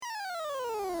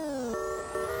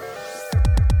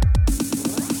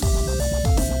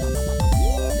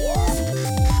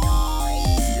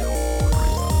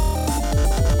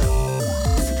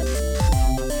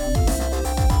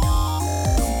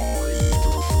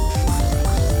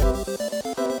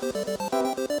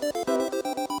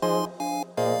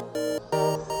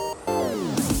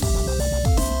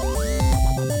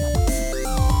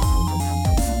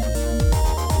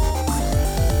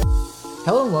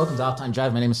welcome to Off Time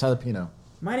Jive. My name is Tyler Pino.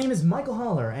 My name is Michael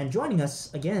Holler, and joining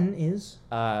us again is...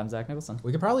 I'm Zach Nicholson.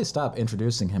 We could probably stop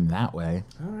introducing him that way.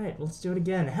 All right, let's do it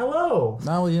again. Hello!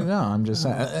 No, I'm just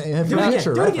saying. If Do you it get again,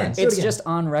 your do it again. reference. It's just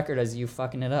on record as you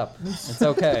fucking it up. It's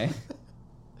okay.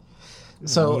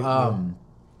 So,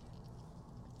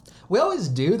 we always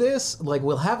do this. Like,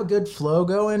 we'll have a good flow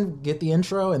going, get the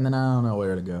intro, and then I don't know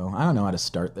where to go. I don't know how to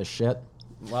start this shit.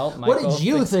 Well, Michael, What did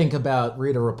you think about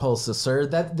Rita Repulsa, sir?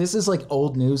 This is like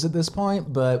old news at this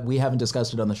point, but we haven't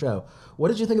discussed it on the show. What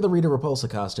did you think of the Rita Repulsa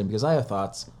costume? Because I have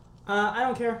thoughts. I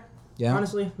don't care. Yeah?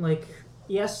 Honestly,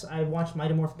 yes, I watched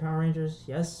Mighty Morphin Power Rangers.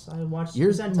 Yes, I watched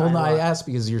Sentai. Well, no, a I lot. asked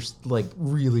because you're like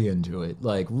really into it,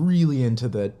 like really into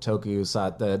the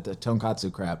the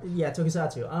tonkatsu crap. Yeah,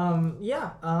 Tokusatsu.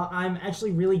 I'm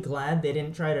actually really glad they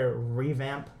didn't try to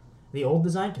revamp the old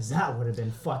design, because that would have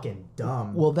been fucking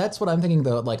dumb. Well, that's what I'm thinking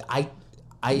though. Like I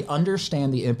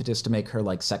understand the impetus to make her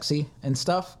like sexy and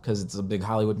stuff because it's a big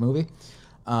Hollywood movie.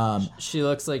 she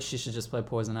looks like she should just play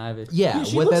Poison Ivy. Yeah, Yeah,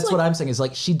 she looks that's like- what I'm saying is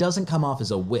like she doesn't come off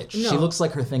as a witch. No. She looks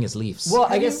like her thing is leaves. Well,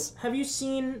 I Have guess have you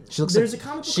seen... she looks there's like a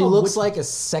comic book she called looks Witch- like a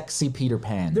sexy Peter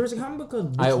Pan. There was a comic book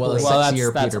called I- well, Witchblade. it's well,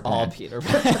 sexier that's Peter all Pan. Peter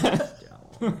Pan.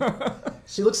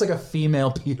 She looks like a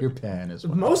female Peter Pan as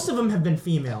well. Most of them have been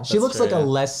female. She looks true, like yeah. a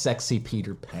less sexy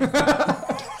Peter Pan.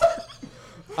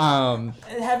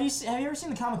 Have you ever seen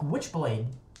the comic Witchblade?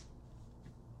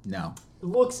 No. It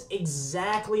looks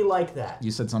exactly like that.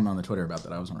 You said something on the Twitter about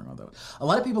that. I was wondering about that. A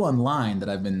lot of people online that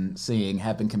I've been seeing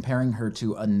have been comparing her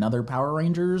to another Power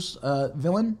Rangers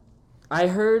villain. I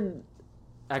heard...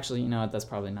 Actually, you know what? That's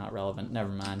probably not relevant. Never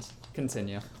mind.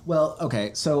 Continue. Well,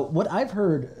 okay. So what I've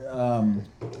heard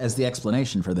as the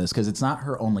explanation for this, because it's not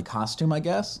her only costume, I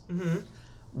guess. Mm-hmm.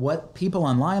 What people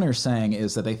online are saying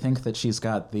is that they think that she's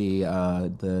got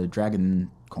the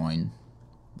dragon coin,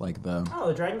 like the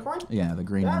The Dragon Coin? the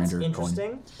Green That's Ranger coin.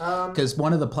 interesting. Because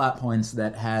one of the plot points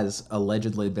that has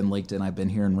allegedly been leaked, and I've been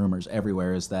hearing rumors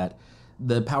everywhere, is that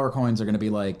the power coins are going to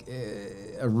be like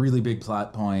a really big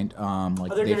plot point.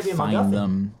 Like they're they gonna be a find MacGuffin?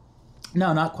 them.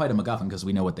 No, not quite a MacGuffin because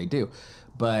we know what they do,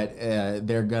 but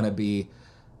they're going to be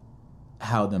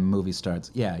how the movie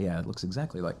starts. Yeah, it looks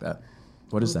exactly like that.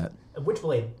 What is that?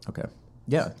 Witchblade. Okay.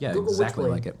 Yeah, Google exactly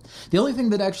Witchblade. like it. The only thing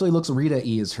that actually looks Rita-y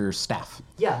is her staff.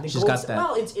 Yeah, the She's gold got that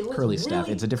well, it looks curly really staff.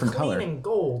 It's a different clean color. and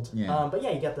gold. Yeah. But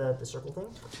yeah, you got the circle thing.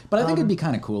 But I think it'd be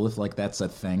kind of cool if like that's a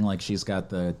thing. Like she's got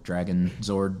the Dragon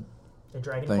Zord The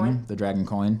Dragon thing, Coin. the Dragon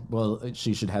Coin. Well,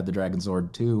 she should have the Dragon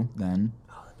Zord too. Then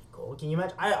Oh, that'd be cool. Can you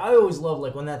imagine? I always love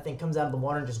like when that thing comes out of the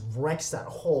water and just wrecks that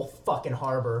whole fucking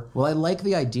harbor. well, I like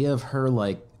the idea of her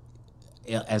like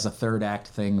as a third act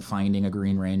thing, finding a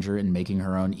Green Ranger and making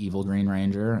her own evil Green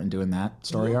Ranger and doing that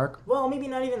story arc. Well, maybe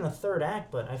not even the third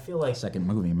act, but I feel like Second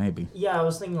movie, maybe. yeah, I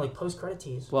was thinking like post credit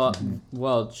tease.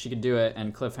 Well, she could do it,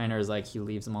 and cliffhanger is like he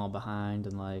leaves them all behind,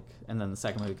 and then the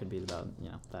second movie could be about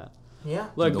that. Yeah.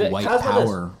 Look, The White how's about this?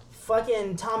 Power.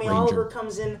 Fucking Tommy Ranger. Oliver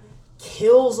comes in,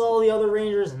 kills all the other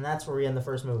Rangers, and that's where we end the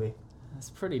first movie. That's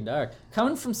pretty dark.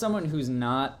 Coming from someone who's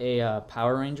not a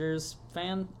Power Rangers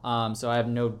fan, so I have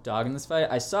no dog in this fight.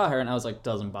 I saw her and I was like,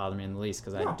 doesn't bother me in the least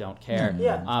because I don't care.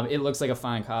 Yeah. It looks like a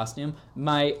fine costume.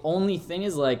 My only thing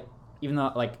is like, even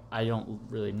though like I don't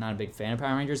really not a big fan of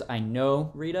Power Rangers, I know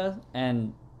Rita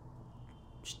and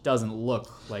she doesn't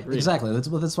look like Rita. Exactly. That's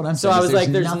what I'm saying. So I was like,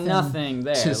 there's nothing nothing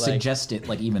there to like, suggest it,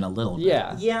 like even a little bit.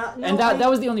 Yeah. Yeah. No, And that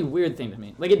was the only weird thing to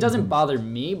me. Like, it doesn't bother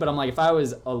me, but I'm like, if I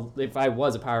was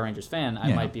a Power Rangers fan, I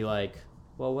Yeah. might be like,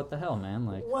 well, what the hell, man?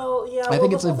 Like, Well, yeah. I think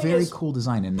the it's a whole thing very is, cool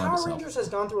design in and of Power itself. Rangers has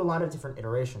gone through a lot of different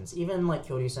iterations. Even like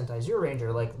Kyoto Sentai Zero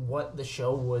Ranger, like what the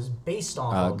show was based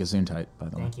on. Gesundheit, by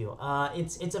the way. Thank you.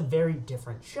 It's a very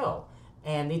different show,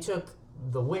 and they took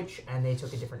the witch and they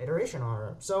took a different iteration on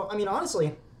her. So I mean,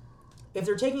 honestly, if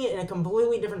they're taking it in a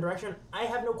completely different direction, I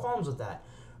have no qualms with that.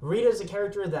 Rita is a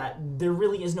character that there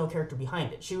really is no character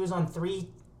behind it. She was on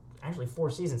 4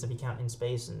 seasons if you count In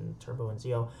Space and Turbo and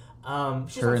Zeo.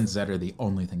 She's Her on and Zed are the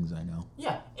only things I know.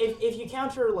 Yeah, if you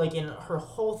count her like in her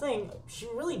whole thing, she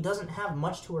really doesn't have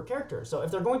much to her character. So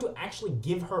if they're going to actually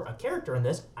give her a character in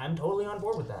this, I'm totally on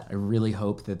board with that. I really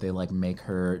hope that they like make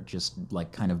her just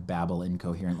like kind of babble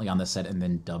incoherently on the set and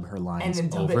then dub her lines And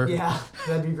then dub over it, yeah,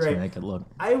 that'd be to great. make it look.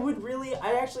 I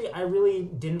really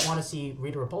didn't want to see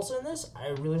Rita Repulsa in this. I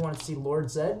really wanted to see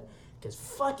Lord Zed. Because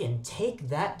fucking take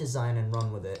that design and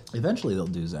run with it. Eventually they'll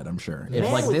do Zed, I'm sure. Man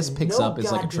If like with this picks no up as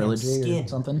like a goddamn trilogy skin. or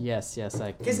something. yes, I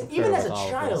can. Because concur even as with a all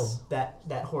of child, this.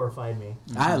 that horrified me.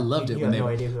 I loved it You when have they. no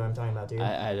idea who I'm talking about, do you?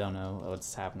 I don't know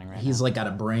what's happening right He's now. like got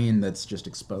a brain that's just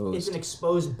exposed. It's an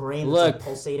exposed brain that's Look. like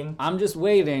pulsating. I'm just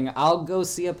waiting. I'll go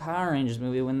see a Power Rangers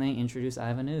movie when they introduce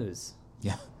Ivan Ooze.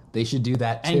 Yeah. They should do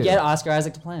that too. And get Oscar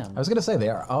Isaac to play him. I was gonna say they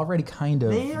are already kind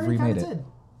of They already remade kind it. of did.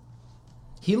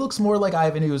 He looks more like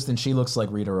Ivan Ooze than she looks like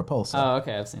Rita Repulsa. Oh,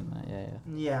 okay, I've seen that. Yeah.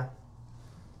 Yeah.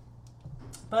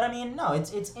 But I mean, no,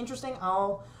 it's interesting.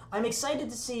 I'm excited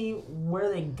to see where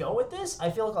they go with this. I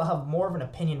feel like I'll have more of an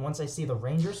opinion once I see the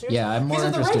Ranger suits. Yeah, I'm more Because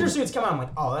if the interested. Ranger suits come out, I'm like,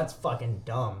 oh, that's fucking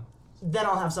dumb. Then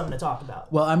I'll have something to talk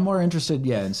about. Well, I'm more interested,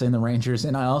 in seeing the Rangers,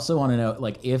 and I also want to know,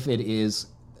 like, if it is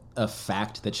a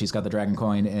fact that she's got the Dragon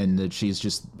Coin and that she's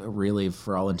just really,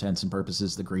 for all intents and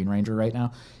purposes, the Green Ranger right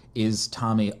now, is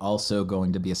Tommy also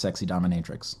going to be a sexy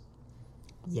dominatrix?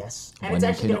 Yes. And One it's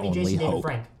actually can going to be only Jason David hope.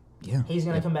 Frank. Yeah. He's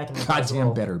going to come back and reprise the Goddamn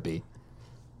role. better be.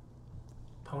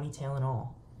 Ponytail and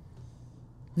all.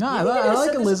 No, You I think they're gonna like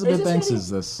set this- Elizabeth is this Banks gonna as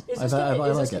this. Is I this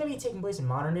going like to it. be taking place in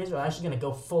modern days, or are they actually going to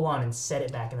go full on and set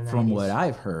it back in the 90s? From what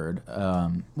I've heard,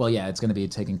 well, yeah, it's going to be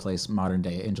taking place modern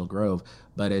day Angel Grove,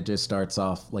 but it just starts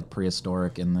off like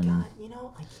prehistoric, and then God, you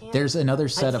know, I can't. there's another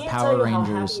set I of can't Power tell you Rangers.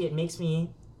 How happy it makes me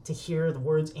to hear the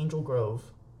words Angel Grove.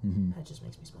 That just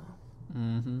makes me smile.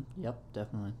 Mm-hmm. Yep,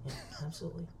 definitely. Yeah,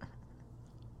 absolutely.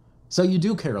 So you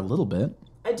do care a little bit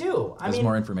I do. I as mean,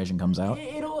 more information comes out.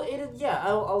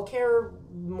 I'll care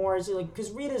more as like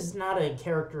because Rita's not a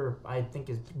character I think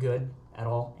is good at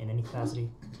all in any capacity.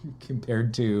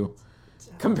 Compared to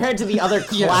Compared to the other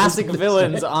classic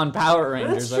villains on Power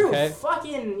Rangers, That's true. okay?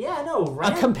 Fucking yeah, no.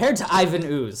 Ran, Compared to Ivan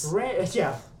Ooze.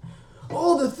 yeah.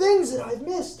 All the things that I've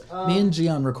missed. me and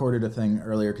Gian recorded a thing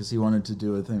earlier because he wanted to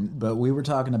do a thing, but we were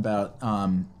talking about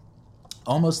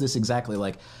almost this exactly.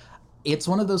 Like, it's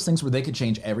one of those things where they could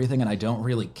change everything, and I don't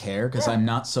really care because I'm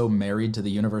not so married to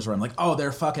the universe where I'm like, oh,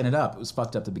 they're fucking it up. It was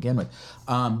fucked up to begin with.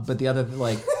 But the other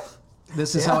like.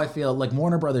 This is how I feel. Like,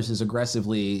 Warner Brothers is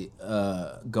aggressively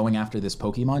going after this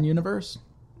Pokemon universe.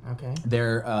 Okay.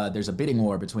 There's a bidding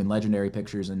war between Legendary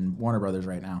Pictures and Warner Brothers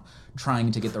right now,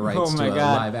 trying to get the rights Oh my to a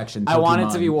god! live-action Pokemon I want it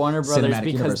to be Warner Brothers cinematic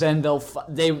because universe. then they'll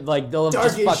have Dark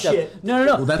just as fucked shit. up. No.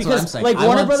 Well, that's because, what I'm saying. Like I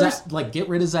Warner want Brothers get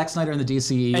rid of Zack Snyder and the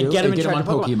DCEU and get him in him charge on of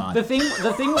Pokemon. The thing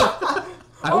with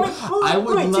I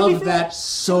would love that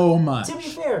so much. To be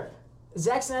fair,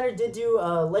 Zack Snyder did do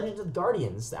Legend of the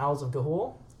Guardians, the Owls of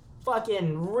Ga'Hoole.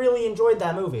 Fucking really enjoyed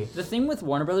that movie. the thing with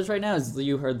Warner Brothers right now is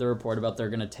you heard the report about they're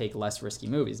gonna take less risky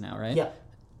movies now, right? Yeah.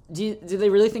 Do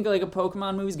they really think like a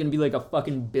Pokemon movie is gonna be like a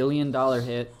fucking $1 billion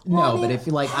hit? No, Well, I mean, but if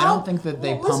you like, I how- don't think that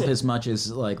they well, pump listen. as much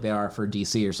as like they are for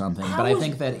DC or something. How But I is-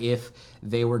 think that if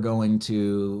they were going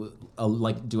to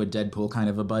like do a Deadpool kind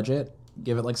of a budget,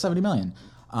 give it like $70 million.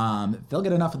 They'll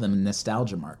get enough of the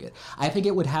nostalgia market. I think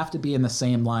it would have to be in the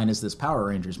same line as this Power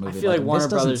Rangers movie. I feel like this Warner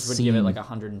doesn't Brothers would give it seem- like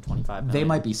 125 million. They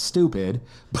might be stupid.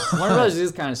 Warner Brothers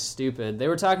is kind of stupid. They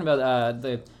were talking about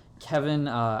the Kevin.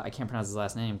 I can't pronounce his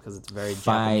last name because it's very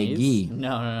Japanese. Feige.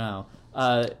 No.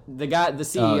 The guy, the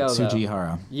CEO. though.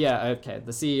 Tsujihara. Yeah. Okay.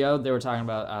 The CEO. They were talking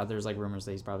about. There's like rumors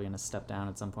that he's probably going to step down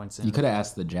at some point soon. You could have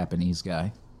asked the Japanese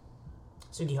guy.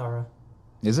 Sugihara.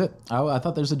 Is it? Oh, I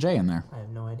thought there's a J in there. I have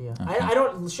no idea. I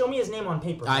don't show me his name on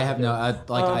paper. I have no.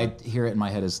 I hear it in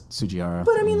my head as Tsujihara.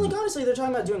 But I mean, like honestly, they're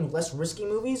talking about doing less risky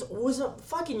movies.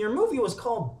 Fucking your movie was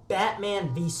called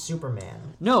Batman v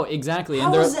Superman. No, exactly. How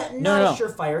and they're, is that no, not no. a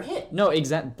surefire hit? No,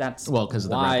 exact. That's Well, 'cause of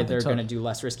the why route that they they're took. going to do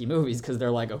less risky movies because they're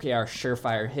like, okay, our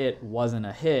surefire hit wasn't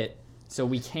a hit, so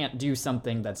we can't do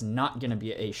something that's not going to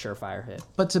be a surefire hit.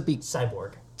 But to be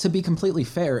Cyborg. completely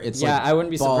fair, it's Yeah, like I wouldn't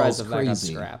be surprised balls if that got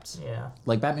crazy. scrapped. Yeah.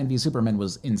 Like Batman v Superman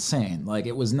was insane. Like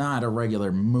it was not a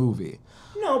regular movie.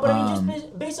 No, but I mean,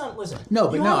 just based on listen. No,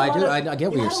 but you no, had a I lot do- of- I get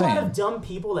what you you're had a saying. lot of dumb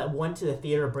people that went to the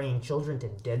theater bringing children to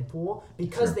Deadpool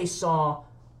because Sure. they saw,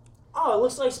 oh, it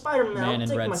looks like Spider-Man. Man I'll in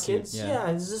take red my suit, kids. yeah.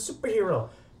 Yeah, this is a superhero.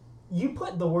 You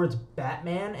put the words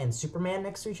Batman and Superman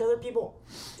next to each other, people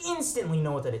instantly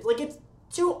know what that is. Like it's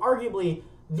two arguably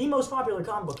the most popular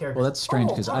comic book characters. Well, that's strange of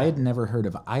all because I time. had never heard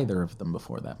of either of them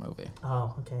before that movie.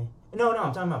 Oh, okay. No,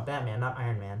 I'm talking about Batman, not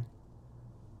Iron Man.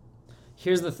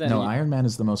 Here's the thing. No, Iron Man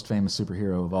is the most famous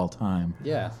superhero of all time.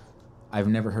 Yeah. I've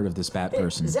never heard of this Bat Hey,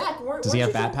 person. Zach, Does he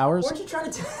have bat powers? Weren't you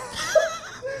trying to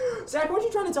Zach, weren't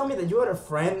you trying to tell me that you had a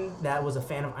friend that was a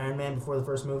fan of Iron Man before the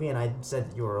first movie, and I said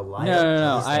that you were a liar? No,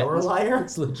 Did you say you were a liar?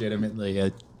 It's legitimately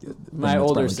a My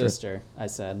older sister, I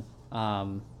said.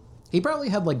 He probably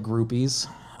had like groupies.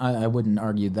 I wouldn't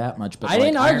argue that much, but I like,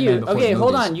 didn't Iron argue. Man before Okay, the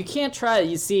hold movies. on. You can't try.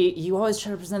 You see, you always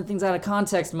try to present things out of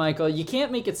context, Michael. You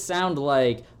can't make it sound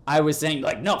like I was saying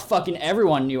like, no, fucking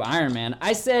everyone knew Iron Man.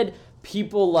 I said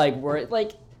people like were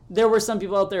like there were some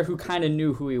people out there who kind of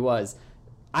knew who he was.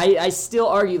 I still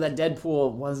argue that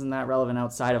Deadpool wasn't that relevant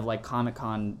outside of like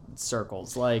Comic-Con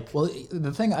circles. Like, Well,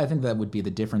 the thing I think that would be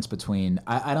the difference between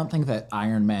I don't think that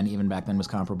Iron Man even back then was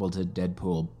comparable to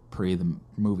Deadpool pre the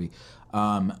movie.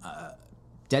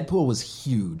 Deadpool was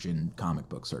huge in comic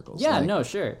book circles. Yeah, like, no,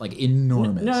 sure. like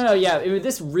enormous. No, yeah.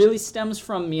 This really stems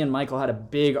from me and Michael had a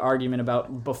big argument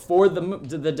about before the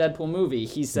Deadpool movie.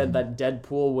 He said that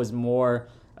Deadpool was more,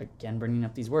 again bringing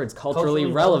up these words, culturally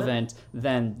relevant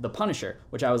than the Punisher,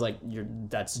 which I was like,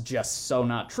 that's just so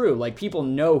not true. Like, people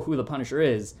know who the Punisher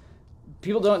is.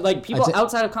 People don't, like, people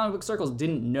outside of comic book circles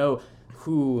didn't know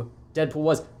who Deadpool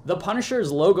was. The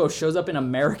Punisher's logo shows up in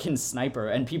American Sniper,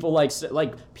 and people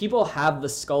people have the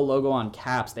Skull logo on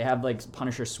caps. They have like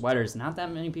Punisher sweaters. Not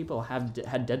that many people had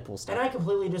Deadpool stuff. And I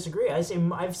completely disagree.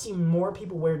 I've seen more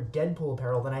people wear Deadpool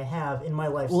apparel than I have in my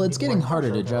life. Well, it's getting harder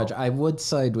to apparel. judge. I would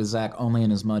side with Zach only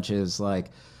in as much as like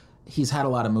he's had a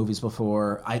lot of movies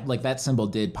before. Like that symbol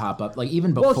did pop up. Like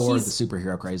even before the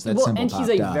superhero craze, that symbol popped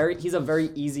up. He's a very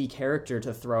easy character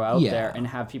to throw out there and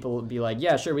have people be like,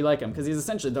 yeah, sure, we like him, because he's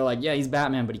essentially, they're like, yeah, he's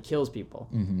Batman, but he kills people.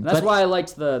 Mm-hmm. That's why I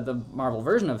liked the Marvel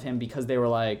version of him, because they were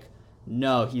like,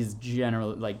 no, he's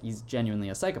genuinely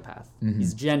a psychopath. Mm-hmm.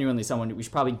 He's genuinely someone, we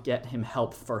should probably get him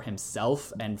help for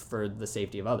himself and for the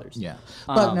safety of others. Yeah.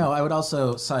 But no, I would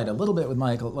also side a little bit with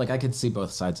Michael. Like, I could see both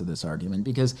sides of this argument,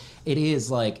 because it is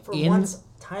like... For once,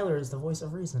 Tyler is the voice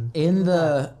of reason.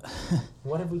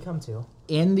 What have we come to?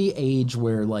 In the age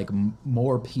where, like,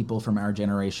 more people from our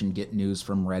generation get news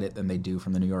from Reddit than they do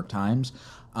from the New York Times,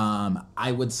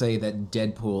 I would say that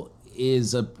Deadpool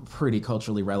is a pretty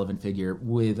culturally relevant figure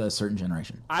with a certain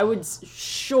generation. I would,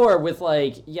 sure, with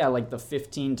the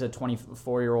 15 to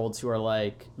 24-year-olds who are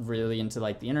like really into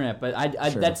like the internet, but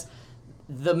sure. That's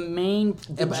the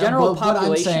general population.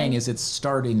 What I'm saying is it's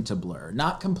starting to blur,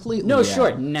 not completely. No,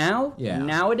 sure.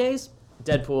 Nowadays,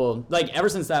 Deadpool, like ever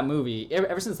since that movie,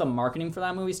 ever since the marketing for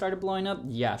that movie started blowing up,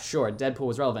 yeah, sure, Deadpool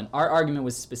was relevant. Our argument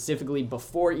was specifically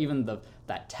before even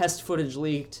that test footage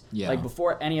leaked, like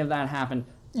before any of that happened.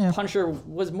 Yeah. Punisher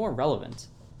was more relevant.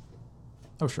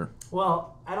 Oh, sure.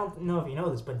 Well, I don't know if you know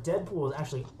this, but Deadpool was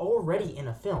actually already in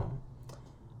a film,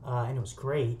 and it was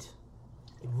great.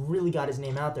 It really got his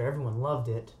name out there. Everyone loved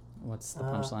it. What's the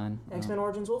punchline? X-Men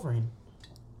Origins Wolverine.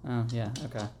 Oh, yeah,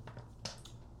 okay.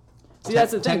 See,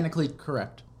 that's the thing. Technically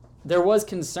correct. There was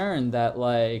concern that,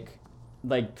 like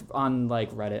on,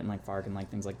 like, Reddit and, like, Fark and, like,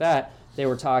 things like that, they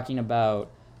were talking about,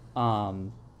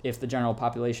 if the general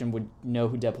population would know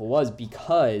who Deadpool was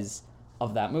because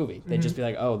of that movie. They'd just be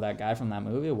like, oh, that guy from that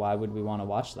movie? Why would we want to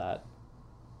watch that?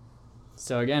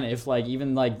 So again, if like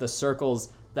even like the circles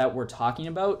that we're talking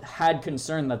about had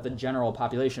concern that the general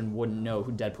population wouldn't know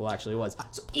who Deadpool actually was.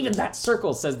 So even that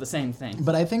circle says the same thing.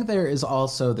 But I think there is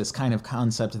also this kind of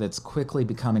concept that's quickly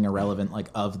becoming irrelevant, like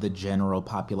of the general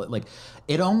population. Like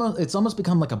it's almost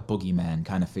become like a boogeyman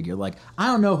kind of figure. Like, I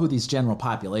don't know who these general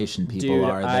population people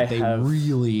are that they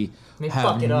really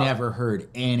have never heard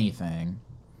anything.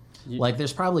 Like,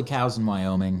 there's probably cows in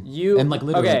Wyoming. And, like,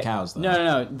 literally cows, though.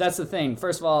 No. That's the thing.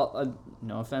 First of all,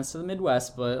 no offense to the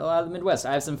Midwest, but a lot of the Midwest,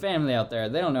 I have some family out there.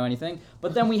 They don't know anything.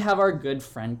 But then we have our good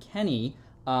friend Kenny,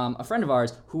 a friend of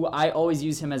ours, who I always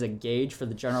use him as a gauge for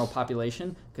the general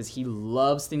population because he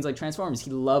loves things like Transformers.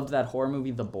 He loved that horror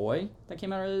movie, The Boy, that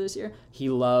came out earlier this year. He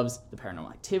loves the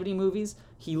Paranormal Activity movies.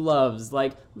 He loves,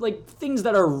 like things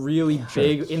that are really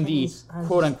big in the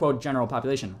quote-unquote general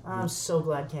population. I'm so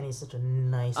glad Kenny's such a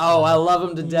nice guy. Oh, I love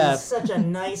him to death. He's such a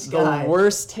nice guy. The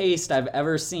worst taste I've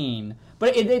ever seen.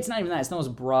 But it's not even that. It's the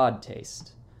most broad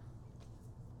taste.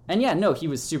 And yeah, no, he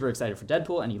was super excited for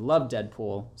Deadpool, and he loved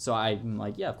Deadpool. So I'm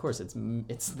like, yeah, of course,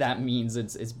 that means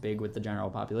it's big with the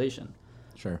general population.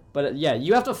 Sure. But yeah,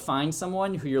 you have to find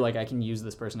someone who you're like, I can use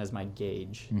this person as my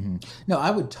gauge. Mm-hmm. No,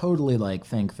 I would totally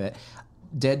think that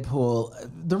Deadpool,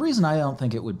 the reason I don't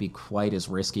think it would be quite as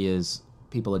risky as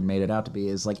people had made it out to be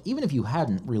is, like, even if you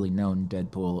hadn't really known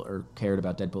Deadpool or cared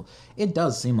about Deadpool, it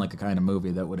does seem like a kind of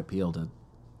movie that would appeal to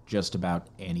just about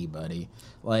anybody.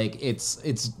 Like, it's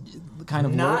kind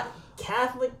of not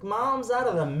Catholic moms out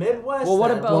of the Midwest. Well,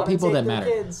 what about people that matter?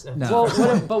 Kids? No.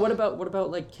 Well, what about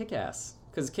like Kick-Ass?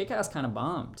 Because Kick-Ass kind of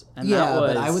bombed. And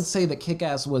but I would say that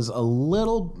Kick-Ass was a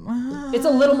little... it's a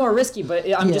little more risky, but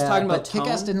I'm just talking about tone.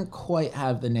 Kick-Ass didn't quite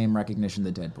have the name recognition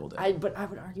that Deadpool did. But I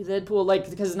would argue Deadpool, like,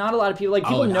 because not a lot of people... Like,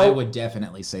 people know... I would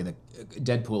definitely say that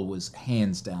Deadpool was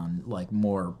hands down, like,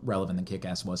 more relevant than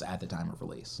Kick-Ass was at the time of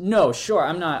release. No, sure,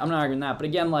 I'm not arguing that. But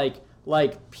again,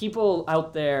 like people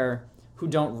out there who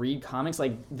don't read comics,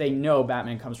 like, they know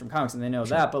Batman comes from comics, and they know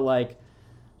that, but, like...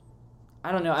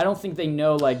 I don't know. I don't think they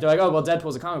know, like, they're like, oh, well,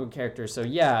 Deadpool's a comic book character, so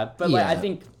yeah. But, like, I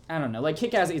think, I don't know. Like,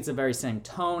 Kick-Ass, it's the very same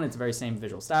tone. It's the very same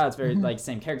visual style. It's very, like,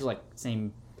 same characters, like,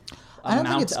 same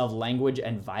amount of language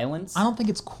and violence. I don't think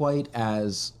it's quite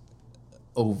as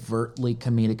overtly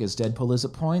comedic as Deadpool is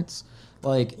at points.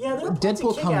 Like, Yeah, there are points in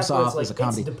Deadpool Kick-Ass comes where it's off like, as a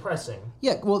comedy. It's depressing.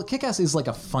 Yeah, well, Kick-Ass is like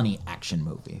a funny action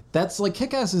movie. That's like,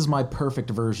 Kick-Ass is my perfect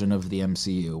version of the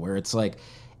MCU, where it's like,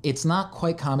 it's not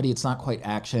quite comedy, it's not quite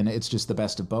action, it's just the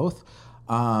best of both.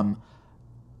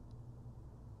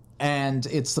 And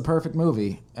it's the perfect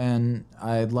movie, and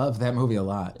I love that movie a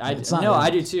lot. I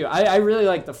do too. I really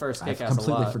like the first I Kick-Ass a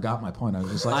completely lot. forgot my point. I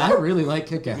was just like, I really like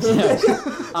Kick-Ass.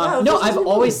 No, I've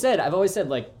always said,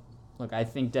 like, look, I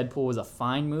think Deadpool was a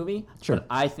fine movie, Sure. but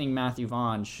I think Matthew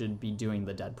Vaughn should be doing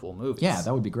the Deadpool movies. Yeah,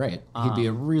 that would be great. He'd be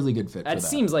a really good fit for It that.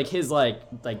 seems like his like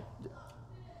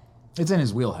It's in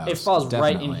his wheelhouse. it falls right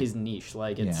in definitely. his niche.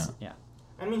 Like it's yeah.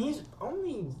 I mean, he's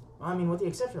only. I mean, with the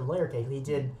exception of Layer Cake, he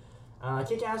did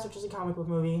Kick-Ass, which is a comic book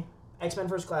movie, X-Men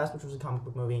First Class, which was a comic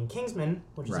book movie, and Kingsman,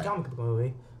 which is Right. a comic book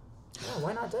movie. Oh,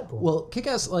 why not Deadpool? Well,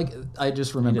 Kick-Ass, like, I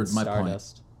just He remembered did my point.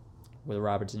 Stardust, where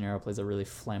Robert De Niro plays a really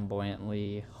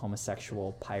flamboyantly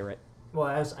homosexual pirate. Well,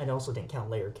 I also didn't count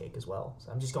Layer Cake as well,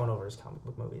 so I'm just going over his comic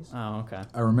book movies. Oh, okay.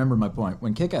 I remember my point.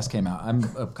 When Kick-Ass came out, I'm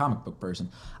a comic book person.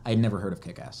 I had never heard of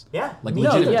Kick-Ass. Yeah. Like, No,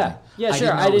 legitimately. yeah,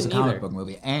 sure, I didn't know I it was a didn't comic either. book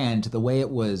movie. And the way it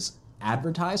was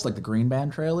advertised, like the Green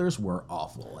Band trailers, were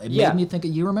awful. It Yeah. made me think,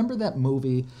 you remember that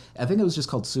movie? I think it was just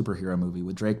called Superhero Movie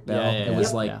with Drake Bell. Yeah, it was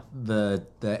yeah. like Yeah.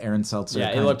 the Aaron Seltzer. Yeah,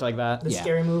 kind it of- looked like that. The Yeah.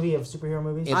 scary movie of superhero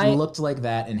movies. It I- looked like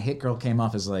that, and Hit Girl came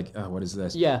off as like, oh, what is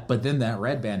this? Yeah. But then that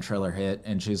Red Band trailer hit,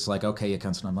 and she's like, okay, you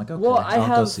cunt. And I'm like, okay, Well,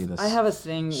 I'll go see this. I have a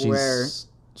thing She's, where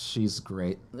she's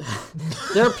great.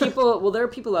 there are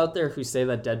people out there who say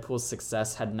that Deadpool's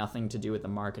success had nothing to do with the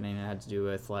marketing. It had to do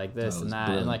with like this it and was that,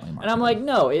 and like, brilliantly and I'm like,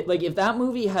 no, it like if that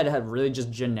movie had really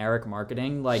just generic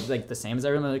marketing, like the same as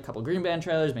everyone, like a couple Green Band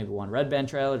trailers, maybe one Red Band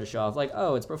trailer to show off, like,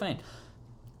 oh, it's profane.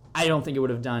 I don't think it would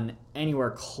have done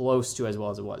anywhere close to as well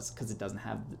as it was because it doesn't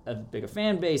have a big a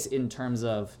fan base in terms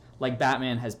of like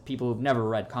Batman has people who've never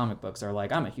read comic books are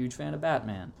like, I'm a huge fan of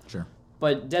Batman. Sure.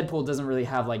 But Deadpool doesn't really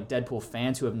have like Deadpool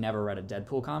fans who have never read a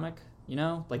Deadpool comic, you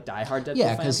know, like diehard Deadpool Yeah,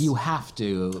 fans. because you have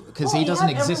to, because Well, he you doesn't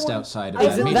have exist everyone- outside of I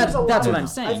that feel like medium. there's a lot That's of- what I'm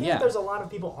saying, I feel yeah. like there's a lot of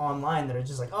people online that are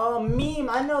just like, oh, meme.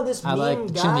 I know this I meme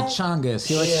like guy. chimichangas.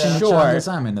 He likes Yeah. chimichangas.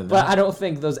 I'm into that. But I don't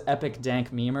think those epic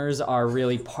dank memers are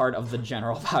really part of the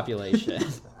general population.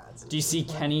 Do you see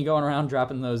Kenny going around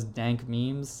dropping those dank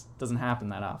memes? Doesn't happen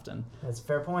that often. That's a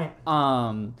fair point.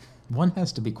 One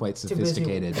has to be quite busy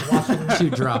sophisticated watching- to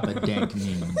drop a dank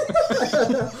meme.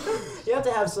 You have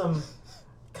to have some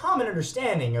common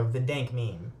understanding of the dank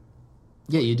meme.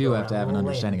 Yeah, you do have to have an Lay it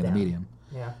understanding of the down. medium.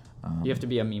 Yeah, You have to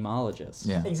be a memologist.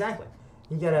 Yeah. exactly.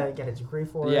 You gotta get a degree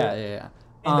for it. Yeah.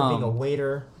 End up being a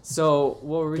waiter. So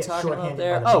what were we Get talking about shorthanded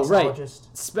there? by the Oh, right.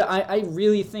 mixologist. I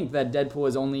really think that Deadpool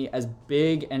is only as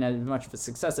big and as much of a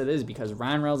success as it is because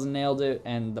Ryan Reynolds nailed it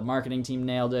and the marketing team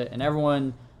nailed it and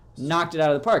everyone knocked it out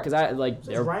of the park because I like This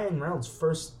is they're Ryan Reynolds'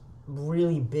 first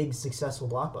really big successful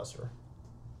blockbuster.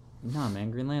 no man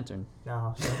Green Lantern.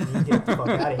 No, you get the fuck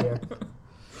out of here.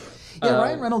 Yeah,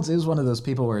 Ryan Reynolds is one of those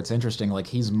people where it's interesting. Like,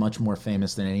 he's much more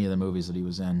famous than any of the movies that he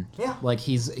was in. Yeah. Like,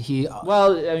 he.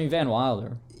 Well, I mean Van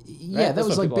Wilder. Yeah, right? that That's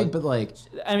was what like people big, but like,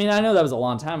 I mean I know that was a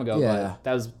long time ago, Yeah.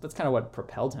 but that's kind of what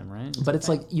propelled him, right? but it's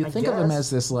like you I think of him guess. as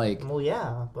this like Well,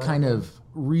 yeah, but kind of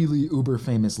really uber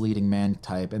famous leading man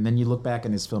type, and then you look back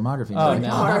in his filmography and Oh, you're like, no.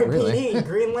 not R.I.P.D. really.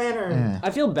 Green Lantern. Yeah.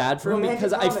 I feel bad for him Romantic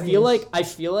because comedies. I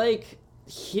feel like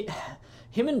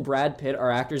him and Brad Pitt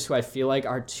are actors who I feel like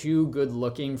are too good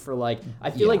looking for like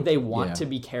I feel Yeah, like they want yeah. to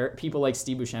be people like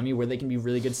Steve Buscemi where they can be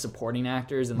really good supporting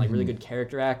actors and like Mm-hmm. really good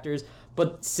character actors.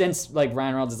 But since like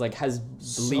Ryan Reynolds is like has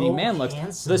the leading man looks,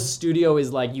 handsome. the studio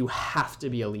is like you have to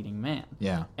be a leading man.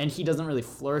 Yeah, And he doesn't really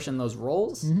flourish in those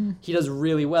roles. Mm-hmm. He does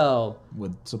really well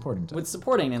with supporting type. with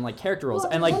supporting and like character roles.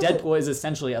 Well, and like that's it. Deadpool is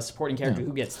essentially a supporting character Yeah.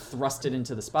 who gets thrusted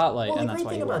into the spotlight, Well, and the that's great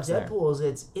why thing he about works there. Deadpool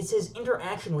is it's his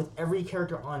interaction with every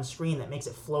character on screen that makes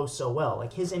it flow so well.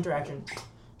 Like his interaction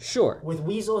Sure. with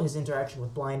Weasel, his interaction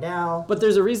with Blind Owl. But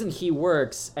there's a reason he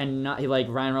works and not like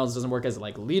Ryan Reynolds doesn't work as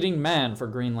like leading man for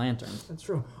Green Lantern. That's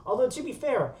true. Although to be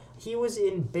fair, he was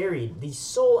in Buried, the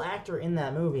sole actor in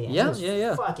that movie. And Yeah, he was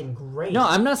yeah. fucking great. No,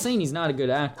 I'm not saying he's not a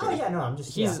good actor. Oh yeah, no, I'm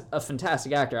just He's yeah. a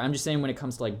fantastic actor. I'm just saying when it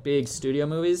comes to like big studio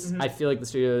movies, I feel like the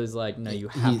studio is like, no, you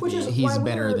have Which is he's why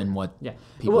better we're- than what yeah.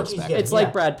 people Well, expect. getting. It's like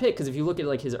Yeah. Brad Pitt because if you look at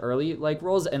like his early like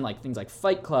roles and like things like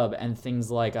Fight Club and things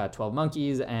like 12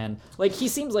 Monkeys and like he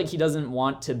seems like he doesn't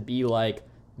want to be like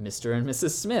Mr. and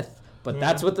Mrs. Smith. But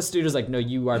that's what the studio's like. No,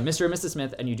 you are Mr. and Mrs.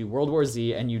 Smith, and you do World War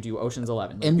Z, and you do Ocean's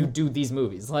 11. Like, And- you do these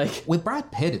movies. Like, With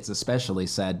Brad Pitt, it's especially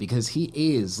sad because he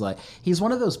is like he's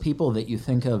one of those people that you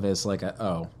think of as like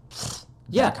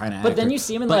Yeah, that kind of but then you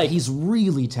see him in, but like- he's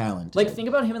really talented. Like, think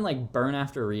about him in, like, Burn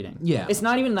After Reading. Yeah. It's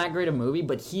not even that great a movie,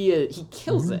 but he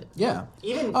kills it. yeah.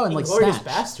 Even Oh, and like Inglourious Snatch.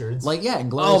 Bastards. Like yeah,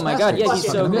 Inglourious Oh my God, Basterds. yeah, he's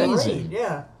Fucking so good. amazing.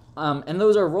 Yeah. And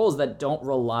those are roles that don't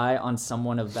rely on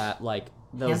someone of that, like,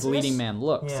 those Handsomeness? leading man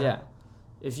looks. Yeah. Yeah.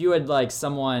 If you had, like,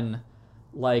 someone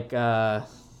like, I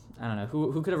don't know,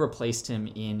 who could have replaced him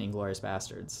in Inglourious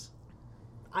Bastards?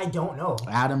 I don't know.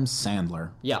 Adam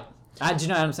Sandler. Yeah. Do you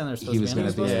know Adam Sandler was supposed He was to be in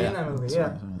going to it? be supposed to be in that movie,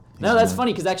 yeah. No, that's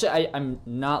funny because actually I'm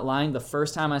not lying. The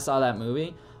first time I saw that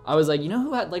movie, I was like, you know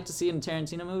who I'd like to see in a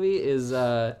Tarantino movie is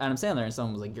Adam Sandler, and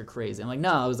someone was like, you're crazy. I'm like,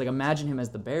 no, I was like, imagine him as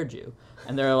the Bear Jew,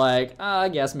 and they're like, I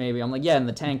guess maybe. I'm like, yeah, in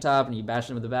the tank top, and you bash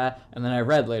him with the bat, and then I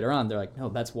read later on, they're like, no,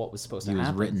 that's what was supposed He to was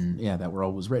happen. written. Yeah, that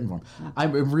role was written for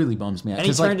him. It really bums me out. And he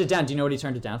 'cause, turned it down. Do you know what he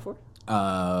turned it down for?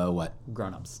 What?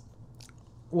 Grown Ups.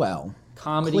 Well,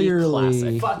 Comedy clearly,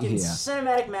 classic. Fucking yeah.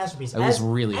 cinematic masterpiece. I was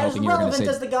really hoping you were gonna relevant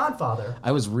say- as The Godfather.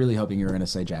 I was really hoping you were going to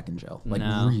say Jack and Jill. Like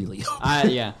No. really.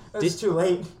 hoping. Yeah. It's too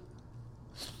late.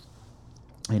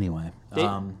 Anyway, They-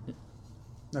 no,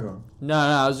 go on. No,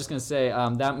 I was just gonna say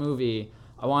that movie.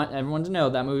 I want everyone to know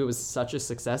that movie was such a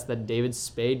success that David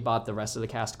Spade bought the rest of the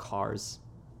cast cars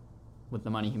with the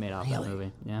money he made off that Really?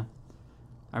 movie. Yeah,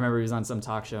 I remember he was on some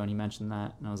talk show and he mentioned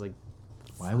that, and I was like,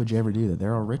 Why would you ever do that?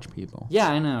 They're all rich people. "Yeah,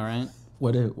 I know, right?"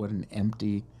 What an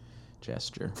empty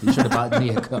gesture. You should have bought me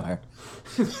a car.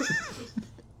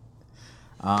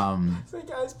 Say,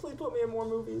 guys, please put me in more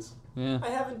movies. Yeah. I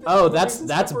haven't been Oh, to movies since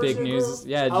that's my big first news. Groove.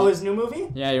 Yeah. Oh, his new movie?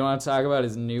 Yeah, you want to talk about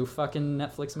his new fucking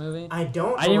Netflix movie? I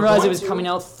don't. I didn't realize it was coming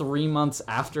out 3 months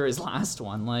after his last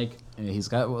one. Like, He's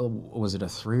got, well, was it a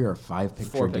 3 or 5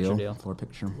 picture 4-picture deal. 4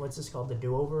 picture. What's this called? The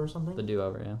Do-Over or something? the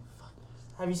do-over. Yeah.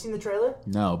 Have you seen the trailer?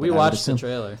 No, but We I would watched assume, the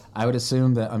trailer. I would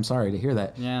assume that, I'm sorry to hear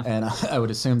that. Yeah. And I would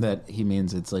assume that he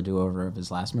means it's a do-over of his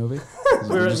last movie.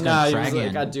 We're just nah, gonna he drag was like,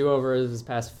 in. got do-over his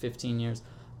past 15 years.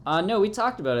 No, we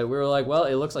talked about it. We were like, well,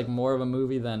 it looks like more of a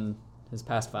movie than his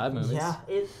past 5 movies. Yeah.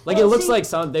 Like, well, it looks see,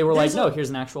 like they were like, there's no, a- here's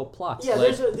an actual plot. Yeah,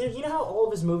 like, you know how all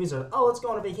of his movies are, let's go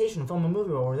on a vacation and film a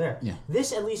movie while we're there. Yeah.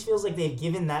 This at least feels like they've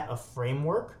given that a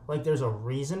framework. Like there's a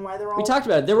reason why they're all. we talked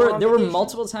about it. There going were on there were vacation.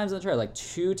 multiple times in the trailer, like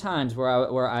 2 times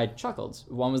where I chuckled.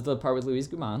 One was the part with Luis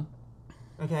Guzman,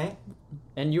 Okay.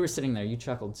 and you were sitting there. You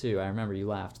chuckled too. I remember you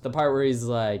laughed. The part where he's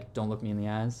like, "Don't look me in the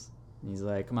eyes." And he's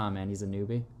like, "Come on, man. He's a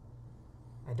newbie."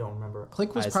 I don't remember.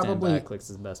 Click was I stand probably by. Click's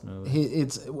his best movie.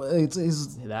 it's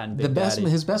his That and the Big best Daddy.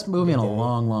 his best movie in a Big Daddy.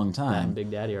 long That and time.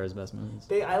 Big Daddy are his best movies.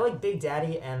 I like Big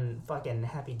Daddy and fucking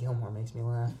Happy Gilmore makes me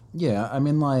laugh. Yeah, I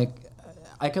mean, like,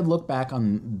 I could look back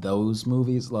on those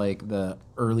movies, like the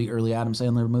early Adam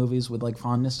Sandler movies, with like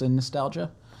fondness and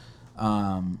nostalgia.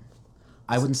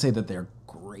 I wouldn't say that they're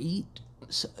great.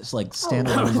 It's like standalone.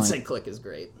 I would like, say Click is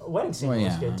great. Wedding Singer Well,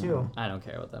 was yeah. good too. I don't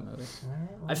care about that movie. Alright,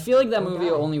 well, I feel like that Big movie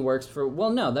Daddy. only works for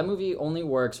that movie only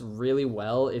works really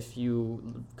well if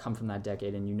you come from that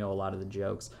decade and you know a lot of the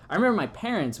jokes. I remember my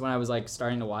parents when I was like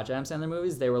starting to watch Adam Sandler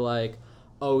movies, they were like,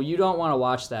 "Oh, you don't want to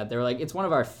watch that." They were like, "It's one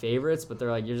of our favorites," but they're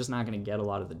like, "You're just not going to get a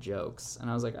lot of the jokes." And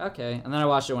I was like, "Okay." And then I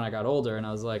watched it when I got older and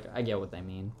I was like, "I get what they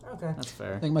mean." Okay. That's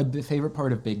fair. I think my favorite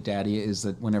part of Big Daddy is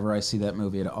that whenever I see that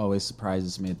movie, it always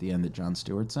surprises me at the end that Jon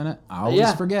Stewart's in it. I always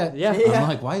Yeah. forget. Yeah. Yeah. I'm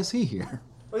like, why is he here?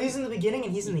 Well, he's in the beginning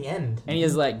and he's in the end. And he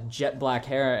has like jet black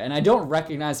hair, and I don't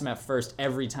recognize him at first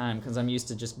every time because I'm used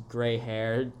to just gray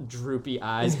hair, droopy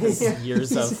eyes, 'cause Yeah.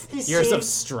 years of He's years seen- of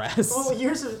stress. Well,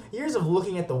 years of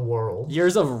looking at the world.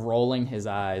 Years of rolling his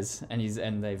eyes,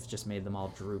 and they've just made them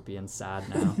all droopy and sad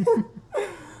now.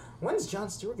 When's Jon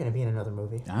Stewart gonna be in another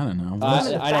movie? I don't know. Uh, He's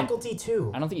in the I don't- Faculty too.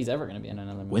 I don't think he's ever going to be in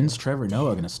another movie. When's Trevor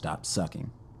Noah gonna stop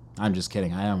sucking? I'm just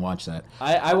kidding. I haven't watched that.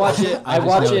 I watch it. I I just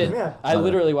watch know it. that. Yeah. I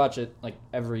literally watch it like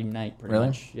every night, pretty Really?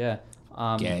 much. Yeah.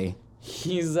 Gay.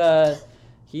 He's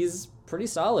pretty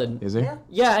solid. Is he? Yeah.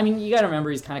 Yeah, I mean, you got to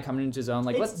remember he's kind of coming into his own.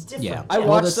 Like, It's let's. different. Yeah. I Well,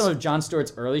 watched that's- some of Jon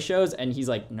Stewart's early shows, and he's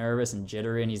like nervous and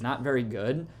jittery, and he's not very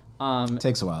good.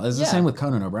 Takes a while. It's Yeah. the same with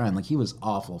Conan O'Brien. Like he was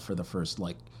awful for the first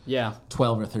like Yeah.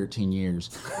 12 or 13 years.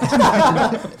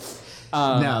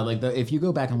 No, like if you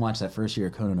go back and watch that first year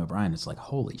of Conan O'Brien, it's like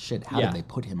holy shit! How Yeah. did they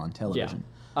put him on television?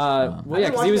 Well, yeah, I've been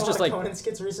because he was watching just a lot like of Conan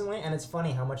skits recently, and it's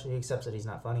funny how much he accepts that he's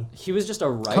not funny. he was just a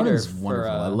writer. Conan's for,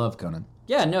 wonderful. I love Conan.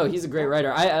 Yeah, no, he's a great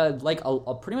writer. I like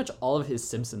pretty much all of his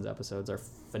Simpsons episodes are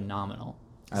phenomenal.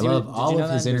 I He was- love did all you know of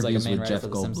that? his He was, like, a interviews main with writer Jeff for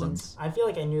The Goldblum. Simpsons. I feel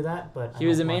like I knew that, but He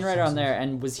was a main writer on there,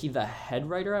 and was he the head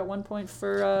writer at one point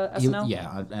for SNL? Yeah,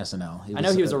 on SNL. I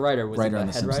know he was a writer. Was he writer the on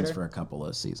The head Simpsons writer? for a couple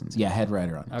of seasons. Yeah, head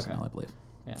writer on Okay. SNL, I believe,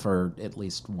 Yeah. for at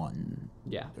least 1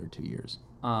 Yeah. or 2 years.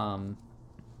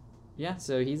 Yeah,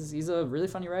 so he's a really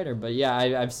funny writer. But yeah,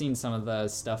 I've seen some of the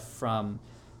stuff from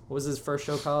what was his first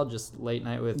show called? Just Late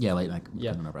Night with Yeah, Late Night.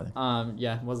 Yeah. No, brother.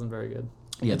 Yeah, it wasn't very good.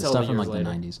 Yeah, the Until stuff from years like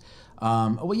later. the 90s.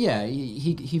 Well, yeah,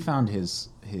 he found his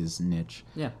niche.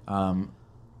 Yeah.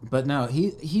 But no,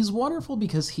 he's wonderful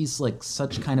because he's like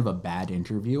such kind of a bad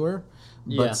interviewer.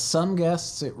 But Yeah. some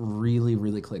guests, it really,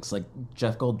 really clicks. Like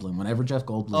Jeff Goldblum. Whenever Jeff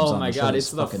Goldblum's Oh on my the show, god,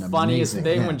 it's the fucking funniest amazing.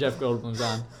 thing Yeah. when Jeff Goldblum's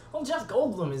on. Well, Jeff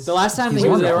Goldblum is The last time He's he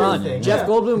was there on, wonderful. Jeff Yeah.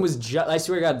 Goldblum was I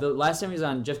swear to God, the last time he was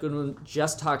on, Jeff Goldblum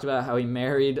just talked about how he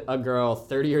married a girl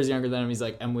 30 years younger than him. He's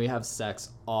like, and we have sex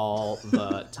all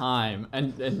the time.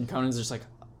 And Conan's just like,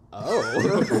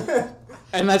 oh.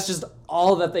 And that's just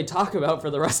all that they talk about for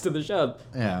the rest of the show.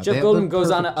 Yeah, Jeff they have Goldblum the goes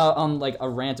perfect- on like a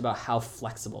rant about how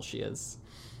flexible she is.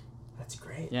 That's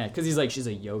great. Yeah, because he's like, she's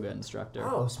a yoga instructor.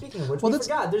 Oh, speaking of which, Well, we that's-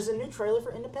 forgot. There's a new trailer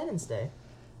for Independence Day.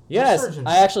 Yes, Resurgence.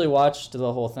 I actually watched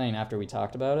the whole thing after we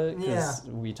talked about it. Because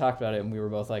Yeah. we talked about it and we were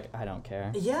both like, I don't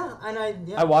care. Yeah, and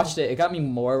I watched it. It got me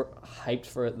more hyped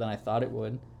for it than I thought it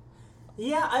would.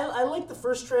 Yeah, I like the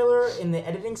first trailer in the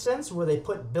editing sense where they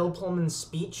put Bill Pullman's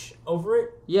speech over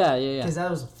it Yeah, yeah, yeah. because that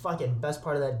was the fucking best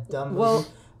part of that dumb Well-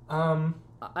 movie.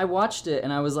 I watched it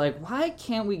and I was like, why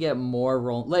can't we get more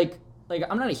Roland? Like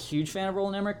I'm not a huge fan of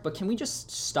Roland Emmerich, but can we just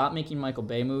stop making Michael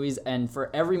Bay movies? And for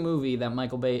every movie that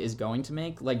Michael Bay is going to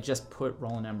make, like just put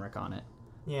Roland Emmerich on it.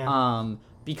 Yeah.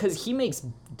 Because he makes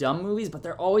dumb movies, but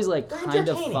they're always like They're kind of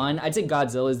entertaining. fun. I'd say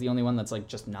Godzilla is the only one that's like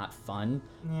just not fun.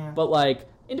 Yeah. But like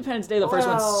Independence Day, the first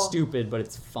one's Well- stupid, but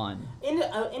it's fun.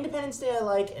 Independence Day I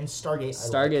like, and Stargate I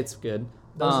like. Stargate's good.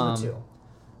 Those are the two.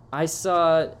 I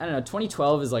saw, I don't know,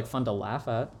 2012 is like fun to laugh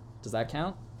at. Does that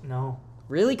count? No.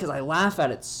 Really? Because I laugh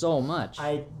at it so much.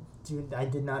 I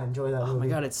did not enjoy that movie. Oh my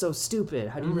god, it's so stupid.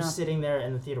 How I do you remember not? sitting there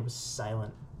and the theater was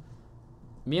silent.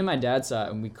 Me and my dad saw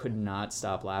it and we could not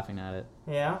stop laughing at it.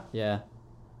 Yeah? Yeah.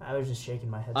 I was just shaking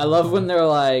my head. I love when they're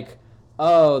like,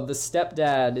 oh, the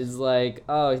stepdad is like,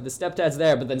 oh, the stepdad's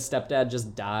there, but then stepdad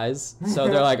just dies. So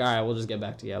they're like, all right, we'll just get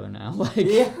back together now. Like,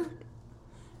 Yeah.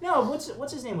 No,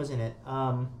 what's his name was in it?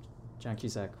 John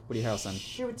Cusack, Woody Harrelson.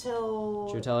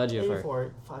 Chiwetel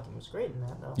Ejiofor. Fucking was great in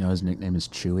that though. You know, his nickname is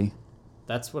Chewy.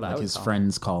 That's what I Like would his call him.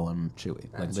 friends call him Chewy.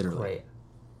 Like That's literally. great.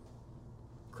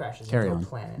 Crashes Carry into on. a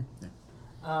planet.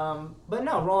 But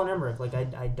no, Roland Emmerich. Like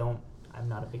I'm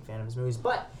not a big fan of his movies.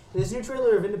 But this new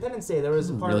trailer of Independence Day, there was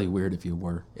a part. Really weird if you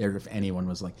were, or if anyone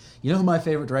was like, you know who my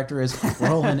favorite director is?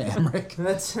 Roland Emmerich.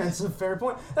 That's a fair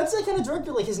point. That's the kind of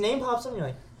director like his name pops up and you're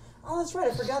like, oh, that's right.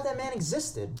 I forgot that man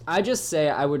existed. I just say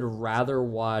I would rather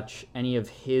watch any of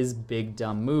his big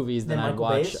dumb movies than Than I'd Michael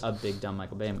watch Bay's? a big dumb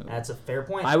Michael Bay movie. That's a fair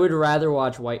point. I would rather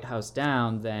watch White House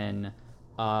Down than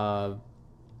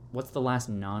what's the last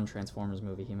non-Transformers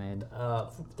movie he made?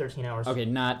 13 hours. Okay,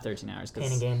 not 13 Hours. 'cause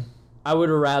Pain and Gain. I would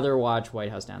rather watch White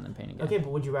House Down than Pain and Gain. Okay,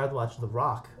 but would you rather watch The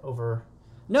Rock over?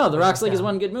 No, The Rock's like his Down.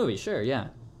 one good movie, sure, yeah.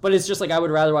 But it's just like I would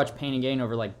rather watch Pain and Gain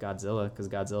over like Godzilla because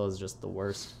Godzilla is just the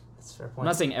worst. That's a fair I'm point.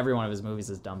 not saying every one of his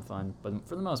movies is dumb fun, but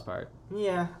for the most part,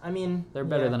 Yeah, I mean they're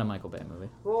better yeah. than a Michael Bay movie.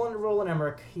 Roland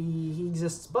Emmerich. He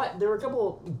exists, but there were a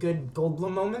couple good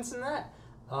Goldblum moments in that.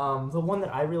 The one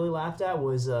that I really laughed at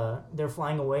was they're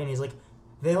flying away and he's like,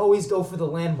 they always go for the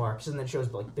landmarks, and then it shows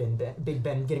like Big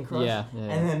Ben getting crushed. Yeah.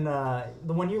 And then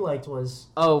the one you liked was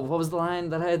Oh, what was the line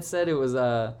that I had said? It was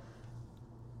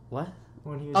what?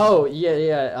 when he was. Oh,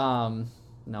 yeah.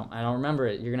 No, I don't remember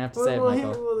it. You're gonna have to say it,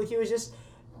 Michael. He was just.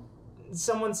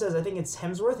 Someone says, I think it's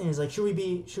Hemsworth, and he's like, "Should we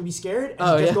be scared?" And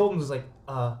Oh, Jeff yeah. Goldblum was like,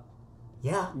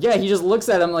 yeah." Yeah, he just looks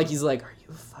at him like he's like, "Are you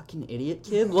a fucking idiot,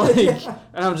 kid?" Like,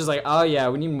 and I'm just like, "Oh yeah,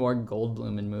 we need more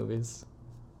Goldblum in movies."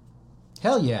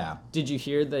 Hell yeah. Did you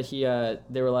hear that he?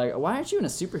 They were like, "Why aren't you in a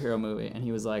superhero movie?" And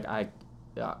he was like,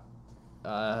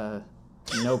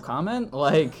 no comment."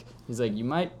 Like, he's like, "You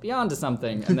might be onto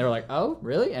something," and they were like, "Oh,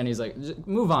 really?" And he's like,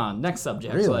 "Move on, next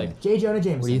subject." Really? Like, J. Jonah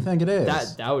Jameson. What do you think it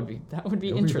is? that would be It would be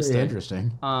interesting. very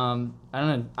interesting. I don't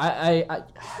know. I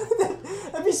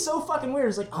That'd be so fucking weird.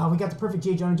 It's like, oh, we got the perfect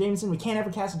J. Jonah Jameson. We can't ever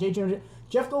cast a J. Jonah.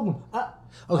 Jeff Goldblum.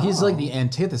 Oh, he's like the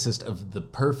antithesis of the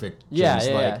perfect. yeah, James,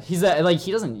 yeah, like, yeah. He's like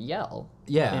he doesn't yell.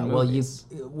 Yeah, in well, movies.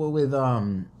 with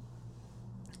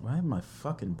why am I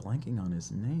fucking blanking on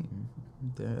his name?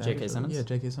 J.K. Simmons? Yeah,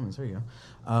 J.K. Simmons. There you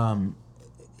go.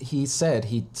 He said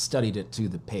he studied it to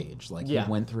the page. Like Yeah.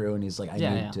 he went through and he's like, I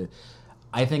Yeah, need yeah. to.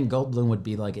 I think Goldblum would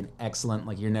be like an excellent.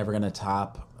 Like you're never gonna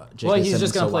top. J.K. Well, he's Simmons,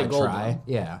 just gonna so play why Goldblum. try?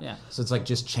 Yeah. Yeah. So it's like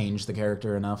just change the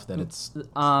character enough that it's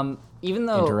Even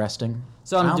though interesting.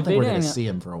 So I'm I don't think we're gonna debating- see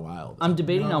him for a while. I'm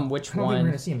debating No, on which I don't think we're one.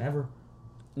 gonna see him ever.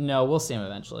 No, we'll see him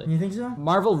eventually. You think so?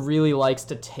 Marvel really likes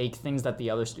to take things that the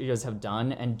other studios have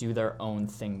done and do their own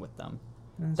thing with them.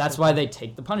 That's why they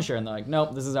take the Punisher and they're like,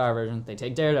 nope, this is our version. They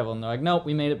take Daredevil and they're like, nope,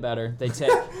 we made it better. They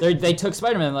they took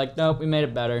Spider-Man and they're like, nope, we made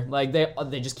it better. Like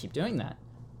they just keep doing that,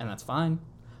 and that's fine.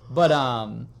 But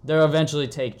they'll eventually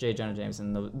take J. Jonah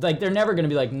Jameson. Like they're never gonna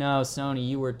be like, no, Sony,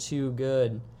 you were too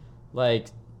good. Like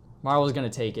Marvel's gonna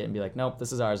take it and be like, nope,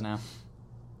 this is ours now.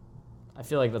 I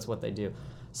feel like that's what they do.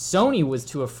 Sony was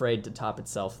too afraid to top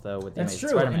itself, though, with the Amazing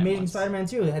Spider-Man. Amazing ones. Spider-Man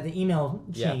 2, they had the email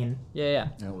chain. Yeah.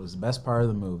 It was the best part of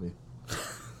the movie.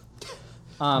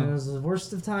 It was the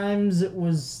worst of times. It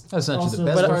was That's not also the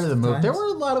best part worst of the movie. times. There were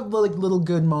a lot of like little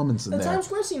good moments in The there. Times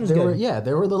Square scene was there good.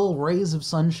 There were little rays of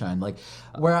sunshine, like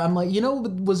where I'm like,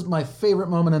 what was my favorite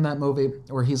moment in that movie,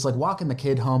 where he's like walking the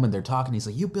kid home and they're talking. He's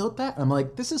like, "You built that?" I'm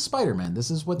like, "This is Spider-Man.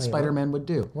 This is what Spider-Man would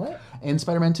do." What? In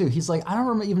Spider-Man 2, he's like, I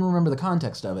don't even remember the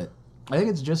context of it. I think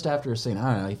it's just after a scene.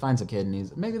 I don't know. He finds a kid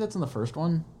and maybe that's in the first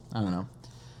one. I don't know.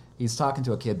 He's talking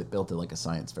to a kid that built it like a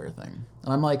science fair thing.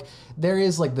 And I'm like, there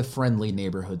is like the friendly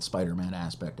neighborhood Spider-Man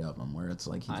aspect of him where it's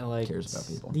like he cares about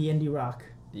people. The indie rock.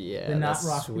 Yeah, The not that's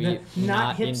rock. sweet. The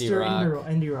not hipster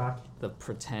indie rock. The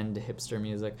pretend hipster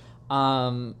music.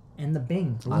 And the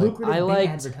Bing. The lucrative Bing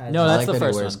advertising. No, I that's like the that he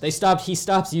first wears- one. He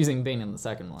stops using Bing in the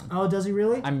second one. Oh, does he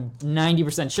really? I'm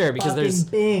 90% sure because Fucking there's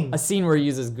Bing. a scene where he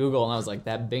uses Google and I was like,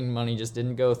 that Bing money just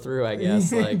didn't go through, I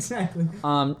guess. Like, exactly.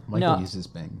 Michael no. uses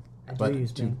Bing. I do But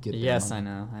use to Bing. get their Yes, money.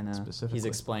 I know. Specifically. He's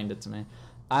explained it to me.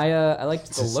 I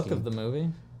liked the look of escape. the movie,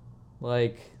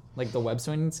 like the web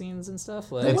swinging scenes and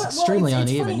stuff. Like, It's extremely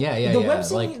uneven. funny. Yeah, The yeah. web Like,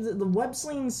 swinging, the web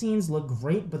slinging scenes look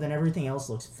great, but then everything else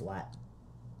looks flat.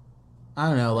 I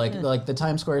don't know. Like the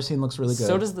Times Square scene looks really good.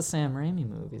 so does the Sam Raimi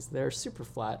movies. They're super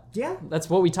flat. Yeah. That's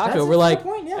what we talked That's about. a We're fair like,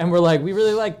 point, yeah. and we're like, we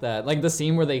really like that. Like the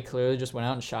scene where they clearly just went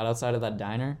out and shot outside of that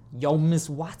diner. Yo, Miss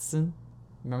Watson.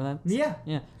 Remember that? Yeah.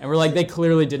 Yeah. And we're like, they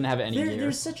clearly didn't have any gear.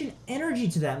 There's such an energy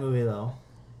to that movie, though.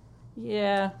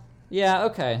 Yeah. Yeah.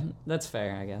 Okay. That's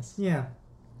fair, I guess. Yeah.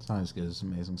 It's not as good as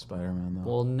Amazing Spider-Man though.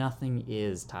 Well, nothing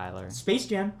is, Tyler. Space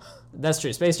Jam. That's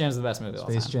true. Space Jam is the best movie of all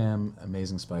Space time. Jam,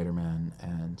 Amazing Spider-Man,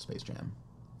 and Space Jam.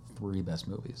 3 best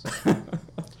movies.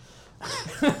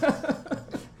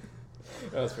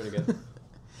 That was pretty good.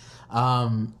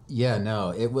 Yeah,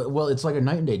 no. It's like a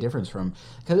night and day difference from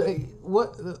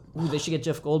what. Ooh, they should get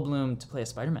Jeff Goldblum to play a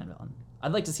Spider-Man villain.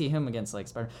 I'd like to see him against like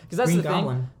Spider, because that's Green the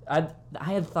Goblin. thing.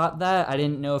 I had thought that. I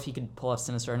didn't know if he could pull off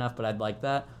Sinister enough, but I'd like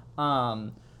that.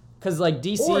 Because like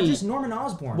DC, Or just Norman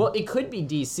Osborn. well, it could be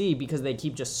DC because they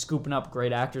keep just scooping up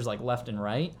great actors like left and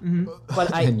right. Mm-hmm.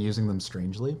 But and using them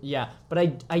strangely. yeah, but I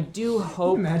do Can you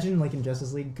hope. imagine, like, in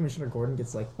Justice League, Commissioner Gordon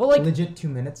gets, like, Well, like- legit 2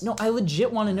 minutes? No, I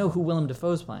legit want to know who Willem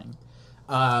Dafoe's playing.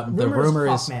 The rumor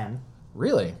is Hawkman.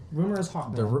 really Rumor is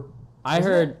Hawkman.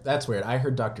 That's weird. I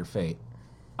heard Dr. Fate.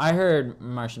 I heard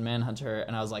Martian Manhunter,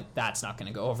 and I was like, that's not going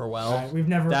to go over well. Right, we've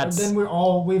never. That's- Then we've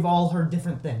all heard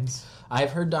different things.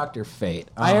 I've heard Dr. Fate.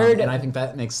 I heard- and I think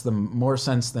that makes them more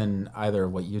sense than either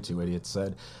of what you two idiots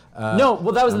said. No,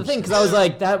 well, that was the thing, because I was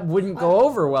like, that wouldn't go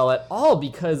over well at all,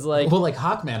 because, like, Well, like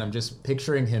Hawkman, I'm just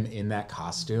picturing him in that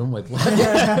costume with like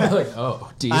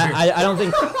oh dear. I don't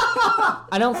think,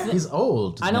 I don't think, He's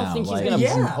old. I don't now. think he's like, gonna-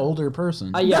 He's an Yeah. older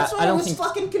person. yeah, That's why I I don't was think,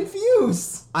 fucking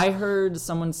confused. I heard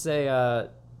someone say,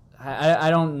 I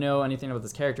don't know anything about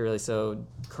this character, really, so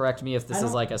correct me if this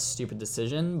is, like, a stupid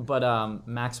decision, but,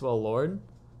 Maxwell Lord.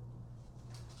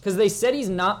 Because they said he's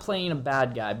not playing a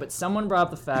bad guy, but someone brought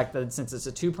up the fact that since it's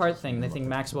a 2-part thing, they think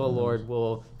Maxwell Lord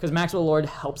will... Because Maxwell Lord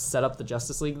helps set up the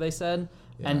Justice League, they said.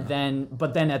 And then,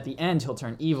 but then at the end, he'll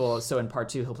turn evil, so in part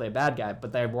 2, he'll play a bad guy.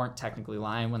 But they weren't technically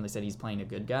lying when they said he's playing a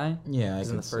good guy. Yeah, I Because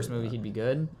in the could first see movie, that. he'd be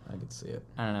good. I could see it.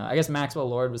 I don't know. I guess Maxwell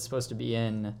Lord was supposed to be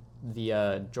in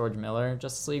the George Miller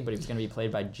Justice League, but he was going to be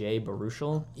played by Jay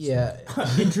Baruchel. Yeah.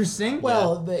 Interesting.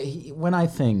 Well, when I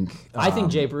think I think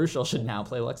Jay Baruchel should now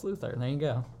play Lex Luthor. There you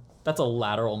go. That's a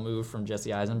lateral move from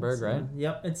Jesse Eisenberg, right?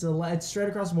 Yep, it's straight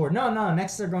across the board. No,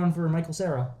 next they're going for Michael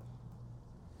Cera.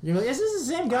 You're like, is this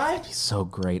the same guy? it'd be so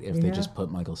great if they Yeah. just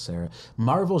put Michael Cera.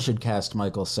 Marvel should cast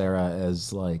Michael Cera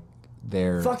as like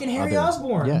their Fucking Harry other-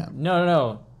 Osborn. Yeah.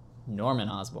 No. Norman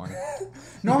Osborn.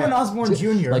 Norman Osborn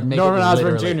Jr. Like make Norman it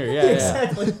Osborn literally- Jr. Yeah, yeah.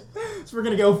 exactly. That's what we're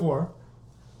gonna go for.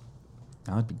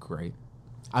 That would be great.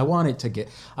 I want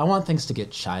things to get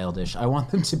childish. I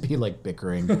want them to be like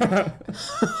bickering.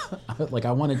 Like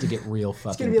I want it to get real fucking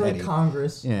It's gonna be petty. like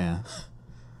Congress. Yeah.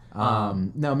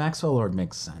 No, Maxwell Lord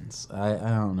makes sense. I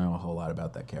don't know a whole lot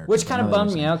about that character. Which kind I of know that bummed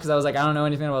you're me saying- out because I was like, I don't know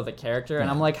anything about the character, and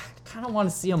I'm like, I kind of want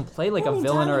to see him play like Well, I a mean,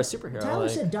 villain or a Tyler- superhero. Tyler like,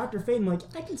 said Dr. Fate. I'm like,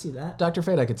 I can see that. Dr.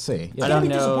 Fate I could see. Yeah. I It's don't gonna be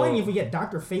know. disappointing if we get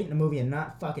Dr. Fate in a movie and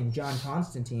not fucking John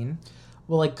Constantine.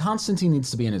 Well, like Constantine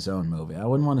needs to be in his own movie. I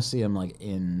wouldn't want to see him like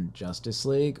in Justice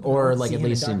League or like See at him in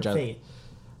least in Dr. Justice. Fate.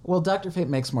 Well, Dr. Fate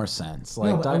makes more sense.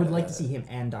 No, but I would like to see him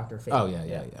and Dr. Fate. Oh yeah.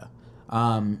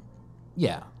 I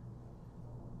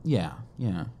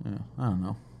don't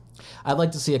know. I'd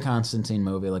like to see a Constantine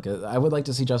movie. I would like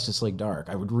to see Justice League Dark.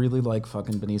 I would really like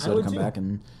fucking Benicio to come back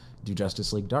and do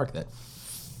Justice League Dark. That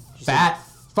fat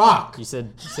fuck. You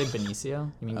said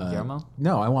Benicio? You mean Guillermo?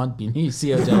 No, I want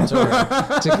Benicio del Toro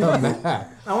to come back.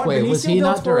 Wait, was he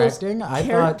not directing? I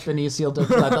thought Benicio del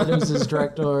Toro. I thought it was his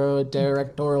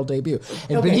directorial debut.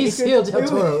 And Okay, Benicio del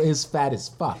Toro is fat as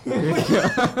fuck.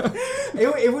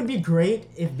 It would be great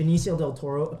if Benicio del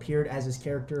Toro appeared as his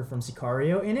character from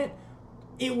Sicario in it.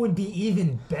 It would be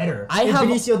even better if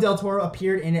Benicio del Toro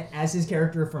appeared in it as his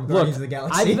character from Guardians of the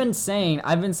Galaxy. I've been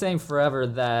saying forever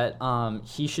that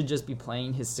he should just be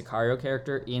playing his Sicario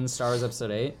character in Star Wars Episode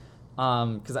 8.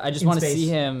 Because I just want to see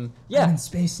him. Yeah, I'm in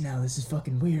space now. This is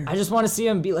fucking weird. I just want to see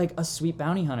him be like a sweet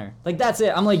bounty hunter. Like that's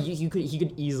it. I'm like he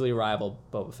could easily rival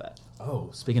Boba Fett. Oh,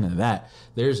 speaking of that,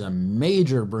 there's a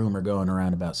major rumor going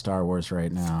around about Star Wars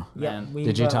right now. Yeah,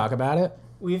 Did you talk about it?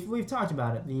 We've talked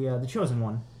about it. The Chosen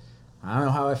One. I don't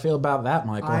know how I feel about that,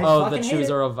 Michael. That she's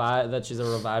a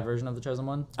revived version of the Chosen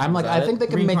One. I think they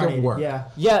can make it work.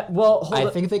 Yeah. Well, I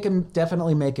think they can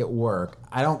definitely make it work.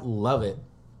 I don't love it.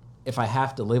 If I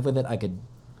have to live with it, I could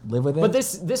live with it. But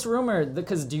this rumor,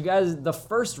 because the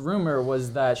first rumor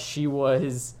was that she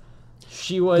was.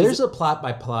 There's a plot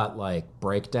by plot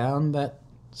breakdown that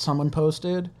someone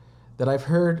posted that I've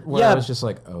heard where I was just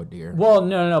like, oh dear. Well,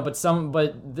 no,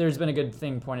 but there's been a good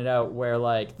thing pointed out where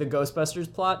the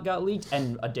Ghostbusters plot got leaked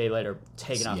and a day later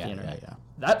taken off the internet. Yeah.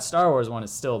 That Star Wars one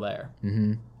is still there.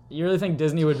 Mm-hmm. You really think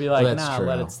Disney would be like, true.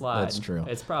 Let it slide? That's true.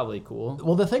 It's probably cool.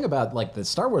 Well, the thing about the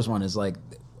Star Wars one is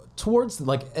towards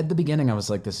at the beginning I was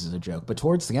like, this is a joke, but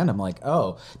towards the end I'm like,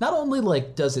 oh, not only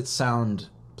does it sound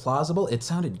plausible, it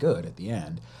sounded good at the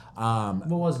end. What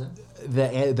was it?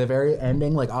 The very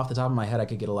ending, off the top of my head, I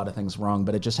could get a lot of things wrong,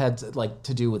 but it just had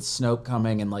to do with Snoke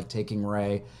coming and taking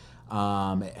Rey.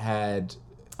 It had.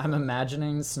 I'm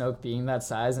imagining Snoke being that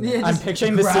size, and Yeah, I'm just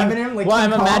picturing the scene. grabbing him like well,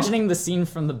 King I'm Kong. imagining the scene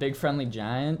from the Big Friendly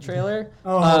Giant trailer,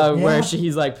 Yeah. where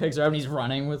he's picks her up and he's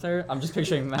running with her. I'm just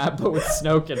picturing that, but with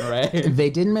Snoke and Rey. They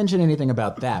didn't mention anything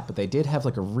about that, but they did have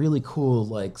a really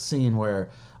cool scene where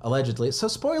allegedly. So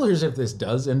spoilers if this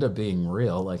does end up being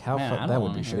real. That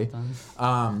would be shitty.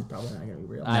 Probably not gonna be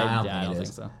real. I don't think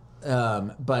so.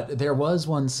 But there was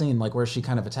one scene where she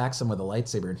kind of attacks him with a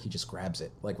lightsaber and he just grabs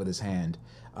it with his hand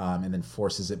and then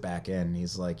forces it back in. And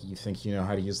he's like, "You think you know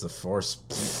how to use the Force?"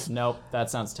 Pfft. Nope, that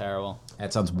sounds terrible.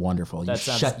 That sounds wonderful. That you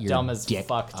sounds shut your dumb as dick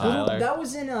fuck, up. Tyler. That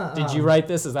was in a. Did you write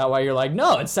this? Is that why you're like,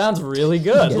 no? It sounds really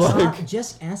good.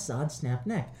 Just ask Zod Snap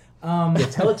Neck.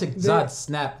 Tell it to Zod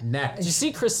Snap Neck. Did you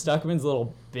see Chris Stuckman's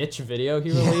little bitch video he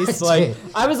released? I did.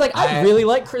 I was like, I really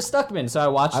like Chris Stuckman, so I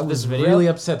watched this video. I was really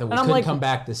upset that we and couldn't come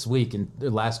back this week and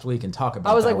last week and talk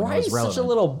about. I was that like, why are you such a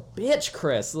little bitch,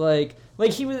 Chris?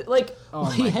 He was like, oh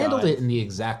he my handled God. it in the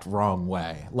exact wrong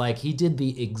way. He did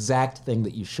the exact thing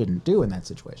that you shouldn't do in that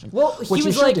situation. Well, what he you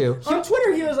was should like, do. On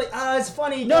Twitter, he was like, it's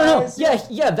funny. No, guys.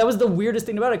 yeah, that was the weirdest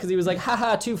thing about it because he was like,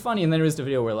 haha, too funny, and then it was the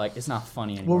video where it's not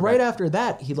funny anymore. Well, right after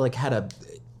that, he had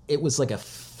it was a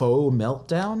faux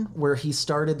meltdown where he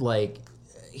started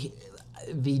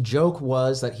the joke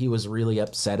was that he was really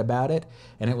upset about it,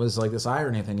 and it was this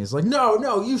irony thing. He's like,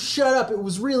 no, you shut up. It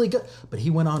was really good, but he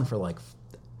went on for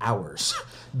hours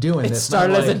doing this. It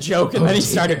started as a joke, and then he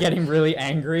started getting really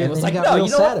angry. And was like, no,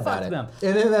 you know what? Fuck them.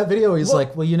 And in that video, he's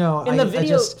like, well, in the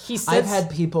video, he says, I've had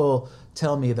people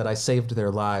tell me that I saved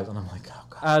their lives, and I'm like, oh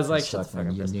god. I was like, shut the fuck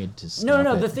up. You need to stop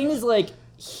No. it. The thing is,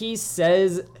 he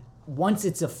says, once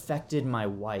it's affected my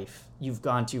wife, you've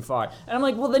gone too far. And I'm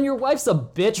like, well, then your wife's a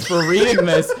bitch for reading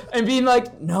this and being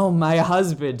like, no, my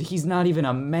husband, he's not even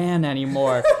a man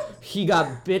anymore. He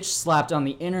got bitch slapped on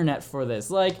the internet for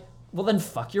this. Well, then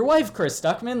fuck your wife, Chris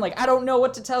Stuckman. I don't know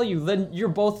what to tell you. Then you're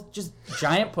both just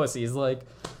giant pussies.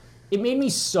 It made me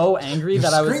so angry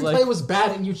that I was like... Screenplay was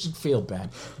bad and you should feel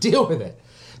bad. Deal with it.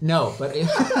 No, but...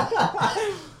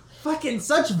 Fucking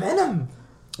such venom.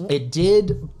 It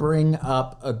did bring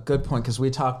up a good point because we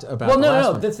talked about. Well, the last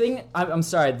no. one. The thing, I'm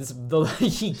sorry.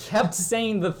 He kept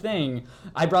saying the thing.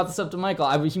 I brought this up to Michael.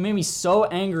 He made me so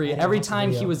angry every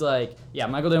time he was like, "Yeah."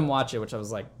 Michael didn't watch it, which I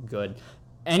was like, "Good."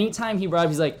 Anytime he brought up,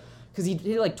 he's like, because he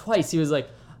did it twice. He was like,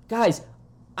 "Guys,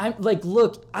 I'm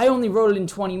look. I only wrote it in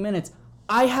 20 minutes.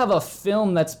 I have a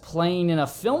film that's playing in a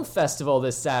film festival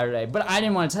this Saturday, but I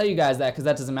didn't want to tell you guys that because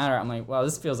that doesn't matter." I'm like, wow,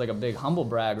 this feels like a big humble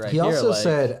brag right here. He also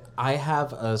said, I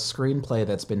have a screenplay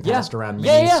that's been passed around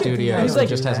many studios He's and like,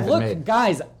 just hasn't look, been made.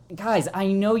 guys, guys, I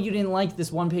know you didn't like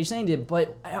this one-page thing,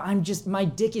 but I'm just, my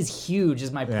dick is huge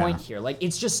is my point here. Like,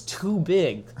 it's just too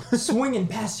big. Swinging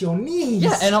past your knees.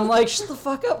 Yeah, and I'm like, shut the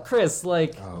fuck up, Chris.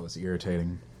 Like, Oh, it was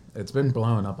irritating. It's been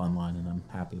blowing up online, and I'm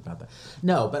happy about that.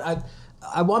 No, but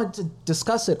I wanted to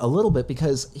discuss it a little bit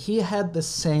because he had the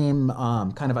same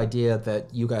kind of idea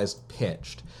that you guys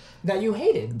pitched That you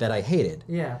hated. that I hated.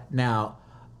 Yeah. Now,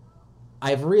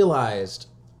 I've realized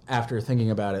after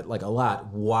thinking about it like a lot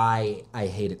why I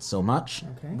hate it so much.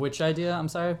 Okay. which idea? I'm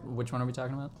sorry. Which one are we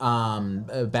talking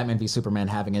about? Batman v Superman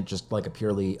having it just like a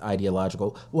purely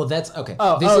ideological. Well, that's okay.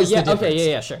 Oh, This is the yeah. difference. Okay,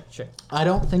 yeah, sure. I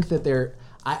don't think that there.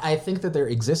 I think that there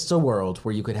exists a world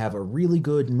where you could have a really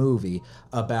good movie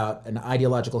about an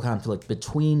ideological conflict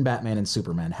between Batman and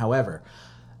Superman. However,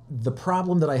 the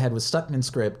problem that I had with Stuckman's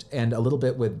script and a little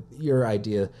bit with your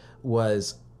idea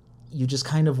was you just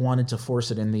kind of wanted to force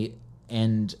it in the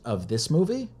end of this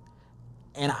movie.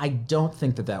 And I don't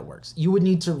think that that works. You would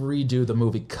need to redo the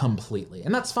movie completely,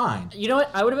 and that's fine. You know what?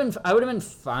 I would have been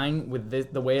fine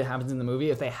with the way it happens in the movie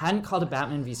if they hadn't called it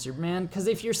Batman v Superman. Because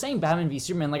if you're saying Batman v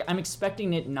Superman, like I'm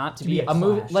expecting it not to be be a a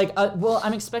movie. clash. Like,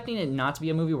 I'm expecting it not to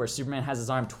be a movie where Superman has his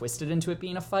arm twisted into it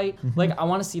being a fight. Like, I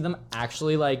want to see them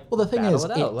actually like. Well, the thing battle is,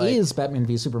 it out. Like, is Batman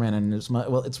v Superman, and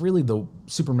it's really the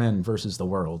Superman versus the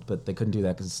world, but they couldn't do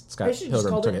that because Scott They should just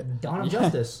Pilgrim called took it Dawn of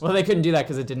Justice. Well, they couldn't do that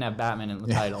because it didn't have Batman in the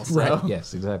title. So. Right?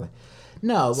 Yes, exactly.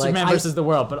 No, like Superman I, versus the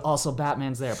world, but also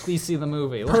Batman's there. Please see the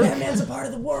movie. Like, Batman's a part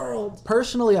of the world.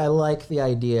 personally, I like the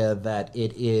idea that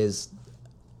it is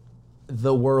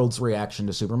the world's reaction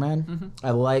to Superman. Mm-hmm.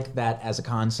 I like that as a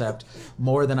concept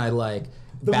more than I like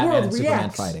The Batman world and Superman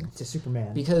reacts fighting. to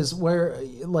Superman. Because where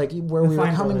we were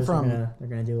Fine coming Brothers from. are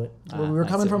gonna do it. Where we were I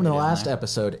coming see from what in the you're doing last there.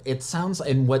 episode, it sounds,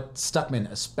 and what Stuckman,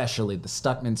 especially the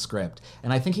Stuckman script,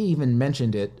 and I think he even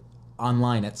mentioned it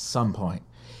online at some point.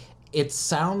 It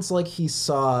sounds like he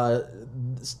saw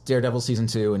Daredevil season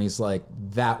 2, and he's like,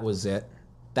 "That was it.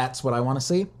 That's what I want to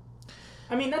see."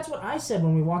 I mean, that's what I said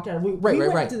when we walked out. We Right,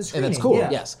 went to the and screening. it's cool.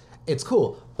 Yeah. Yes, it's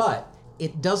cool, but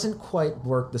it doesn't quite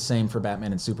work the same for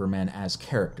Batman and Superman as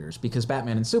characters, because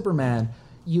Batman and Superman,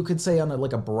 you could say on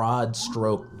like a broad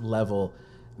stroke level,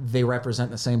 they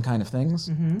represent the same kind of things,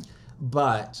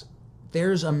 but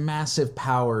there's a massive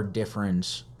power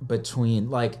difference between,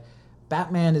 like,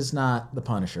 Batman is not the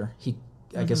Punisher.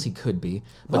 I guess he could be,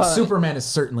 but Superman is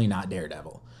certainly not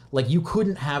Daredevil. Like, you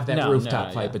couldn't have that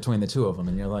rooftop fight between the two of them,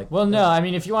 and you're like, well, no, I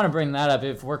mean, if you want to bring that up,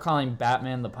 if we're calling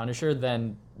Batman the Punisher,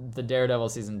 then the Daredevil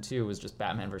season 2 was just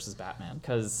Batman versus Batman,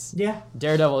 because Yeah.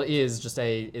 Daredevil is just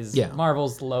Yeah.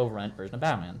 Marvel's low rent version of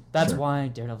Batman. That's why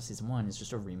Daredevil season 1 is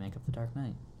just a remake of The Dark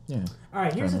Knight. yeah. All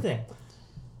right, here's the thing.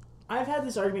 I've had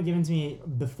this argument given to me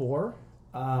before.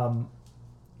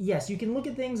 Yes, you can look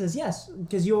at things as yes,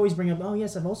 because you always bring up, oh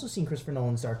yes, I've also seen Christopher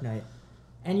Nolan's Dark Knight,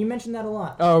 and you mentioned that a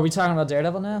lot. Oh, are we talking about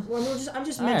Daredevil now? Well, no, I'm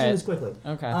just All mentioning right. this quickly.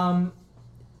 Okay.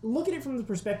 Look at it from the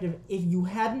perspective: if you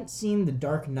hadn't seen The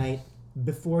Dark Knight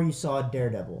before you saw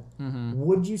Daredevil,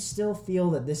 would you still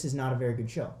feel that this is not a very good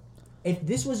show? If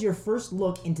this was your first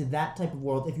look into that type of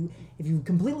world, if you've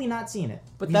completely not seen it,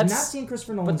 But if you've that's not seen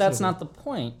Christopher Nolan's But that's movie, not the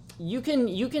point. You can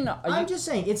I'm just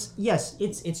saying it's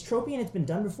tropey and it's been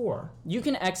done before. you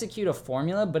can execute a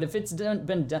formula, but if it's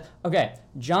been done, okay.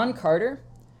 John Carter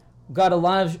got a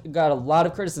lot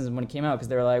of criticism when it came out because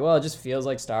they were like, well, it just feels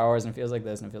like Star Wars and it feels like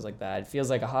this and it feels like that. It feels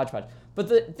like a hodgepodge. But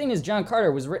the thing is, John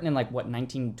Carter was written in like what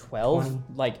 1912. 20.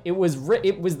 Like it was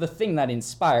the thing that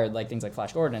inspired like things like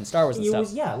Flash Gordon and Star Wars and It stuff.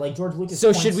 was like George Lucas. So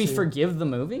points should we to- forgive the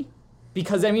movie?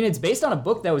 Because I mean, it's based on a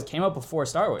book that came out before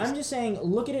Star Wars. I'm just saying,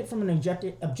 look at it from an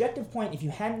objective point. If you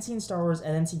hadn't seen Star Wars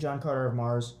and then see John Carter of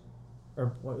Mars,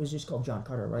 or what was just called John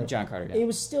Carter, right? John Carter. Yeah. It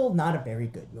was still not a very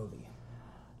good movie.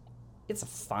 It's a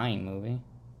fine movie.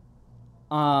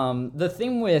 The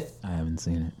thing with I haven't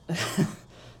seen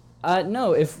it.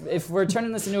 no, if we're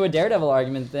turning this into a Daredevil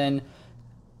argument, then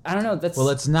I don't know. That's Well,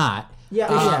 it's not. Yeah,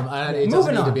 It doesn't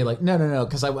Moving need to on. be like, no,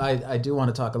 because I do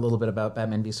want to talk a little bit about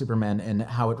Batman v Superman and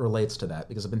how it relates to that,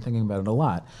 because I've been thinking about it a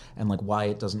lot and like why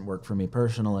it doesn't work for me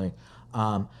personally.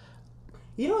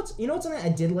 You know what's something I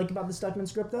did like about the Stuckman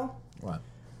script though? What?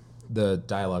 The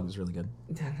dialogue was really good.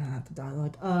 Not the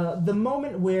dialogue. The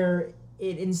moment where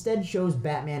it instead shows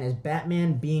Batman as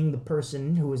Batman being the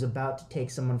person who is about to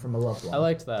take someone from a loved one. I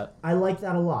liked that. I like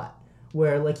that a lot.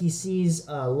 Where like he sees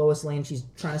Lois Lane, she's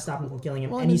trying to stop him from killing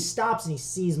him, and he stops and he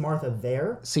sees Martha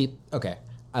there. See, okay,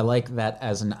 I like that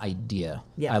as an idea.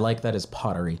 Yeah. I like that as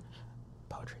poetry.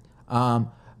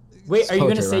 Wait, are you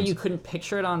going to poetry say rhymes. you couldn't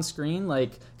picture it on screen?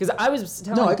 Like, because I was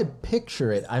telling. No, I could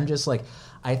picture it. I'm just like,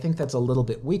 I think that's a little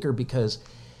bit weaker because,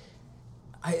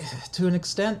 to an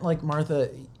extent, like Martha,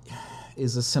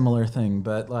 is a similar thing,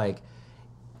 but like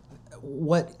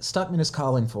what Stuckman is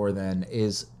calling for then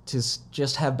is to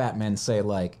just have Batman say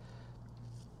like,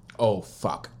 oh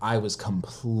fuck, I was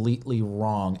completely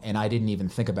wrong and I didn't even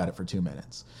think about it for 2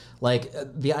 minutes. Like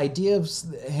the idea of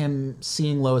him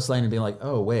seeing Lois Lane and being like,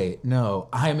 oh wait, no,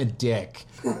 I'm a dick.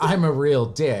 I'm a real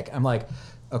dick. I'm like,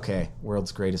 okay,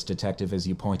 world's greatest detective, as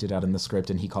you pointed out in the script,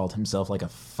 and he called himself like a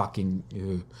fucking...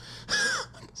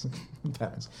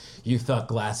 You thought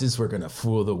glasses were gonna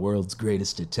fool the world's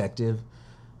greatest detective?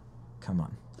 Come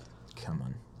on.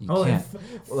 You can't.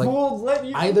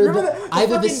 Either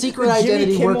the secret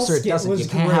identity works or it doesn't. You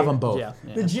can't have them both. Yeah.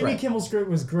 The Jimmy Kimmel script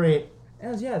was great.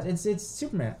 It's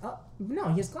Superman. No,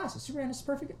 he has glasses. Superman is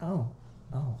perfect. I've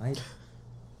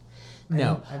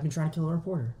been trying to kill a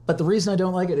reporter. But the reason I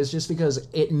don't like it is just because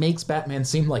it makes Batman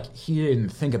seem like he didn't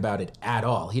think about it at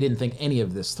all. He didn't think any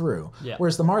of this through. Yeah.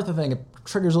 Whereas the Martha thing, it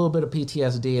triggers a little bit of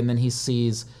PTSD, and then he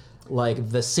sees like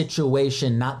the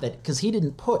situation, not that... Because he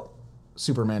didn't put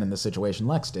Superman in the situation,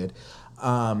 Lex did.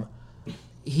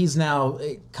 He's now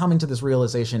coming to this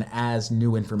realization as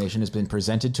new information has been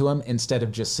presented to him, instead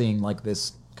of just seeing like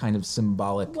this kind of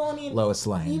symbolic Lois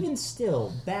Lane. Even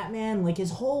still, Batman, like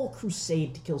his whole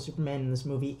crusade to kill Superman in this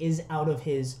movie is out of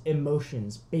his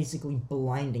emotions, basically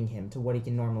blinding him to what he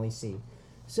can normally see.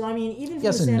 So I mean, even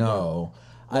yes and no.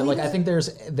 I think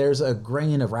there's a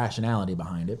grain of rationality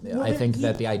behind it. Well, I think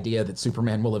that the idea that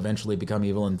Superman will eventually become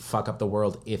evil and fuck up the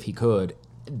world if he could,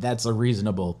 that's a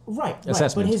reasonable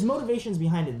assessment. But his motivations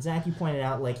behind it, Zach, you pointed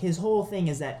out, like his whole thing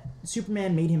is that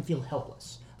Superman made him feel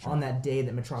helpless on that day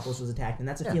that Metropolis was attacked, and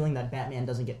that's a feeling that Batman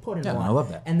doesn't get put in. Yeah, I love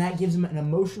that. And that gives him an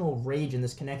emotional rage in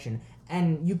this connection.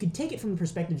 And you could take it from the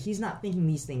perspective he's not thinking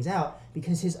these things out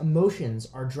because his emotions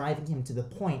are driving him to the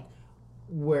point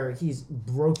where he's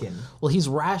broken. Well, he's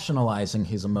rationalizing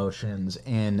his emotions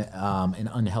in an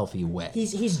unhealthy way.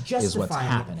 He's justifying is what's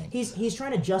happening. He's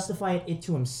trying to justify it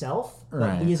to himself,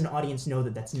 but we as an audience know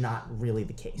that that's not really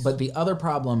the case. But the other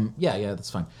problem,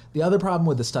 that's fine. The other problem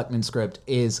with the Stuckman script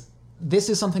is this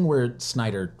is something where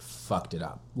Snyder fucked it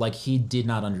up. Like, he did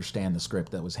not understand the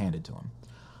script that was handed to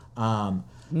him.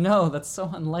 No, that's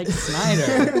so unlike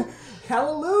Snyder.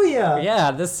 Hallelujah!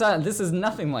 Yeah, this is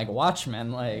nothing like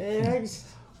Watchmen. Like,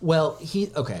 well,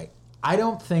 I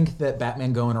don't think that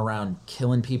Batman going around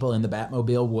killing people in the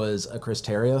Batmobile was a Chris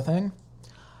Terrio thing.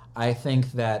 I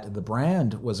think that the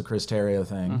brand was a Chris Terrio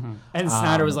thing. Mm-hmm. And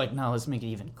Snyder was like, no, let's make it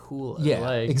even cooler. Yeah,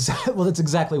 like, exactly. Well, that's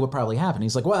exactly what probably happened.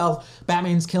 He's like, well,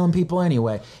 Batman's killing people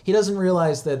anyway. He doesn't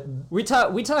realize that... We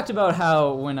talked about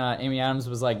how when Amy Adams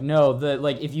was like, no,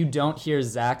 if you don't hear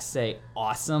Zach say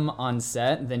awesome on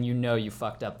set, then you know you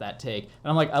fucked up that take. And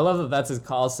I'm like, I love that that's his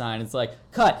call sign. It's like,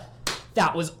 cut.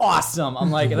 That was awesome.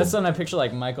 I'm like, that's something I picture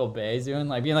like Michael Bay doing,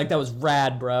 like being like, that was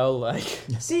rad, bro. Like,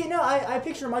 see, no, I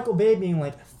picture Michael Bay being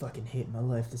like, I fucking hate my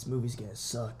life. This movie's gonna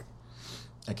suck.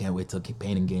 I can't wait till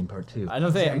Pain and Gain Part 2. I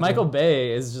don't think Michael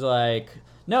Bay is just like,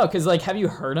 no, because like, have you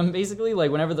heard him basically?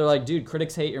 Like, whenever they're like, dude,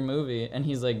 critics hate your movie, and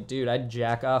he's like, dude, I'd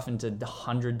jack off into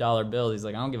 $100 bills. He's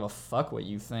like, I don't give a fuck what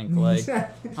you think. Like,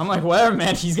 I'm like, whatever,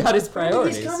 man. He's got his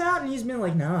priorities. He's come out and he's been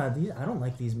like, nah, I don't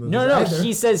like these movies. No, either.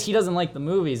 he says he doesn't like the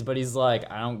movies, but he's like,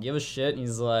 I don't give a shit. And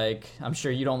he's like, I'm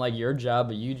sure you don't like your job,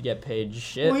 but you get paid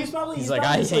shit. Well, he's like,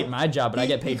 I hate my job, but I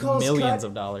get paid millions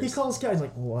of dollars. He calls guys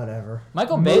like, whatever.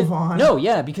 Michael Bay. No,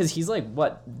 yeah, because he's like,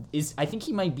 I think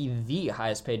he might be the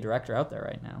highest paid director out there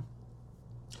right now.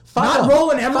 Not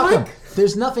Roland Emmerich?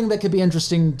 There's nothing that could be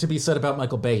interesting to be said about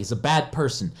Michael Bay. He's a bad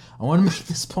person. I want to make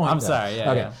this point. I'm sorry,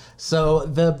 yeah. Okay. So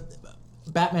the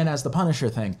Batman as the Punisher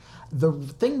thing. The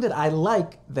thing that I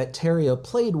like that Terrio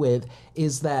played with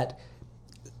is that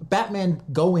Batman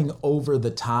going over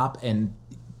the top and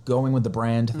going with the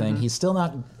brand thing, he's still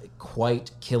not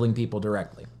quite killing people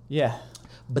directly. Yeah.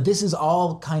 But this is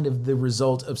all kind of the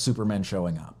result of Superman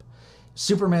showing up.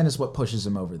 Superman is what pushes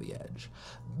him over the edge.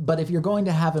 But if you're going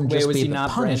to have him just be the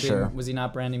Punisher... Was he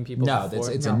not branding people No, before?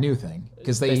 it's a new thing.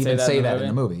 Because they even say that in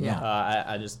the movie. Yeah.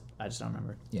 I just don't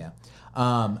remember. Yeah.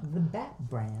 The Bat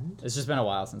brand. It's just been a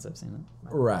while since I've seen it.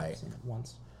 Right. I've seen it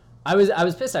once. I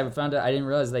was pissed. I didn't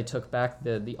realize they took back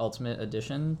the Ultimate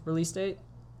Edition release date.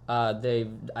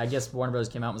 I guess Warner Bros.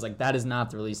 Came out and was like, that is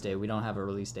not the release date. We don't have a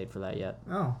release date for that yet.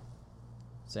 Oh.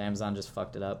 So Amazon just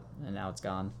fucked it up, and now it's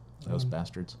gone. Those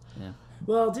bastards. Yeah.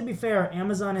 Well, to be fair,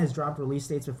 Amazon has dropped release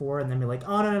dates before and then be like,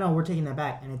 oh, no, we're taking that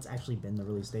back. And it's actually been the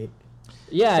release date.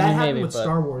 Yeah, that I mean, happened maybe, with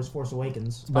Star Wars Force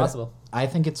Awakens. It's possible. I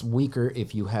think it's weaker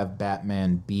if you have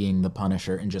Batman being the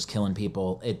Punisher and just killing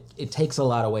people. It takes a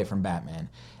lot away from Batman.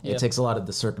 It takes a lot of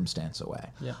the circumstance away.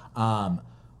 Yeah.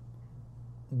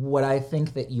 What I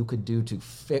think that you could do to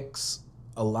fix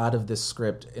a lot of this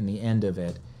script in the end of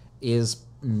it is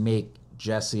make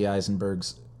Jesse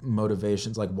Eisenberg's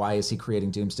motivations, like why is he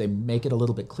creating Doomsday, make it a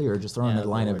little bit clearer. Just throw in a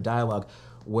line of dialogue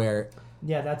where...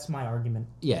 Yeah, that's my argument.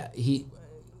 Yeah, you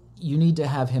need to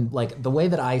have him, like, the way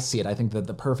that I see it, I think that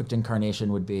the perfect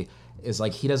incarnation would be, is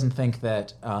like, he doesn't think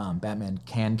that Batman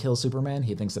can kill Superman.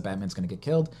 He thinks that Batman's going to get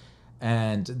killed.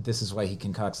 And this is why he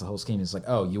concocts the whole scheme. He's like,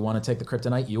 oh, you want to take the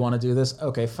kryptonite? You want to do this?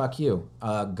 Okay, fuck you.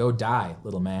 Go die,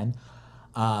 little man.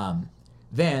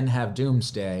 Then have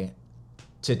Doomsday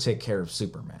to take care of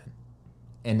Superman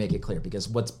and make it clear. Because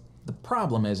what's the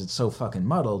problem is it's so fucking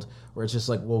muddled where it's just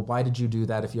like, well, why did you do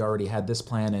that if you already had this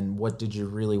plan, and what did you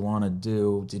really want to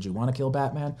do? Did you want to kill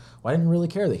Batman? Well, I didn't really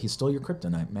care that he stole your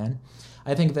kryptonite, man.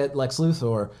 I think that Lex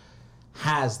Luthor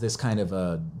has this kind of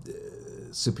a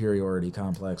superiority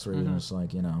complex where you're just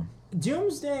like, you know...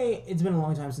 Doomsday, it's been a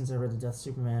long time since I read The Death of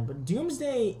Superman, but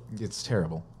Doomsday... It's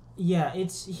terrible. Yeah,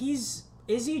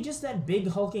 Is he just that big,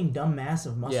 hulking, dumb mass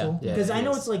of muscle? Yeah, because I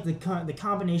know is. it's like the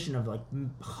combination of like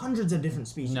hundreds of different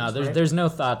species. No, right? there's no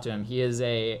thought to him. He's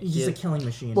just a killing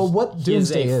machine. Well, what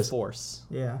Doomsday is a is... force.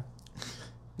 Yeah.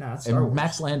 No, it's Star Wars.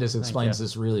 Max Landis explains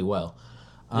this really well.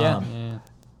 Yeah.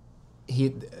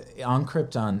 He on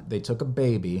Krypton, they took a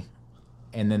baby,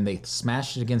 and then they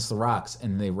smashed it against the rocks,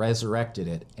 and they resurrected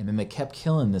it, and then they kept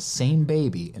killing the same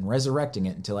baby and resurrecting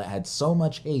it until it had so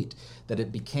much hate that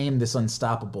it became this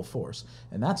unstoppable force.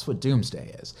 And that's what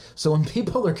Doomsday is. So when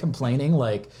people are complaining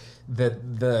like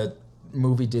that the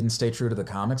movie didn't stay true to the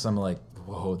comics, I'm like,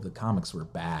 whoa, the comics were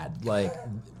bad. Like,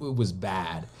 it was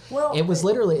bad. Well, it was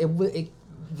literally...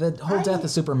 The whole Death of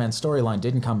Superman storyline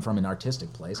didn't come from an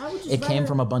artistic place. It came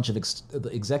from a bunch of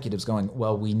executives going,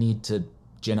 well, we need to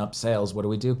gin up sales. What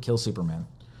do? Kill Superman.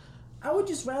 I would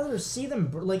just rather see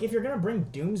them, like, if you're going to bring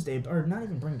Doomsday, or not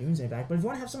even bring Doomsday back, but if you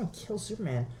want to have someone kill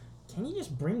Superman, can you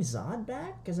just bring Zod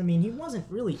back? Because, I mean, he wasn't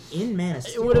really in Man of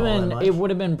Steel. It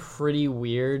would have been pretty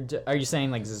weird. Are you saying,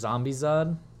 like, zombie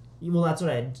Zod? Well, that's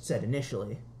what I had said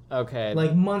initially. Okay.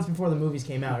 Like, months before the movies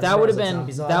came out. That would have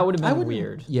been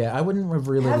weird. Yeah, I wouldn't have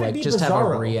really, like, just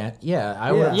Bizarro. have a Yeah,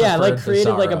 I would have like,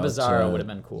 created, like, a Bizarro Bizarro would have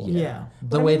been cool. Yeah.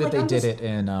 The way that they did it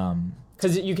in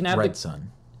because you can have Red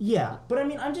Sun. Yeah, but I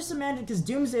mean, I'm just imagining, because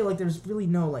Doomsday, like, there's really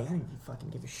no, like, I didn't even fucking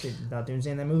give a shit about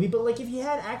Doomsday in that movie, but, like, if you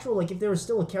had actual, like, if there was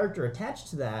still a character attached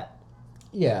to that...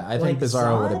 Yeah, I think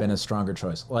Bizarro would have been a stronger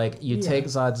choice. Like, you take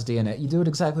Zod's DNA, you do it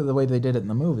exactly the way they did it in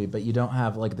the movie, but you don't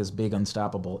have, like, this big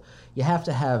unstoppable... You have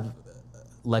to have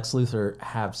Lex Luthor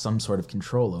have some sort of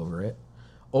control over it,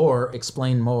 or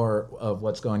explain more of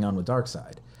what's going on with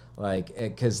Darkseid. Like,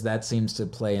 because that seems to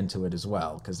play into it as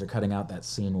well, because they're cutting out that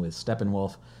scene with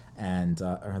Steppenwolf, and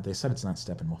or they said it's not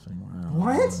Steppenwolf anymore. I don't know.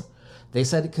 What? They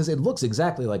said because it looks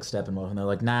exactly like Steppenwolf, and they're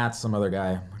like, nah, it's some other guy.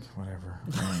 I'm like, whatever.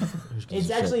 It's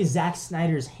actually Zack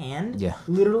Snyder's hand,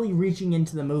 literally reaching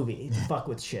into the movie to fuck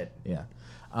with shit. Yeah.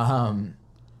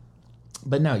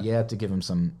 But no, you have to give him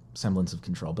some semblance of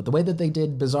control. But the way that they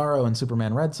did Bizarro and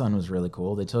Superman Red Sun was really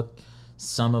cool. They took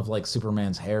some of, like,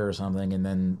 Superman's hair or something, and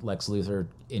then Lex Luthor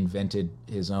invented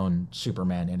his own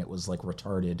Superman, and it was, like,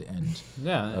 retarded and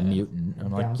a mutant.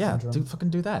 I'm like,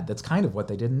 fucking do that. That's kind of what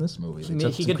they did in this movie. They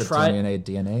took some Kryptonian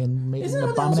DNA and made an abomination. Isn't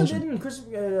what they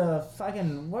also did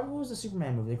in what was the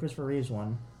Superman movie, the Christopher Reeves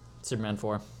one? Superman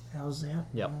 4. That was that?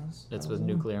 Yep. It's with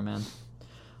Nuclear Man.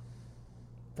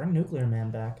 Bring Nuclear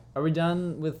Man back. Are we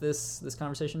done with this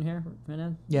conversation here,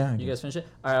 Renan? Yeah. You guys finish it?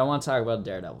 All right, I want to talk about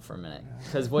Daredevil for a minute.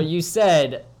 Because what you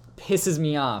said pisses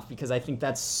me off, because I think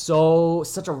that's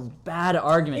such a bad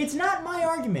argument. It's not my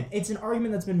argument. It's an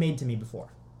argument that's been made to me before.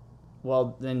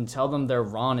 Well, then tell them they're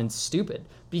wrong and stupid.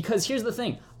 Because here's the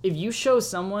thing. If you show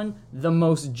someone the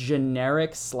most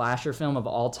generic slasher film of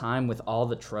all time with all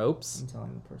the tropes... I'm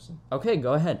telling the person. Okay,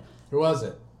 go ahead. Who was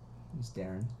it? It's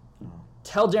Darren.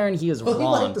 Tell Darren he is wrong. He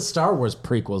liked the Star Wars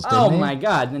prequels, didn't he? Oh my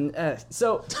god. And,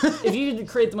 so, if you could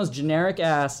create the most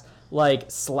generic-ass,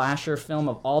 like, slasher film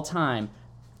of all time,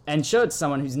 and show it to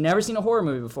someone who's never seen a horror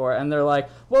movie before, and they're like,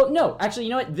 well, no, actually,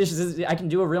 you know what? I can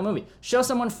do a real movie. Show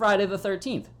someone Friday the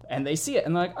 13th, and they see it,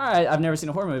 and they're like, all right, I've never seen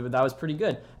a horror movie, but that was pretty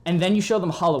good. And then you show them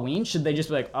Halloween, should they just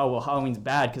be like, oh, well, Halloween's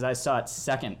bad because I saw it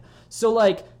second? So,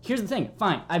 like, here's the thing.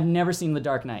 Fine, I've never seen The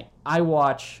Dark Knight. I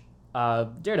watch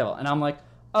Daredevil, and I'm like,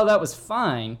 oh, that was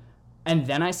fine. And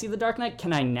then I see The Dark Knight.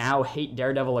 Can I now hate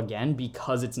Daredevil again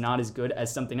because it's not as good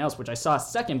as something else, which I saw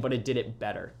second, but it did it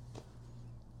better?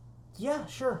 Yeah,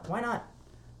 sure. Why not?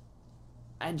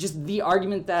 Just the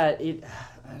argument that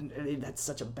that's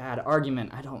such a bad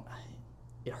argument.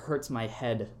 It hurts my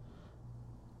head.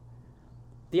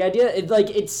 The idea,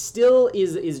 it still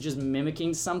is just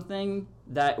mimicking something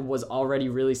that was already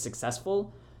really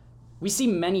successful, we see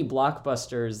many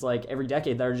blockbusters like every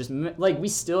decade that are just like we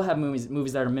still have movies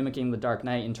that are mimicking The Dark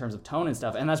Knight in terms of tone and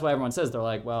stuff, and that's why everyone says they're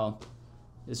like, well,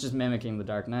 it's just mimicking The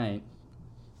Dark Knight.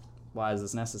 Why is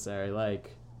this necessary?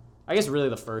 Like, I guess really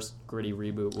the first gritty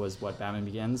reboot was what, Batman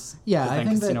Begins. Yeah, but I then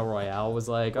think Casino Royale was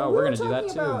like, oh, We we're were gonna do that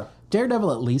talking too. about-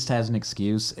 Daredevil at least has an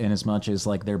excuse in as much as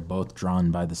like they're both drawn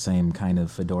by the same kind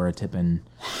of fedora tipping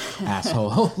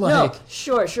asshole. Like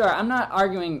No, sure. I'm not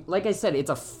arguing. Like I said, it's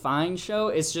a fine show.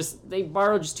 It's just they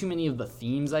borrow just too many of the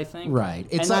themes, I think. right.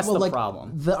 It's and not that's well, the like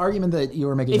problem. the argument that you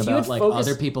were making If you about had like focused-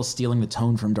 other people stealing the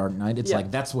tone from Dark Knight. It's Yeah.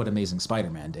 like that's what Amazing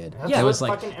Spider-Man did. That's Yeah. It what was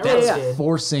like fucking that's Arrow did.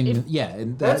 forcing and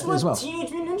that That's what as well. Teenage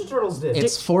Mutant Ninja Turtles did.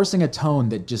 It's forcing a tone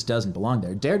that just doesn't belong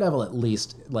there. Daredevil, at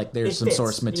least, like there's It some fits.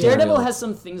 source material. Daredevil has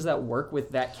some things that work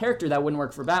with that character that wouldn't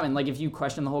work for Batman. Like if you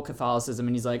question the whole Catholicism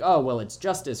and he's like, oh well, it's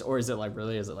justice, or is it like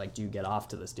really? Is it like, do you get off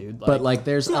to this dude? but like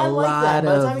there's See, a I like that. lot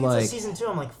By the time of he gets like to season 2,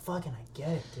 I'm like, fucking, I get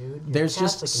it, dude. You're there's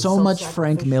just Catholic and so much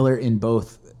Frank self-sacrificial. Miller in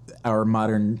both our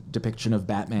modern depiction of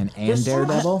Batman and There's so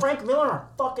Daredevil. much Frank Miller in our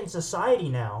fucking society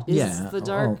now. is yeah, the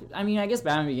Dark? oh. I mean, I guess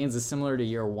Batman Begins is similar to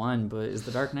Year One, but is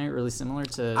the Dark Knight really similar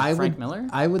to Frank Miller?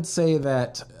 I would say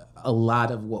that a lot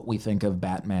of what we think of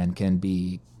Batman can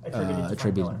be Attributed to Frank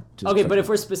attributed Miller. to Okay, Frank but if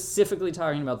we're specifically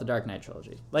talking about the Dark Knight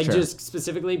trilogy, like Sure. just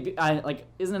specifically,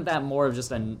 isn't that more of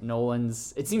just a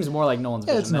Nolan's? It seems more like Nolan's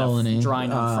Yeah, vision it's than a Nolan-y.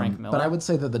 drawing on Frank Miller. But I would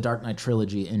say that the Dark Knight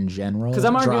trilogy in general 'Cause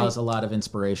I'm arguing- draws a lot of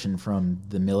inspiration from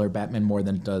the Miller Batman more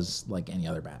than it does like any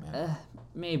other Batman.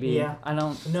 Maybe. Yeah. I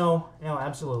don't. No,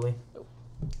 absolutely.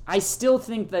 I still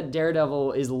think that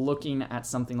Daredevil is looking at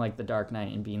something like The Dark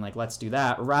Knight and being like, let's do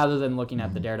that, rather than looking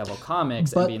at the Daredevil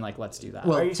comics But- and being like, let's do that.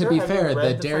 Well, Are you to sure? be Have you fair, read the the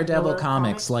Frank Daredevil Miller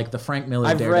comics, comics? like the Frank Miller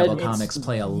I've Daredevil read- comics,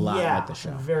 play a lot yeah, like the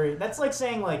show. That's like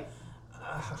saying like.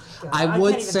 God, I can't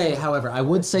would even say, think. however, I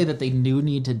would say that they do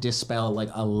need to dispel like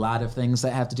a lot of things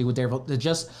that have to do with Daredevil,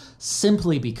 just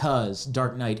simply because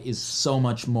Dark Knight is so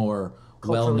much more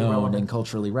well known relevant. and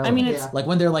culturally relevant. mean, it's- Yeah. like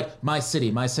when they're like my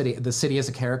city, the city as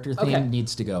a character theme Okay.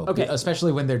 needs to go. Okay.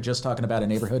 Especially when they're just talking about a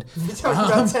neighborhood. We're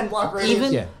talking about 10 block radius.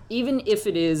 even Yeah. even if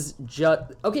it is just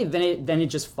okay, then it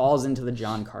just falls into the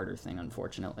John Carter thing,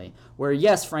 unfortunately. Where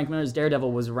yes, Frank Miller's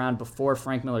Daredevil was around before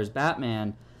Frank Miller's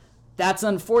Batman. That's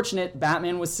unfortunate.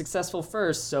 Batman was successful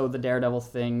first, so the Daredevil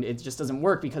thing, it just doesn't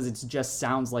work because it just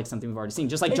sounds like something we've already seen.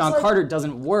 Just like It's John like- Carter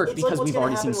doesn't work It's because like what's we've gonna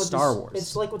already seen happen with Star this- Wars.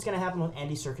 It's like what's going to happen with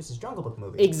Andy Serkis's Jungle Book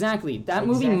movie. Exactly. That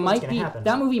movie Exactly what's might gonna be happen.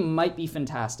 that movie might be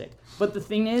fantastic. But the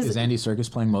thing Is Andy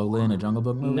Serkis playing Mowgli in a Jungle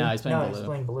Book movie? no, he's playing No, Baloo. he's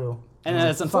playing Baloo. And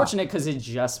that's unfortunate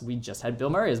because we just had Bill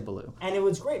Murray as Baloo. And it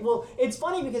was great. Well, it's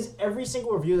funny because every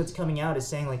single review that's coming out is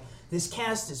saying like this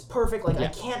cast is perfect. Like I Yeah.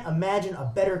 can't imagine a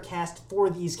better cast for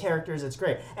these characters. It's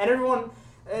great. And everyone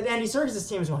at Andy Serkis'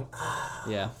 team is going,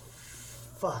 Yeah.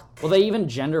 fuck. Well, they even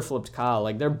gender flipped Kyle.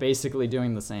 Like they're basically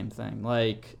doing the same thing.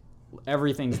 Like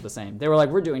everything's the same. They were like,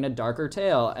 we're doing a darker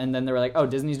tale, and then they were like, oh,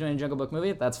 Disney's doing a Jungle Book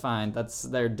movie. That's fine. That's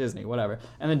their Disney, whatever.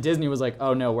 And then Disney was like,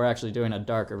 oh no, we're actually doing a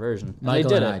darker version. And Michael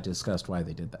they did and I it discussed why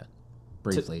they did that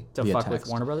briefly to via fuck with text.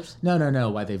 Warner Brothers. No.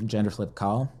 Why they've gender flipped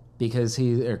Kyle because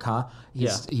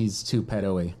he's too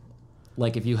pedo-y.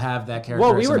 Like if you have that character.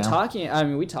 Well, as we a were male- talking. I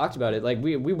mean, we talked about it. Like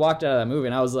we walked out of that movie,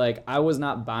 and I was like, I was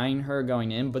not buying her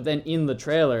going in, but then in the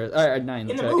trailer, or not in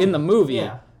the trailer, in the movie,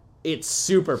 Yeah. it's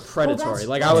super predatory. that's-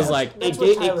 like I was that's- like, that's it, what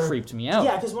it Tyler- creeped me out.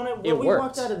 Yeah, because when It we worked.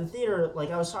 walked out of the theater,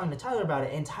 like I was talking to Tyler about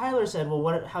it, and Tyler said,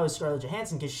 "Well, how is Scarlett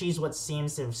Johansson? Because she's what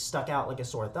seems to have stuck out like a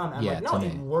sore thumb." I'm Yeah, like, no, to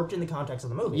it me. worked in the context of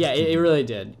the movie. Yeah, it really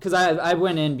did. Because I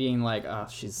went in being like, oh,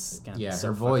 she's gonna Yeah, be so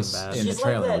her fucking voice bad. in the She's like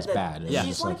trailer that- was that- bad. It yeah. was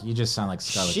she's just like like- you just sound like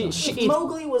Scarlett She- Johansson. If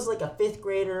Mowgli was like a 5th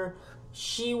grader,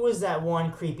 she was that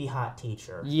one creepy hot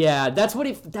teacher. Yeah, that's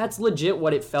legit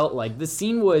what it felt like. The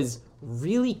scene was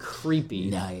really creepy.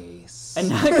 Nice. And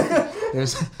not,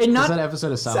 There's and not- that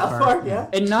episode of South, South Park, yeah.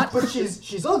 and not But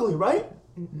she's ugly, right?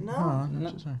 No.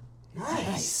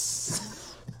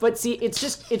 Nice. But see,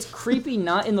 it's creepy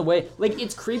not in the way, like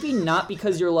it's creepy not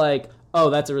because you're like, oh,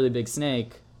 that's a really big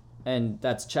snake, and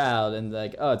that's a child, and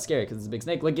like, oh, it's scary because it's a big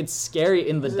snake. Like it's scary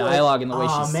in the dialogue and the way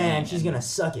oh, she's man, saying she's it. gonna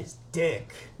suck his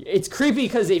dick. It's creepy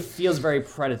because it feels very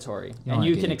predatory, You don't and wanna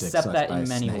you get can your dick accept sucked that by in a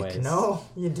many snake. ways. No,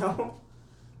 you don't.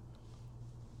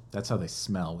 That's how they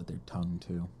smell with their tongue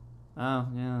too. Oh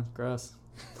yeah, gross.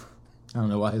 I don't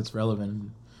know why it's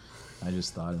relevant. I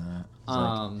just thought of that. It's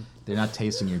like, they're not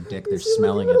tasting your dick; they're See,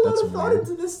 smelling we it. put a That's lot of thought weird.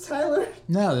 into this, Tyler.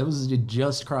 No, it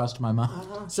just crossed my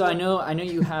mind. So I know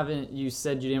you haven't. You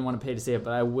said you didn't want to pay to see it,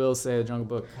 but I will say The Jungle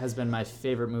Book has been my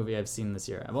favorite movie I've seen this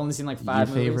year. I've only seen like Your 5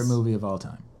 movies. favorite movie of all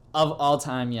time? Of all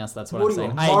time, yes, that's what What I'm are you,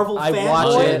 saying. a Marvel I fan? watch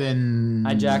Other it. than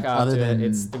I jack off other to than it.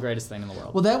 It's the greatest thing in the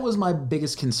world. Well, that was my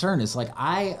biggest concern. Is like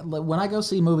when I go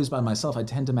see movies by myself, I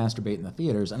tend to masturbate in the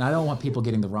theaters, and I don't want people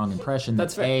getting the wrong impression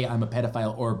That's that fair. A, I'm a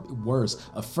pedophile, or worse,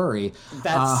 a furry.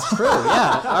 That's true.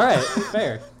 Yeah. All right.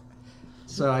 Fair.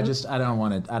 So I don't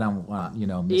want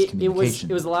miscommunication.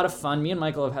 It was a lot of fun. Me and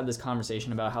Michael have had this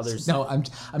conversation about how there's No, I'm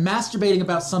masturbating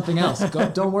about something else.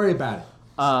 Don't worry about it.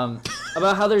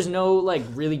 about how there's no like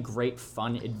really great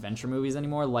fun adventure movies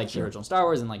anymore, like the original Star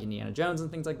Wars and like Indiana Jones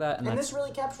and things like that. And that's- this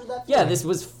really captured that. yeah, feeling. this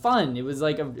was fun. It was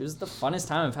like it was the funnest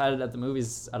time I've had at the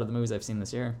movies out of the movies I've seen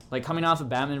this year. Like coming off of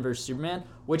Batman vs Superman,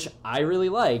 which I really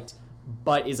liked,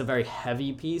 but is a very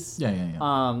heavy piece.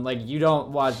 Yeah. Like you don't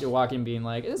walk in being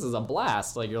like, this is a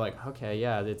blast. Like you're like, okay,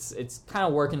 yeah, it's kind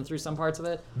of working through some parts of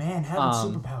it. Man, having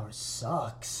superpowers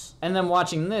sucks. And then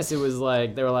watching this, it was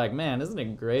like they were like, man, isn't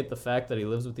it great the fact that he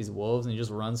lives with these wolves and he just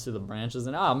runs through the branches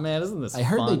and oh man, isn't this I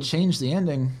heard fun? they changed the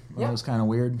ending. That was kind of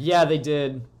weird. Yeah, they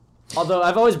did. Although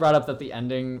I've always brought up that the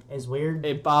ending It's weird.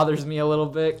 it bothers me a little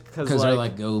bit because They're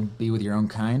like, go be with your own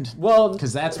kind. well,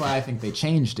 Because that's why I think they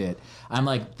changed it. I'm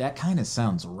like, that kind of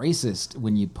sounds racist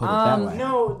when you put it that way.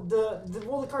 No,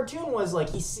 the cartoon was like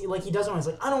he doesn't want. He's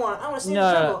like, I want to stay in No,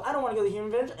 the no, jungle. I don't want to go to the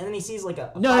human village. And then he sees like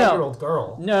a No. 5-year-old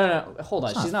girl. no, hold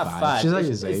on, she's not not 5. five. She's like it's,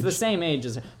 his it's age. the same age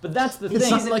as her. But that's the It's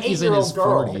thing. not like he's in his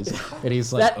 8-year-old girl. 40s. And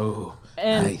he's like, That- oh,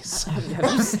 And nice.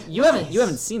 you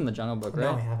haven't seen the Jungle Book, right?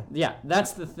 No, I haven't. Yeah,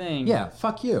 that's the thing. Yeah,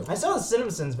 fuck you. I saw the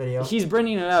Simpsons video. He's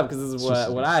bringing it up because this is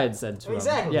what I had said to him.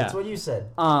 Exactly. Yeah. That's what you said.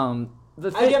 The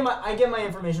I thing, get my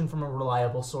information from a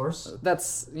reliable source.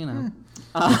 that's I'm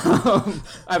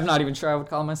not even sure I would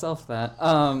call myself that.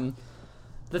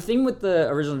 The thing with the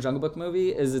original Jungle Book movie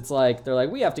is it's like they're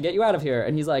like, we have to get you out of here,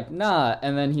 and he's like, nah,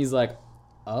 and then he's like,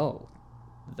 oh,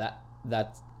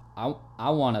 that's I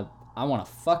wanna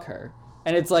fuck her,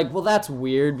 and it's like, well, that's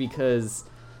weird because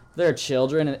they're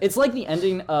children, and it's like the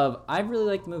ending of I really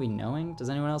like the movie Knowing. Does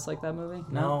anyone else like that movie?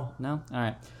 No. All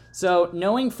right. So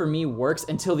Knowing for me works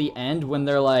until the end when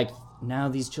they're like, now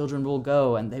these children will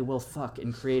go and they will fuck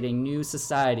and create a new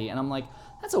society, and I'm like,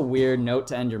 that's a weird note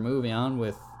to end your movie on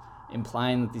with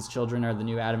implying that these children are the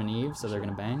new Adam and Eve, so they're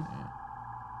gonna bang.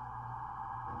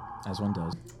 As one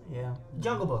does. Yeah.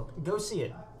 Jungle Book. Go see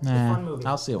it. It's a fun movie.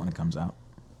 I'll see it when it comes out.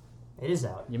 It is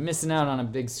out. You're missing out on a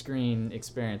big screen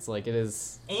experience. Like it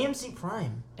is AMC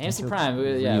Prime. AMC Prime.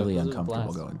 Yeah, Really it was a uncomfortable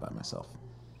blast. going by myself.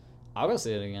 I'll go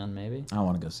see it again, maybe. I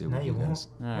want to go see it No, with you you guys.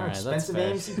 won't. All How right, that's expensive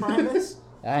fair. AMC Prime is?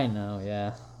 I know,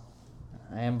 yeah.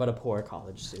 I am but a poor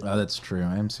college student. Oh, that's true.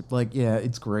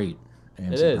 It's great.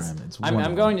 AMC It is. Prime. It's I'm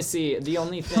wonderful. going to see the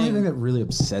only The only thing thing. that really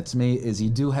upsets me is you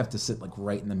do have to sit like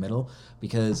right in the middle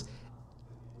because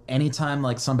anytime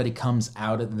like somebody comes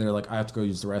out and they're like, I have to go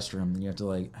use the restroom, and you have to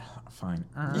like, fine.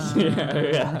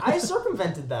 yeah. I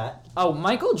circumvented that. Oh,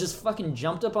 Michael just fucking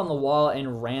jumped up on the wall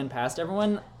and ran past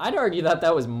everyone. I'd argue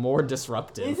that was more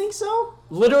disruptive. Do you think so?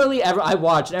 Literally, I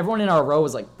watched. Everyone in our row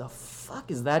was like, "The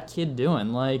fuck is that kid doing?"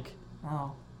 Like,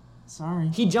 Oh, sorry.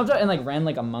 he jumped out and like ran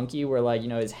like a monkey, where like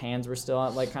his hands were still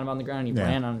like kind of on the ground. And he Yeah.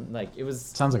 ran on like it was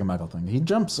Sounds like a Michael thing. He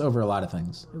jumps over a lot of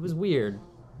things. weird.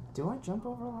 Do I jump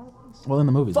over a lot of things? Well, in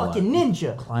the movies, Fucking a lot.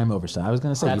 ninja. Climb over stuff. I was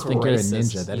gonna say That's you think you're a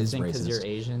racist. ninja. That you is think because racist. you're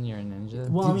Asian, you're a ninja.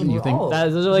 Well, I mean, You we're think- all,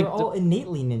 Those are like we're all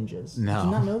innately ninjas. No, Did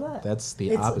you not know that? That's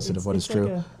the opposite of what is like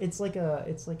true. It's like a.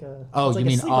 Oh, it's like you a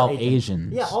mean sleeper all agent.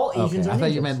 Asians? Yeah, all Asians Okay. are I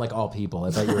thought you ninjas. meant like all people.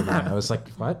 I thought you were. I was like,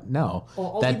 what? No. Well,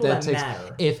 all people that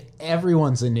matter. If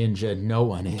everyone's a ninja, no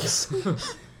one is.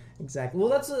 Exactly. Well,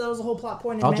 that was the whole plot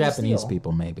point in all Man of Japanese Steel.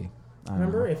 people, maybe. I don't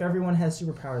Remember, know. if everyone has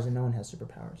superpowers and no one has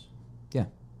superpowers. Yeah.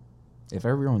 If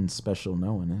everyone's special,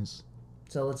 no one is.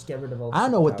 So let's get rid of all. I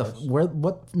don't know what superpowers.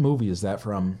 what movie is that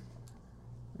from?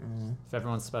 If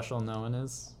everyone's special, no one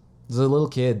is. There's a little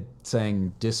kid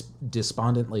saying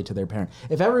despondently to their parent,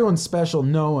 "If everyone's special,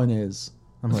 no one is."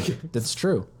 I'm like, that's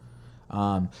true.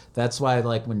 That's why,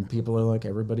 like, when people are like,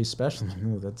 "Everybody's special,"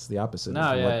 no, that's the opposite No,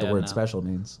 of yeah, what the yeah, word no. "special"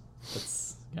 means.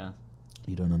 That's yeah.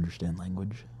 You don't understand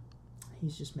language.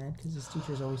 He's just mad because his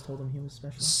teachers always told him he was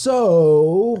special.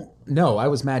 So, no, I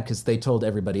was mad because they told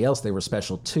everybody else they were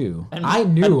special too. I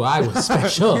knew I was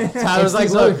special. I was like,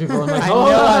 These look, other people, I'm like, I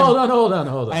hold know on,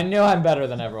 hold on. I know I'm better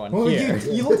than everyone Well, here.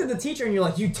 you looked at the teacher and you're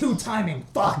like, you two timing,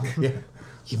 fuck. Yeah.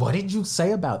 What did you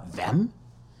say about them?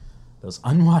 Those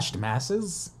unwashed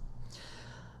masses?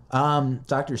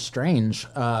 Doctor Strange,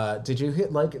 did you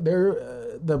hit, like,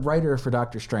 the writer for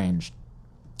Doctor Strange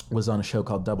was on a show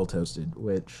called Double Toasted,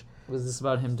 which... Was this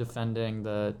about him defending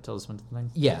the Tilda Swinton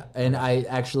thing? Yeah, and I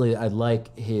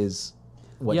like his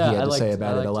what Yeah, he had I to say liked-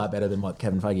 about I it a liked lot it. better than what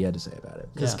Kevin Feige had to say about it.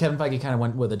 Because Yeah. Kevin Feige kind of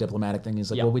went with a diplomatic thing.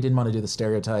 He's like, Yeah. well, we didn't want to do the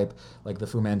stereotype, like the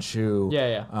Fu Manchu.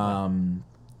 Yeah.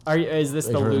 Is this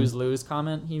the Like, lose-lose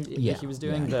comment he was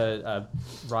doing? yeah. The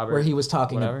Robert, Where he was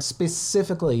talking whatever?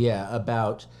 specifically,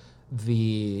 about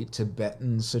the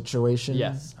Tibetan situation.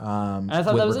 Yes. And I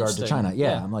thought with that was regard to interesting. China.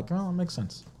 Yeah, Yeah. I'm like, oh, it makes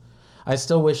sense. I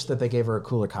still wish that they gave her a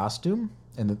cooler costume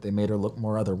and that they made her look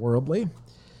more otherworldly.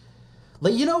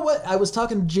 Like, you know what? I was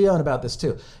talking to Gion about this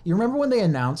too. You remember when they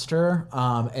announced her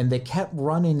and they kept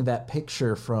running that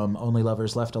picture from Only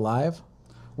Lovers Left Alive?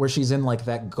 Where she's in like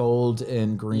that gold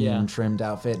and green trimmed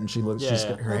outfit and she looks,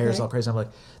 her hair's all crazy. I'm like,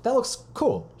 that looks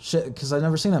cool. Shit, because I've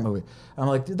never seen that movie. I'm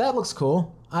like, that looks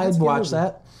cool. I'd watch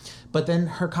that. But then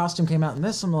her costume came out in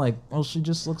this. I'm like, well, she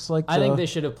just looks like. I think they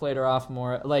should have played her off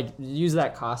more, like use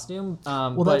that costume,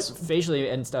 but that's- facially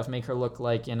and stuff, make her look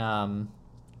like in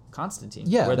Constantine.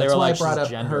 Yeah, where they that's were why like I brought up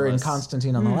she's her in genderless.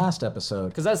 Constantine on the last episode.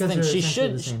 Because that's the thing, they're she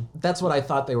essentially the should. same. That's what I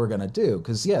thought they were going to do.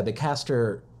 Because, they cast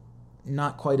her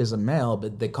not quite as a male,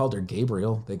 but they called her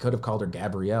Gabriel. They could have called her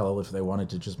Gabrielle if they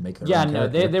wanted to just make their Yeah, own no,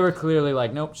 character. they were clearly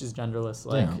like, nope, she's genderless.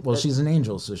 Like, Yeah. Well, she's an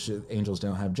angel, so angels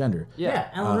don't have gender. Yeah,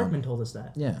 Alan Rickman told us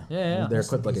that. Yeah. Yeah. They're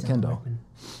equipped like a Kindle.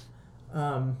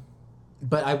 Rickman.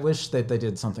 But I wish that they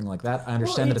did something like that. I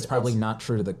understand that it's- it's probably it's- not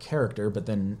true to the character, but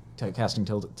then casting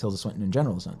Tilda Swinton in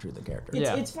general is not true to the character. It's,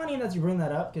 Yeah. it's funny that you bring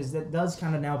that up because that does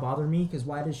kind of now bother me because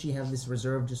why does she have this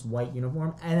reserved just white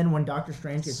uniform and then when Doctor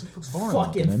Strange gets foreign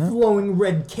fucking looking, isn't it? flowing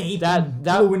red cape and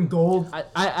That- blue and gold.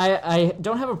 I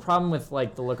don't have a problem with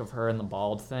like the look of her and the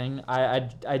bald thing.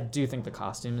 I do think the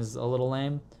costume is a little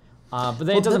lame, but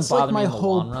then it doesn't that's bother like my me in the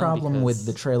whole long run problem with because-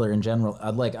 the trailer in general.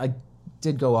 I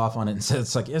did go off on it and said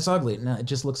it's like it's ugly. No, it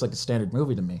just looks like a standard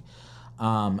movie to me.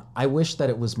 I wish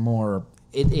that it was more.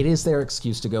 It is their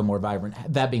excuse to go more vibrant.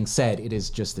 That being said, it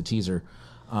is just the teaser.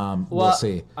 We'll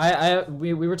see.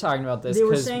 We were talking about this. They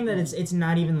were 'cause- saying that it's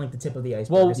not even like the tip of the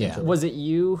iceberg. Well, essentially. was it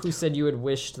you who said you had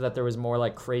wished that there was more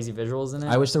like crazy visuals in it?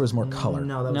 I wish there was more color.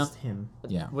 No, that No. was him.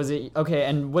 Yeah. Was it okay?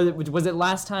 And was it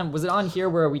last time? Was it on here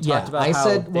where we talked about I how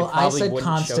said. they Well, I probably said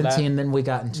wouldn't show that? Constantine. Then we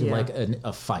got into Yeah. like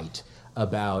a fight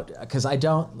about because I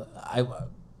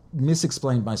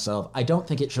misexplained myself. I don't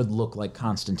think it should look like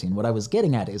Constantine. What I was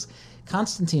getting at is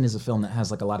Constantine is a film that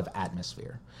has like a lot of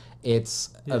atmosphere. It's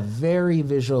a very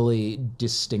visually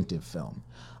distinctive film.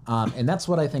 And that's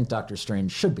what I think Doctor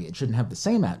Strange should be. It shouldn't have the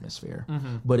same atmosphere,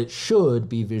 but it should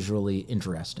be visually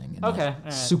interesting and Okay, like, all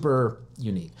right. super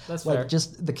unique. That's like fair.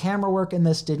 just the camera work in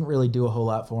this didn't really do a whole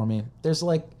lot for me. There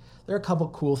are a couple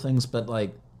cool things, but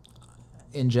like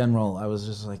in general, I was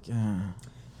just like, You know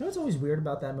what's always weird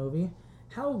about that movie?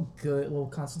 How good,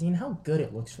 Constantine, how good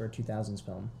it looks for a 2000s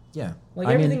film. yeah. Like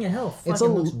I mean, everything in hell it's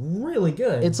fucking looks really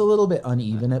good. It's a little bit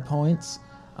uneven at points,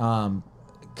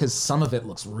 because some of it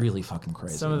looks really fucking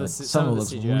crazy. Some of the Like, some of it the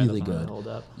looks CGI really doesn't good. hold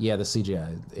up. Yeah, the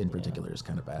CGI in particular is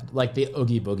kind of bad. Like the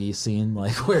Oogie Boogie scene,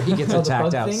 like where he gets Oh, the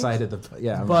attacked bug things? outside of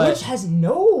the But- Which has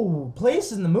no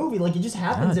place in the movie. Like it just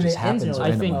happens it and just it ends. And happens you're I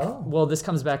like, think. oh. Well, this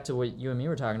comes back to what you and me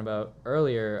were talking about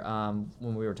earlier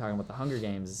when we were talking about the Hunger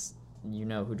Games. You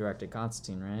know who directed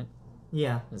Constantine, right?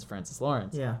 Yeah. It's Francis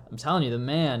Lawrence. Yeah. I'm telling you, the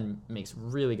man makes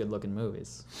really good looking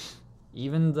movies.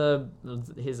 Even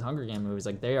his Hunger Game movies,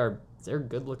 like they're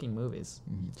good looking movies.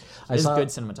 I It's saw good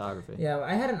cinematography. Yeah,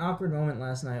 I had an awkward moment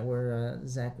last night where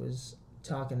Zach was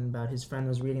talking about his friend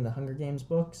was reading the Hunger Games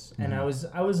books, and I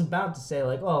was about to say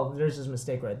like, oh, there's this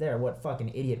mistake right there. What fucking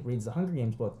idiot reads the Hunger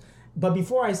Games book? But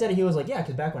before I said it, he was like, yeah,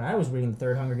 because back when I was reading the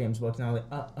third Hunger Games book, and I was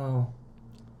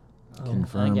like,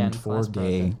 confirmed Again, for class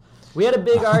gay. project. We had a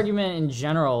big argument in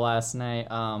general last night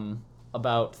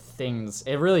about things.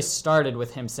 It really started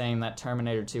with him saying that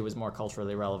Terminator 2 was more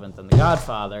culturally relevant than The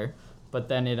Godfather, but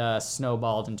then it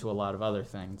snowballed into a lot of other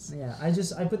things. yeah,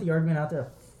 I put the argument out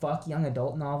there. Fuck young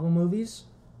adult novel movies.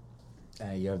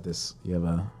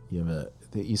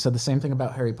 You said the same thing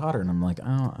about Harry Potter, and I'm like,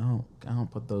 I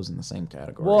don't put those in the same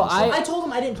category. Well, So- I told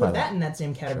him I didn't put Twilight. that in that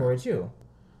same category too.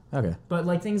 okay. But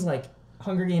like things like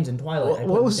Hunger Games and Twilight. I put in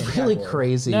What the was same really category.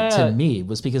 crazy No, no, to no. me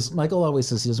was because Michael always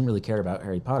says he doesn't really care about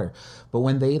Harry Potter, but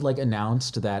when they like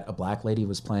announced that a black lady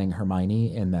was playing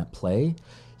Hermione in that play,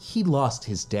 he lost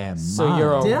his damn So mind.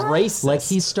 you're a Did I? racist.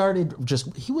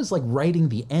 Like he was like writing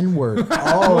the N-word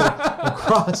all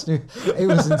across. It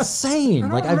was insane.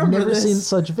 Like I've remember never this. seen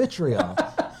such vitriol.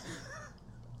 I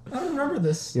don't remember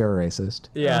this. You're a racist.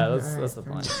 Yeah, Oh, that's the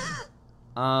point.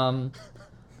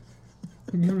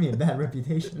 You're giving me a bad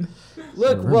reputation.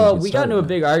 Look, rumor well, you we got into a started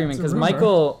big argument It's a because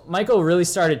rumor. Michael really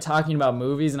started talking about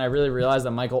movies, and I really realized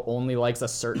that Michael only likes a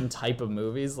certain type of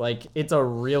movies. Like, it's a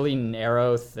really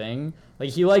narrow thing. Like,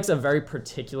 he likes a very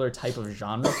particular type of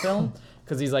genre film.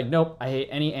 because he's like, nope, I hate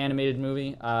any animated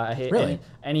movie. I hate Really?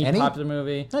 any Any? popular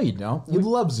movie. No, you don't. You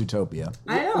love Zootopia.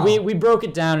 I know. We broke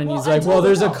it down, and Well, he's I like, told well, him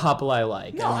there's a no. couple I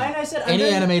like. No, and I said Any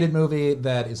very- animated movie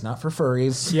that is not for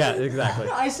furries. Yeah, exactly.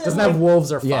 No, I said, Doesn't like- have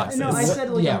wolves or Yeah. foxes. No, I said,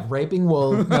 like, yeah, raping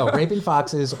raping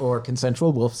foxes or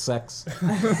consensual wolf sex.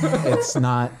 It's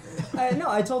not.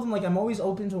 I told him like I'm always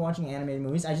open to watching animated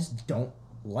movies. I just don't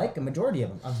like a majority of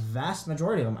them. A vast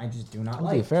majority of them, I just do not To be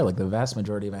like. fair, like the vast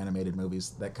majority of animated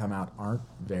movies that come out aren't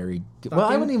very good. Well,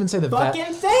 I wouldn't even say the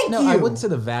Fucking thank No, you. I wouldn't say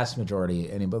the vast majority,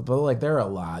 but like there are a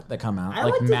lot that come out, I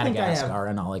like like to think I have- Madagascar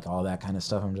and all that kind of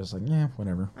stuff. I'm just like, yeah,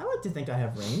 whatever. I like to think I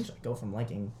have range. I go from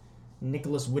liking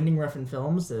Nicholas Winding Refn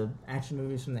films to action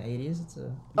movies from the 80s. It's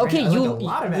a Okay, I like you a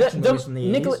lot of action movies from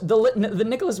the 80s. the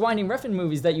Nicholas Winding Refn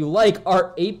movies that you like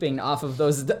are aping off of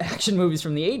those action movies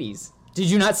from the 80s. Did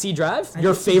you not see Drive? I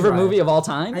Your did see favorite Drive. movie of all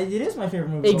time? It is my favorite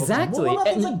movie. of all time. Exactly, Well, what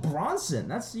about things and- like Bronson?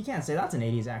 That's you can't say that's an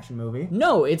 80s action movie.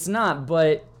 No, it's not.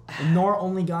 But Nor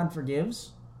Only God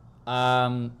Forgives.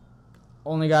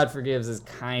 Only God Forgives is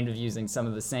kind of using some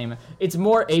of the same. It's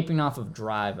more aping off of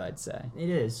Drive, I'd say. It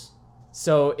is.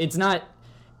 So it's not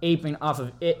aping off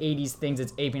of 80s things.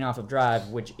 It's aping off of Drive,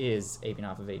 which is aping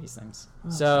off of 80s things.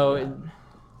 So.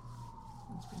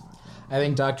 I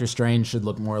think Doctor Strange should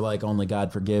look more like Only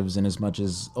God Forgives, in as much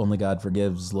as Only God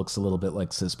Forgives looks a little bit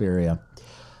like Suspiria.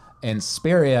 And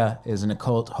Suspiria is an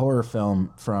occult horror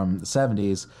film from the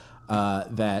 70s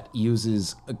that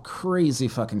uses a crazy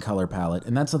fucking color palette.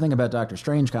 And that's the thing about Doctor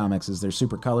Strange comics is they're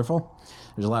super colorful.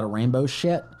 There's a lot of rainbow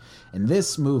shit. And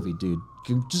this movie, dude,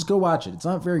 you just go watch it. It's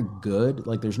not very good.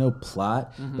 Like, there's no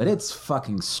plot, but it's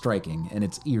fucking striking and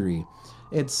it's eerie.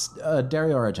 It's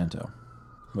Dario Argento.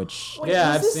 Which Wait, Yeah,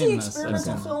 was I've this seen the this. experimental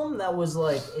I've seen it. film that was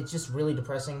like it's just really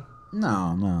depressing?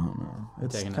 no,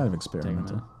 it's Taking kind it. of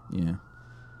experimental. Yeah.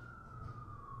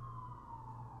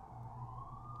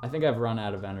 I think I've run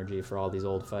out of energy for all these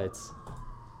old fights.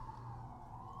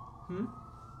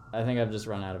 I think I've just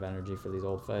run out of energy for these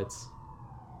old fights.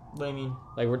 What do you mean?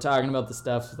 Like, we're talking about the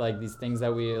stuff, like, these things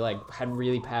that we, like, had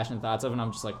really passionate thoughts of, and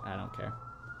I'm just like, I don't care.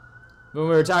 When we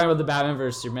were talking about the Batman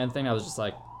vs. Superman thing, I was just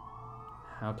like,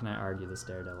 how can I argue this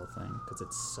Daredevil thing? Because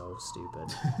it's so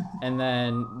stupid. And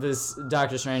then this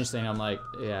Doctor Strange thing, I'm like,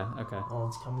 yeah, okay. Oh,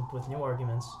 it's coming up with new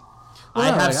arguments. I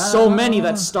Well, have like, so many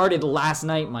that started last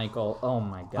night, Michael. Oh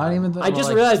my god! I don't even think- I just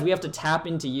like- realized we have to tap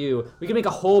into you. We can make a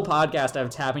whole podcast out of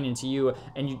tapping into you,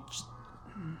 and you just,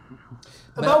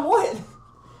 About what?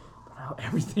 how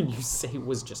everything you say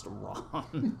was just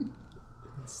wrong.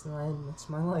 It's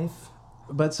my life.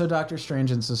 But so Doctor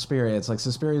Strange and Suspiria, it's like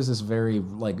Suspiria is this very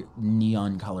like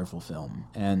neon colorful film,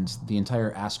 and the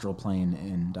entire astral plane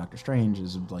in Doctor Strange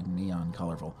is like neon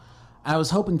colorful. I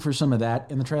was hoping for some of that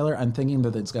in the trailer. I'm thinking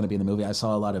that it's going to be in the movie. I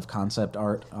saw a lot of concept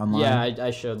art online. Yeah, I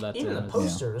showed that Even to the him.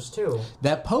 posters too.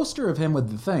 That poster of him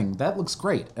with the thing, that looks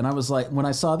great. And I was like, when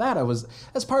I saw that,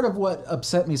 that's part of what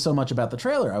upset me so much about the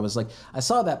trailer. I was like, I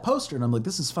saw that poster and I'm like,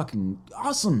 this is fucking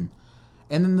awesome.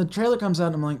 And then the trailer comes out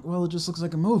and I'm like, well, it just looks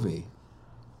like a movie.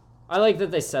 I like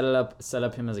that they set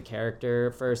up him as a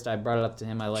character first. I brought it up to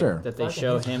him. I like Sure. that they Fucking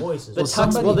show his him. voice is The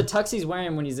awesome. tux, well, the tux he's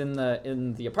wearing when he's in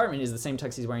the apartment is the same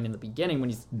tux he's wearing in the beginning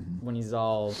when he's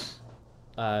all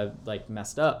like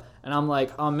messed up. And I'm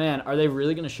like, oh man, are they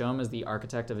really gonna show him as the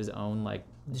architect of his own like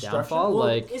Destruction? downfall? Well,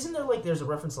 Like, isn't there like there's a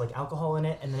reference to, like alcohol in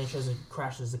it, and then it shows it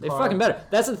crashes the they car. fucking better.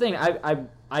 That's the thing.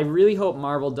 I really hope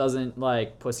Marvel doesn't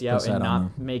like pussy out Puss and out not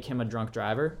on make him a drunk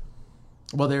driver.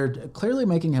 Well, they're clearly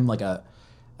making him like a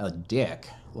dick.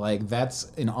 Like, that's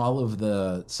in all of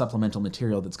the supplemental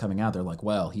material that's coming out. They're like,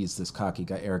 well, he's this cocky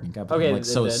guy, arrogant guy. But Okay, like,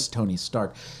 so they is did. Tony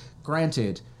Stark.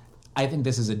 Granted, I think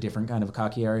this is a different kind of a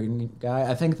cocky, arrogant guy.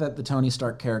 I think that the Tony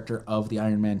Stark character of the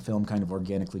Iron Man film kind of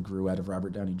organically grew out of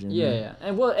Robert Downey Jr.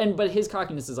 Yeah. But his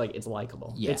cockiness is like, it's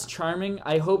likable. Yeah. It's charming.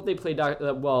 I hope they play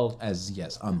As,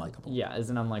 yes, unlikable. yeah, as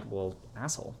an unlikable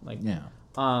asshole. Like, Yeah.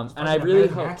 and Fucking I really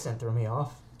American hope. accent threw me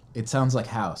off. It sounds like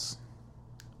House.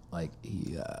 Like,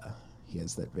 he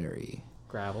has that very...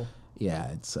 Gravel. Yeah,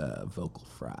 it's vocal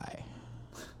fry.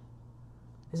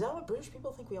 Is that what British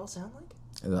people think we all sound like?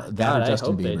 That God, or Justin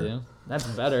I hope Bieber. they do. That's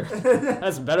better.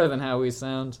 That's better than how we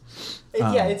sound.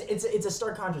 Yeah, it's a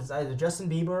stark contrast. It's either Justin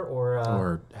Bieber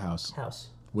Or House. House,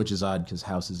 Which is odd, because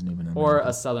House isn't even an Or American.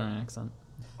 a southern accent.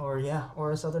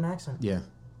 or a southern accent. Yeah.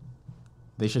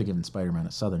 They should have given Spider-Man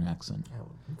a southern accent.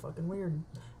 Yeah, fucking weird.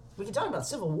 We can talk about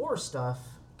Civil War stuff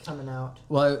coming out.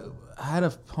 Well, I had a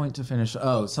point to finish.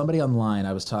 Oh, somebody online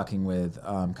I was talking with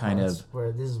This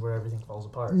is where everything falls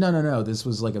apart. No. This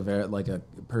was like a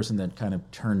person that kind of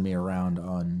turned me around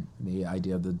on the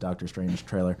idea of the Doctor Strange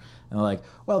trailer. And they're like,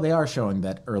 well, they are showing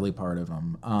that early part of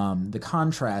them. The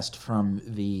contrast from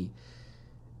the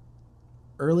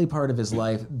early part of his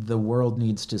life, the world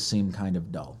needs to seem kind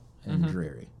of dull and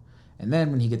dreary. And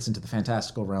then when he gets into the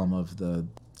fantastical realm of the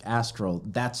astral,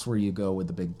 that's where you go with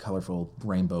the big, colorful,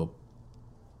 rainbow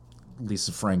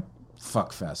Lisa Frank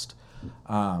fuckfest.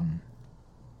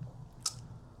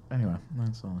 Anyway,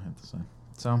 that's all I have to say.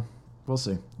 So, we'll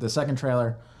see. The second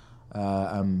trailer,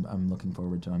 I'm looking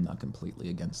forward to. I'm not completely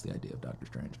against the idea of Doctor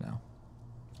Strange now.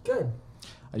 Good.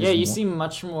 Yeah, you seem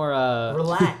much more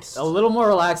relaxed. A little more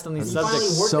relaxed on these You finally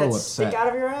subjects. worked so that upset. stick out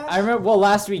of your ass? I remember, well,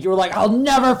 last week you were like, I'll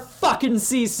never fucking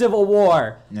see Civil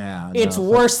War. Yeah, It's no,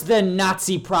 worse than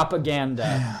Nazi propaganda.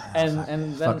 and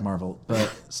then, fuck Marvel,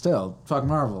 but still, fuck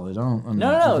Marvel. I'm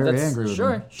No, very that's angry with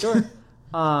them. sure.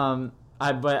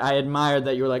 But I admired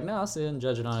that you were like, no, I'll see it and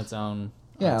judge it on its own.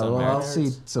 Yeah, its own well, I'll merits. see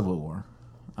Civil War.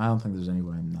 I don't think there's any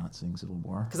way I'm not seeing Civil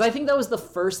War. Because I think that was the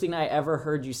first thing I ever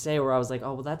heard you say where I was like,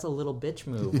 oh, well, that's a little bitch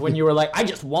move. When you were like, I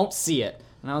just won't see it.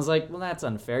 And I was like, well, that's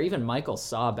unfair. Even Michael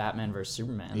saw Batman vs.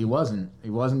 Superman. He wasn't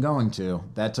going to.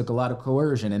 That took a lot of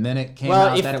coercion, and then it came Well,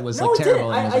 out that it was No, like it terrible.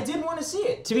 didn't. and he was I like, did want to see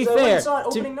it. To be 'cause I went fair, and saw it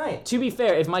opening night. to be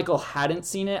fair, if Michael hadn't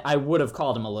seen it, I would have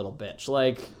called him a little bitch.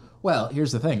 Like, well,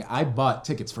 here's the thing. I bought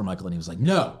tickets for Michael, and he was like,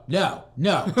 no.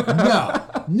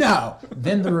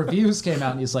 Then the reviews came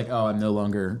out, and he's like, oh, I'm no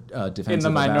longer defensive in the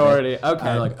about it. minority. Okay.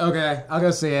 I'm like, okay, I'll go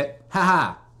see it.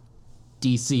 Haha.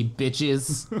 DC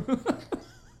bitches.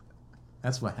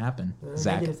 That's what happened,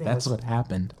 Zach. negative thing That's was- what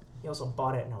happened. He also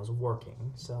bought it and I was working,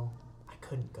 so I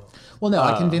couldn't go. Well, no,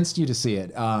 I convinced you to see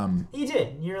it. He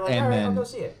did. You're like, And all right, I'll then- go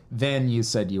see it. Then you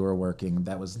said you were working.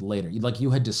 That was later. You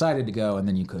had decided to go, and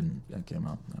then you couldn't. That came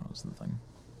up. That was the thing.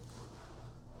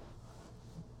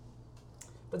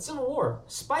 But Civil War,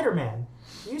 Spider-Man.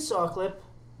 You saw a clip.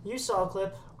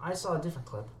 I saw a different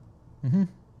clip.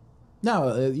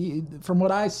 No, from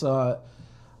what I saw,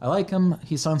 I like him.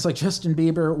 He sounds like Justin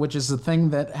Bieber, which is the thing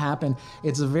that happened.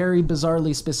 It's a very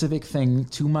bizarrely specific thing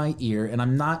to my ear, and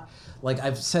I'm not like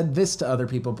I've said this to other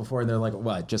people before, and they're like,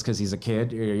 "What? Just because he's a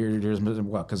kid? You're just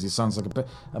what? Because he sounds like a bitch?"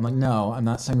 I'm like, "No, I'm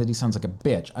not saying that he sounds like a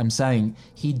bitch. I'm saying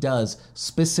he does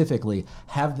specifically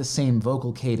have the same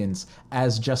vocal cadence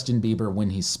as Justin Bieber when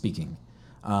he's speaking."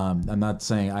 I'm not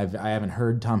saying I haven't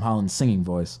heard Tom Holland's singing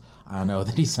voice. I don't know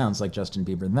that he sounds like Justin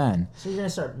Bieber then. So you're gonna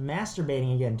start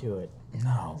masturbating again to it?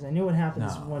 No. Because I knew what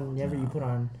happens No, whenever you put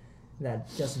on that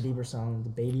Justin Bieber song, the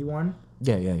baby one.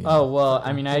 Yeah. oh well,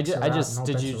 I mean, I Picture just out and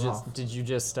did all you bets are just off. did you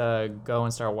just go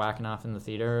and start whacking off in the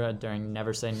theater during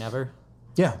Never Say Never?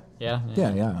 Yeah. Yeah.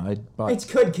 I bought. It's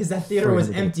good because that theater was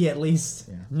 300. empty at least.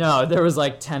 Yeah. No, there was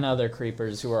like 10 other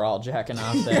creepers who were all jacking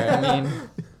off there. I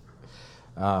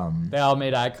mean, they all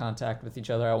made eye contact with each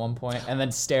other at one point and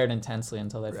then stared intensely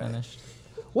until they finished.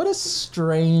 What a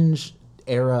strange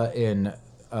era in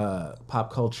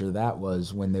pop culture that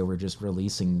was when they were just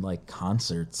releasing like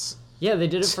concerts. Yeah, they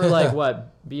did it for like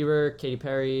what? Bieber, Katy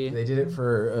Perry. They did it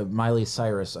for Miley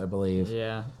Cyrus, I believe.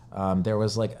 Yeah. There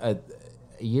was like a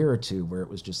year or two where it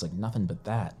was just like nothing but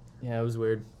that. Yeah, it was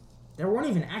weird. There weren't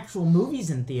even actual movies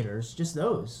in theaters, just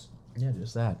those. Yeah,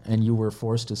 just that. And you were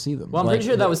forced to see them. Well, I'm Like, pretty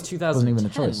sure that was it wasn't 2010, even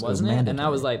a choice. wasn't it? Was it? And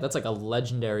that was mandatory. like that's like a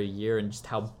legendary year in just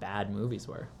how bad movies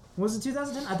were. Was it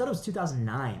 2010? I thought it was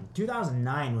 2009.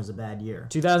 2009 was a bad year.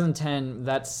 2010,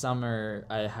 that summer,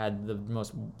 I had the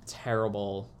most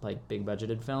terrible like big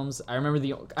budgeted films. I remember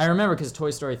because Toy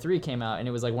Story 3 came out and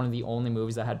it was like one of the only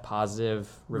movies that had positive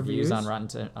reviews on Rotten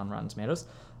Tomatoes.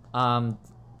 I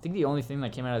think the only thing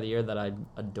that came out of the year that I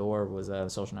adore was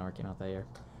Social Network came out that year.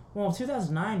 Well,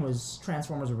 2009 was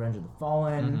Transformers: Revenge of the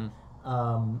Fallen,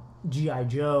 G.I.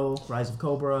 Joe, Rise of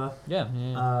Cobra.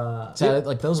 Yeah. So,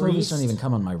 like those movies don't Priest. even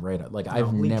come on my radar. Like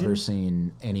I've Legion? never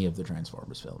seen any of the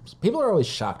Transformers films. People are always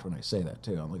shocked when I say that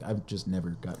too. I'm like, I've just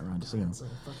never gotten around to seeing them. It's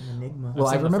like a fucking enigma. Well,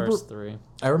 I've I seen remember- the first three.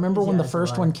 I remember when Yeah, the that's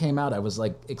first why. one came out, I was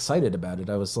like excited about it.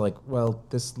 I was like, well,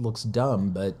 this looks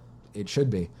dumb, but it should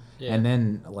be. Yeah. And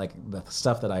then like the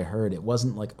stuff that I heard, it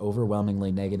wasn't like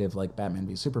overwhelmingly negative like Batman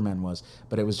v Superman was,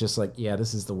 but it was just like, yeah,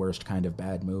 this is the worst kind of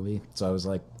bad movie. So I was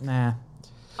like, nah.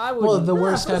 I would. Well, the Nah,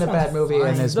 worst first kind of one's bad movie, fine.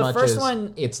 and as The much first as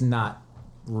one- it's not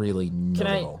really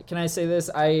notable. Can I say this?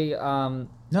 No,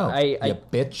 I you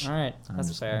bitch. All right, I'm that's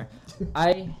just fair.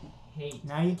 I hate.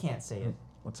 Now you can't say it.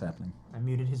 What's happening? I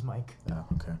muted his mic. Oh,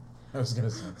 okay. I was gonna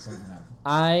say something.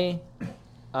 I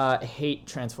Hate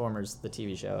Transformers, the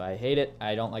TV show. I hate it.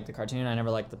 I don't like the cartoon. I never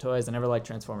liked the toys. I never liked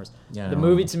Transformers. Yeah, the no.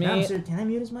 movie to me Can I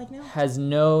mute his mic now? has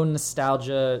no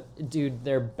nostalgia. Dude,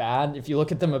 they're bad. If you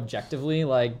look at them objectively,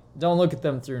 like, don't look at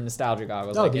them through nostalgia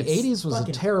goggles. Oh, like, the it's- 80s was a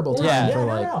fucking- terrible time Yeah. for no,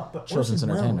 like no, but children's Orson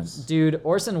entertainment. Welles. Dude,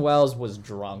 Orson Welles was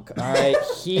drunk. All right,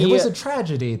 It was a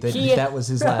tragedy that he- that was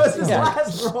his That last was his film.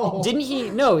 last role. Didn't he?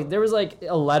 No, there was like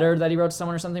a letter that he wrote to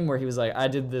someone or something where he was like, I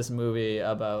did this movie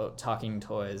about talking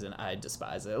toys and I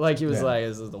despise it. Like, he was Yeah. like,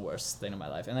 this is the worst thing in my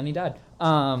life. And then he died.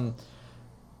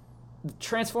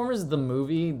 Transformers, the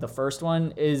movie, the first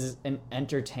one, is an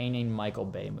entertaining Michael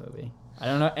Bay movie. I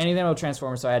don't know anything about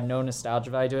Transformers, so I had no nostalgia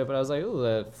value to it, but I was like, ooh,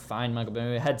 a fine Michael Bay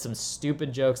movie. It had some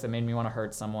stupid jokes that made me want to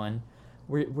hurt someone.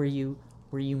 Were you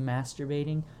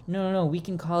masturbating? No, we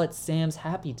can call it Sam's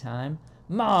Happy Time.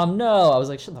 Mom, no. I was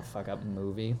like, shut the fuck up,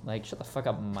 movie. Like, shut the fuck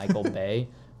up, Michael Bay.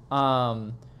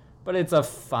 But it's a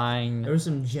fine... There were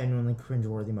some genuinely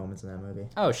cringeworthy moments in that movie.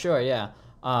 Oh, sure, yeah.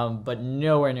 But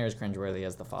nowhere near as cringeworthy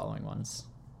as the following ones.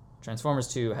 Transformers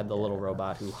 2 had the little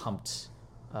robot who humped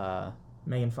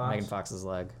Megan Fox. Megan Fox's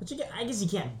leg. But I guess you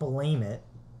can't blame it.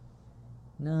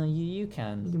 No, you You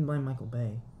can. can blame Michael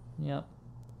Bay. Yep.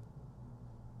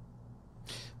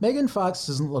 Megan Fox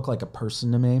doesn't look like a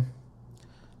person to me.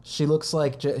 She looks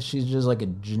like she's just like a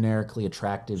generically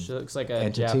attractive She looks like a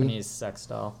entity. Japanese sex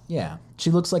doll. Yeah, she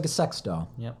looks like a sex doll.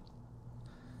 Yep.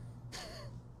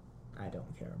 I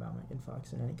don't care about Megan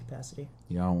Fox in any capacity.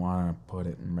 You don't want to put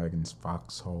it in Megan's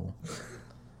foxhole.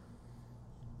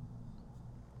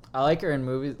 I like her in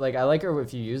movies. Like, I like her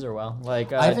if you use her well.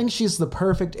 Like, I think she's the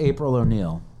perfect April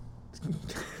O'Neil.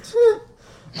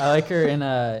 I like her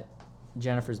in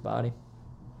Jennifer's Body.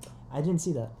 I didn't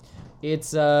see that.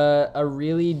 It's a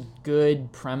really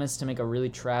good premise to make a really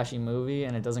trashy movie,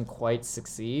 and it doesn't quite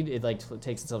succeed. It like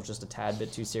takes itself just a tad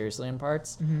bit too seriously in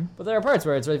parts, but there are parts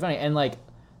where it's really funny. And like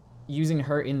using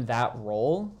her in that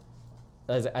role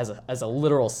as a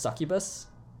literal succubus,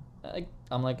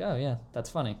 I'm like, oh yeah, that's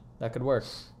funny. That could work.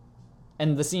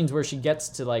 And the scenes where she gets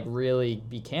to like really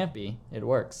be campy, it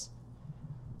works.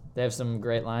 They have some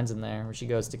great lines in there where she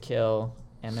goes to kill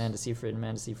Amanda Seyfried, and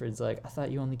Amanda Seyfried's like, I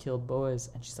thought you only killed boys.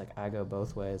 And she's like, I go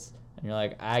both ways. And you're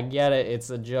like, I get it.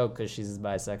 It's a joke because she's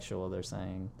bisexual, they're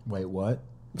saying. Wait, what?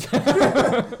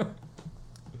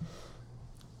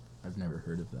 I've never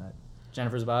heard of that.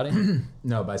 Jennifer's Body?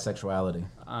 No, bisexuality.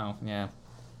 Oh, yeah.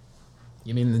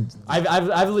 You mean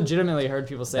I've legitimately heard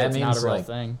people say That it's not a means, real like-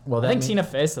 thing. well, I that think mean- Tina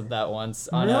Fey said that once.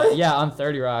 On Really? on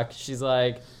 30 Rock. She's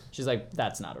like,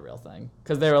 that's not a real thing.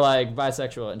 Because they were like,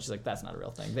 bisexual, and she's like, that's not a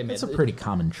real thing. They made it's a pretty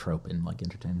common trope in like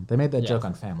entertainment. They made that Yeah. joke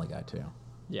on Family Guy too.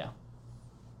 Yeah.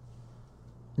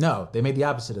 No, they made the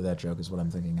opposite of that joke. Is what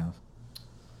I'm thinking of.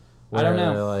 I don't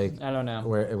Where, know. Like, I don't know.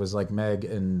 where it was like Meg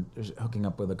and hooking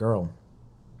up with a girl,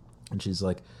 and she's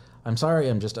like, "I'm sorry,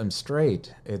 I'm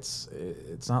straight. It's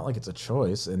not like it's a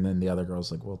choice." And then the other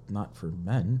girl's like, "Well, not for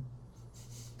men."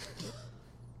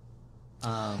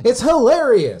 It's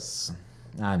hilarious.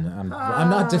 I'm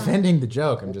not defending the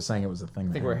joke. I'm just saying it was a thing.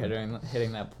 I think we're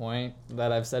hitting that point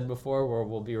that I've said before where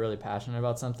we'll be really passionate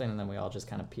about something and then we all just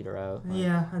kind of peter out. Like,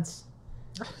 Yeah, that's.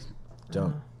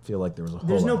 Don't feel like there was a whole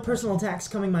There's no lot. personal attacks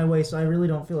coming my way, so I really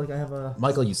don't feel like I have a.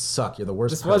 Michael, you suck. You're the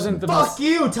worst. This wasn't person. the Fuck most.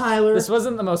 you, Tyler. This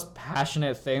wasn't the most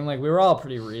passionate thing. Like, we were all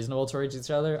pretty reasonable towards each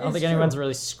other. I don't It's think true. anyone's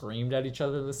really screamed at each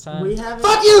other this time. We haven't.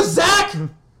 Fuck you, Zach.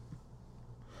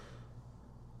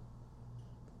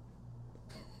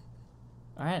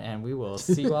 All right, and we will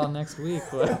see you all next week.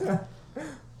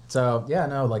 So yeah,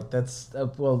 no, like that's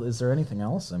well. Is there anything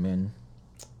else? I mean,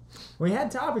 We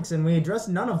had topics and we addressed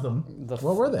none of them.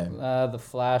 what were they? The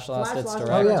Flash lost Flash its lost its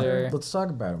Oh director. yeah, let's talk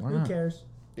about it. Why Who not? cares?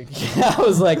 I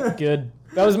was like, good.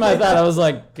 That was my thought. I was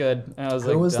like, good. And I was Who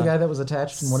like, was the done. guy that was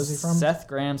attached, and what is he from? Seth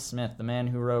Grahame-Smith, the man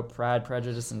who wrote Pride,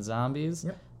 Prejudice, and Zombies.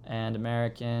 Yep. And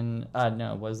Abraham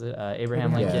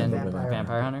Abraham Lincoln, Lincoln,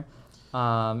 Vampire Hunter.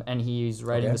 And he's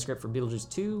writing Okay. the script for Beetlejuice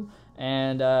 2.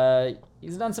 And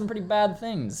he's done some pretty bad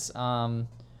things.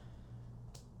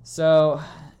 So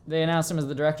they announced him as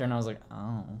the director, and I was like,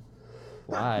 oh,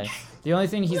 why? The only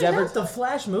thing he's They ever... announced the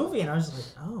Flash movie, and I was like,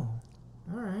 oh,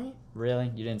 all right.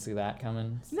 Really? You didn't see that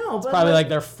coming? No, It's but probably like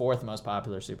their fourth most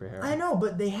popular superhero. I know,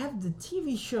 but they have the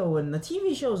TV show, and the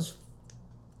TV show's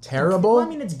Terrible. Well, I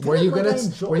mean, it's Were good, you like, gonna I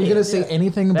enjoy Were you gonna it, say yeah.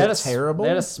 anything They had, but terrible? they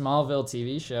had a Smallville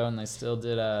TV show, and they still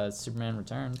did Superman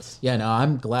Returns. Yeah, no,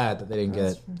 I'm glad that they didn't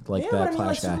That's get like Yeah, but that I mean, Flash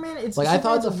like, guy. Superman, it's- Like I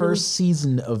thought Superman's the a first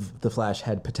season of the Flash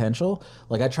had potential.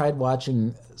 Like I tried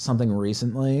watching something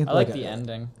recently. I like the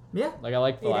ending. Yeah. Like I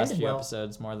liked the It last ended few well.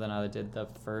 episodes more than I did the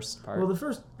first part. Well, the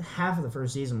first half of the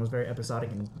first season was very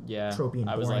episodic and yeah, tropey and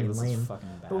I was boring like, and this is lame. fucking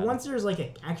bad. But once there's like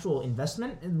an actual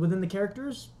investment within the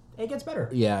characters, it gets better.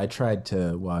 Yeah, I tried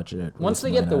to watch it. Once they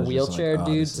recently, get and the I was just wheelchair like,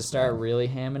 oh, dude this to is start bad. really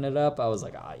hamming it up, I was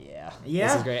like, oh yeah, Yeah.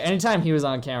 this is great. Anytime he was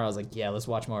on camera, I was like, yeah, let's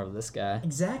watch more of this guy.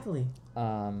 Exactly.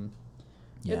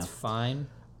 Yeah. It's fine.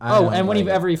 I Oh, don't and like it.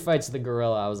 whenever he fights the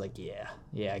gorilla, I was like, yeah,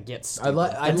 get stupid.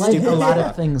 I Get like stupid. a lot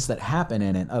of things that happen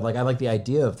in it. I like the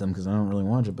idea of them because I don't really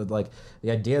watch it, but like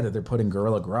the idea that they're putting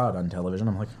Gorilla Grodd on television,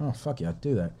 I'm like, oh fuck yeah,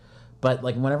 do that. But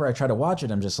like whenever I try to watch it,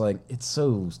 I'm just like, it's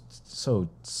so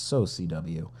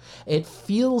CW. It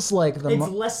feels like the It's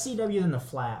less CW than the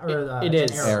Flat or the It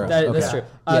is. Arrow. That's Okay. true.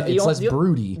 Yeah, The it's o- less the-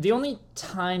 broody. The only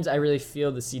times I really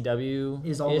feel the CW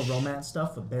Is all the romance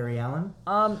stuff with Barry Allen?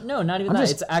 No, not even I'm that.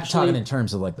 just It's actually talking in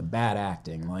terms of like the bad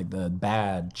acting, like the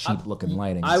bad cheap looking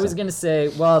lighting. I was stuff. gonna say,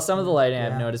 well, some of the lighting Yeah.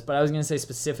 I've noticed, but I was gonna say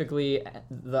specifically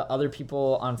the other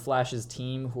people on Flash's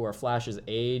team who are Flash's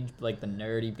age, like the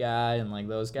nerdy guy and like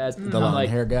those guys. the long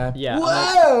hair guy. Yeah.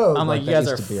 Whoa! I'm like, you that guys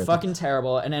are used to be a- fucking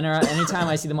terrible. And then anytime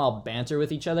I see them all banter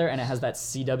with each other and it has that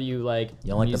CW like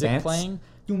You don't like the music bants? playing.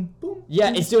 Boom, boom, Yeah,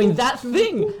 boom, it's doing boom, that boom,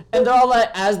 thing. boom. And they're all like,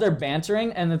 as they're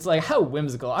bantering, and it's like, how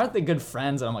whimsical. Aren't they good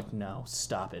friends? And I'm like, no,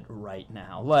 stop it right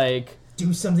now. Like,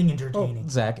 Do something Oh, entertaining.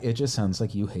 Zach, it just sounds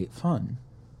like you hate fun.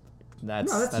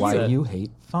 that's, No, that's that's Why it. you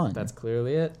hate fun? That's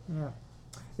clearly it. Yeah.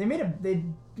 They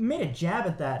made a jab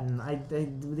at that, and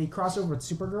they crossed over with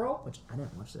Supergirl, which I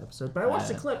didn't watch the episode, but I watched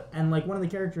the clip, and like one of the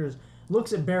characters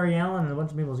looks at Barry Allen and a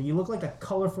bunch of people. Like, you look like a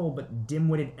colorful but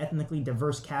dim-witted, ethnically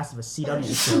diverse cast of a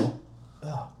CW show.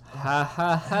 Ugh. Ha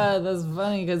ha ha, that's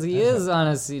funny because he is on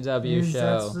a CW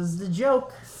show. That's the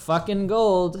joke. Fucking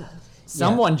gold.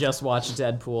 Someone just watched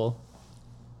Deadpool.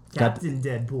 Got Captain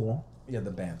Deadpool. yeah,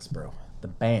 the bants, bro. The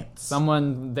bants.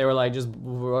 Someone, they were like, just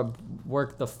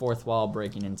work the fourth wall,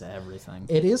 breaking into everything.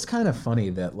 It is kind of funny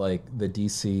that like the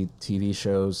DC TV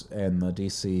shows and the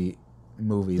DC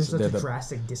movies, There's such they're a the,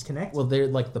 drastic disconnect. well, they're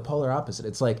like the polar opposite.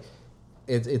 It's like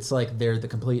it's like they're the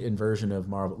complete inversion of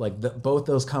Marvel. Like both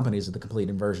those companies are the complete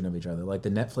inversion of each other. Like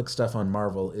the Netflix stuff on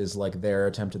Marvel is like their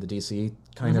attempt at the DC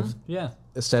kind of Yeah.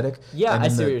 aesthetic. Yeah, and I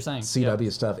then see the what you're saying.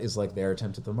 CW stuff is like their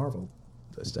attempt at the Marvel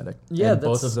aesthetic. Yeah, and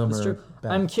both of them that's are true.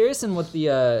 bad. I'm curious in what the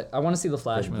I want to see the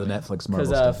Flash The movie. Netflix Marvel because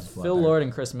stuff is a lot Phil better. Lord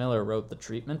and Chris Miller wrote the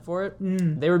treatment for it.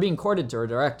 They were being courted to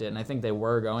direct it, and I think they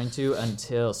were going to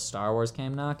until Star Wars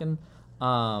came knocking,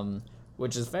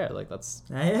 which is fair. Like that's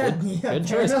good fair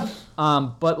choice.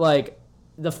 enough. But like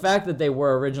the fact that they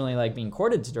were originally like being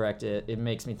courted to direct it, it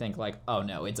makes me think like, oh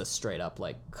no, it's a straight up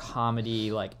like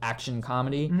comedy, like action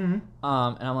comedy. And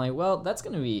I'm like, well, that's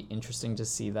going to be interesting to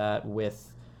see that with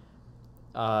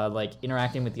like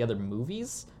interacting with the other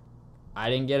movies. I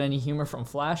didn't get any humor from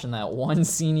Flash in that one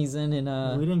scene he's in.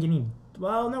 We didn't get any.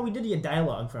 Well, no, we did get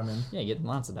dialogue from him. Yeah, you get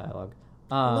lots of dialogue.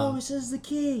 Lois is the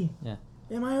key. Yeah,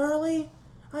 Am I early?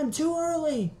 I'm too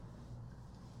early.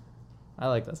 I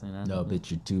like that scene. No,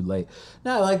 bitch, you're too late.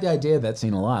 No, I like the idea of that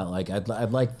scene a lot. Like, I'd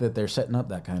like that they're setting up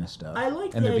that kind of stuff. I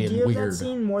like and the they're being idea of that weird.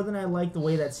 scene more than I like the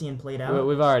way that scene played out.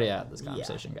 We've already had this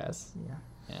conversation, guys. Yeah.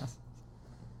 Yeah.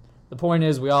 The point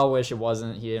is, we all wish it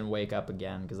wasn't. He didn't wake up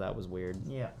again because that was weird.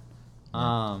 Yeah.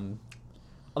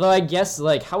 Although I guess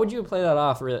like, how would you play that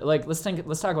off? Really? Like, let's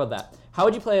talk about that. How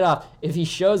would you play it off if he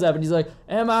shows up and he's like,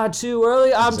 "Am I too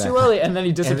early? I'm Exactly. too early," and then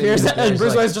he disappears, and, disappears, Bruce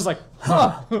like, Wayne's just like,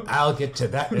 "Huh." I'll get to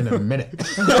that in a minute.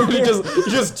 he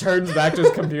just turns back to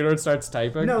his computer and starts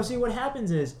typing. No, see what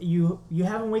happens is you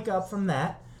have him wake up from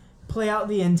that, play out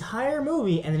the entire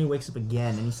movie, and then he wakes up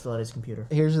again and he's still at his computer.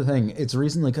 Here's the thing. It's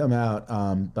recently come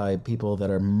out by people that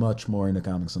are much more into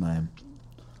comics than I am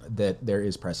that there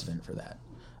is precedent for that.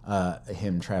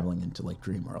 Him traveling into like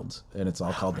dream worlds, and it's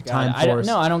all called the Time Force.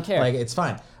 I don't care. Like, it's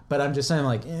fine. But I'm just saying,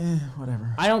 like,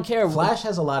 whatever. I don't care. Flash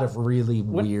has a lot of really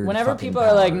weird. Whenever fucking people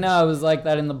are like, powers. "No, it was like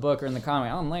that in the book or in the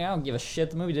comic," I'm like, I don't give a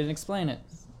shit. The movie didn't explain it.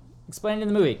 Explain it in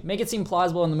the movie. Make it seem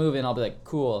plausible in the movie, and I'll be like,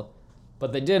 cool.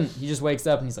 But they didn't. He just wakes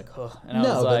up and he's like, "Huh." And I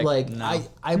No, was but like, like, no.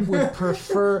 I would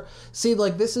prefer. See,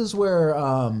 like, this is where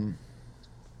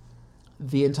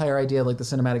the entire idea, like the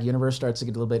cinematic universe, starts to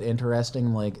get a little bit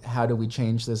interesting. Like, how do we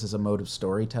change this as a mode of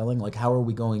storytelling? Like, how are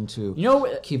we going to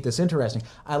keep this interesting?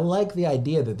 I like the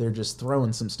idea that they're just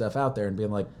throwing some stuff out there and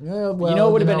being like, yeah, well,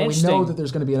 it would've been we know interesting that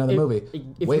there's going to be another movie.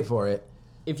 Wait for it.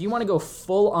 If you want to go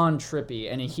full on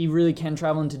trippy and he really can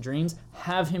travel into dreams,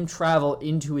 have him travel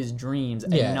into his dreams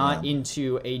and not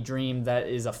into a dream that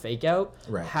is a fake out.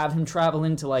 Right. Have him travel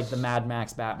into like the Mad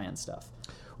Max Batman stuff.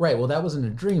 Right. Well, that wasn't a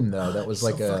dream though. That was so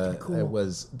like fucking cool. It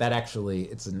was that actually.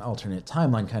 It's an alternate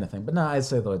timeline kind of thing. But no, I'd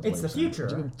say though It's the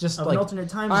future Just of like an alternate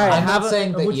timeline. All right, I'm have not a-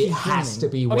 saying of that which it he's has to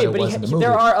dreaming. be what Okay, it but was in the movie.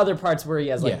 there are other parts where he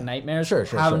has like Yeah. nightmares. Sure,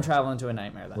 Have him travel into a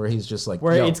nightmare then. where he's just like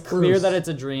Where Yo, it's clear Bruce. that it's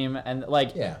a dream and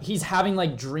like Yeah. he's having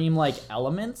like dream-like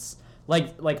elements.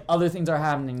 Like other things are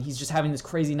happening. He's just having this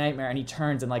crazy nightmare and he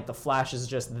turns and like the Flash is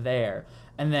just there.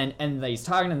 And then he's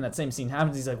talking and that same scene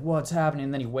happens. He's like, "What's happening?"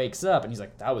 And then he wakes up and he's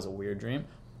like, "That was a weird dream."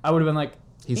 I would have been like,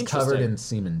 He's covered in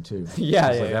semen too. Yeah, He's yeah,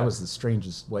 like, yeah. That was the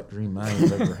strangest wet dream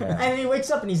I've ever had. And then he wakes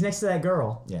up and he's next to that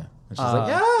girl. Yeah. And she's like,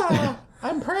 yeah,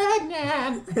 I'm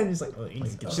pregnant. And he's like, oh, you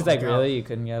need to get She's the like, fuck out. "Really? You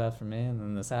couldn't get up for me?" And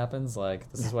then this happens. Like,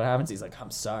 this is what happens. He's like,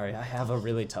 "I'm sorry. I have a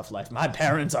really tough life. My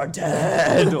parents are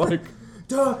dead." Like,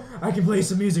 Duh, I can play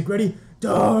some music. Ready?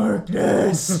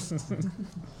 Darkness.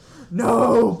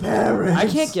 No parents. I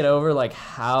can't get over like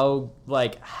how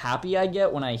like happy I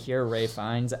get when I hear Ray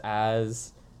Fiennes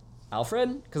as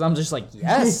Alfred, because I'm just like,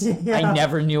 yes, Yeah. I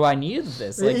never knew I needed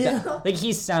this. Like, Yeah. like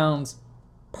he sounds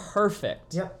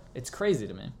perfect. Yep. It's crazy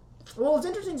to me. Well, it's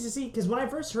interesting to see because when I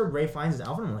first heard Ray Fiennes as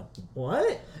Alfred, I'm like,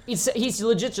 what? He's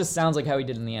legit just sounds like how he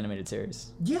did in the animated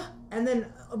series. Yeah, and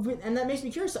that makes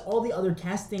me curious to all the other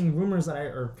casting rumors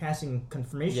or casting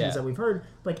confirmations Yeah. that we've heard.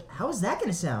 Like, how is that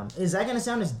going to sound? Is that going to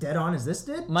sound as dead on as this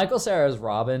did? Michael Cera as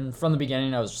Robin, from the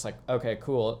beginning, I was just like, okay,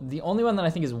 cool. The only one that I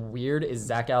think is weird is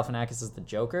Zach Galifianakis as the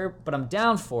Joker, but I'm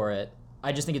down for it.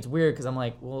 I just think it's weird because I'm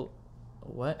like, well,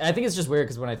 what? I think it's just weird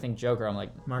because when I think Joker, I'm like,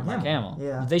 Mark Mark Hamill. Hamill.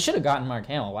 Yeah. They should have gotten Mark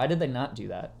Hamill. Why did they not do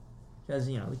that? Because,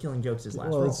 the Killing Joke's his last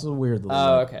Well, role. it's a weird little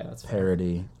Oh, okay, that's fair.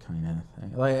 parody kind of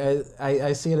thing. Like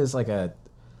I see it as like a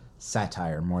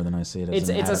satire more than I see it as It's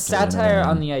an a adaptation satire of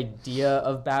on anything. the idea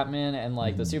of Batman and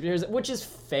like the superheroes, which is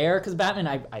fair because Batman,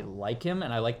 I like him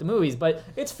and I like the movies, but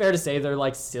it's fair to say they're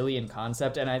like silly in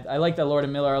concept, and I like that Lord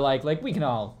and Miller are like we can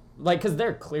all like because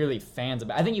they're clearly fans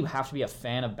of. I think you have to be a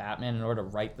fan of Batman in order to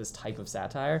write this type of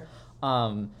satire,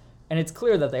 and it's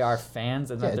clear that they are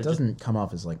fans and that Yeah, it they're doesn't come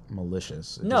off as like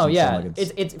malicious. It No, doesn't yeah, sound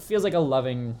like it feels like a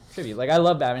loving tribute. Like I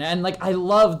love Batman, and like I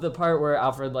love the part where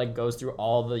Alfred like goes through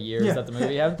all the years Yeah. that the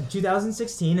movie had.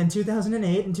 2016 and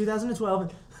 2008 and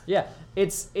 2012. Yeah,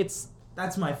 it's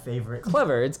That's my favorite.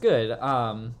 clever. It's good.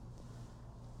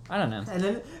 I don't know. And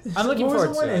then I'm looking what was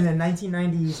forward the one? to it. And then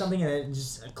 1990 something, and it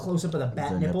just a close up of the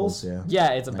bat the nipples. Yeah. Yeah,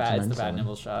 it's the bat 1997.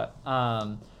 nipple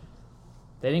shot.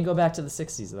 They didn't go back to the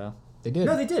 60s though. They did.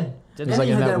 No, they did. Did And they? like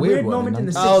he in had that that weird weird one, moment in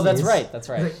the 60s. Oh, that's right. That's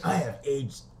right. He's like, I have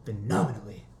aged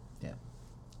phenomenally.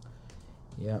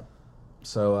 Yeah.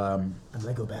 So I'm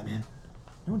Lego Batman.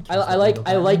 No one I, cares I about like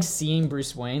Lego I like Batman. seeing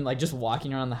Bruce Wayne like just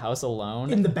walking around the house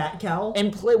alone in the bat cowl.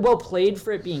 and played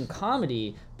for it being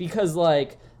comedy because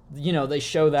like they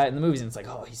show that in the movies and it's like,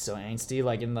 oh, he's so angsty.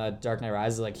 Like in the Dark Knight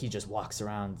Rises, like he just walks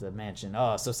around the mansion.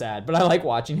 Oh, so sad. But I like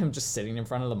watching him just sitting in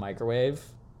front of the microwave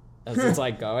as it's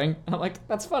like going. And I'm like,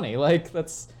 that's funny. Like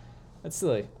that's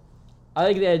silly. I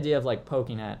like the idea of like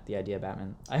poking at the idea of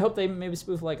Batman. I hope they maybe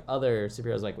spoof like other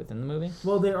superheroes like within the movie.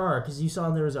 Well, there are, because you saw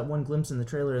there was that one glimpse in the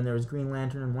trailer, and there was Green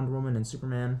Lantern and Wonder Woman and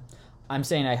Superman. I'm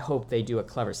saying I hope they do a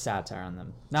clever satire on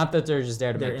them. Not that they're just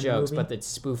there to They're make in the jokes, movie? but that's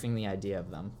spoofing the idea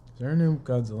of them. is there a new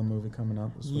Godzilla movie coming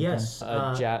out this weekend? Yes.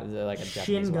 Like a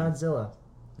Shin Japanese one. Godzilla.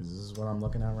 This is what I'm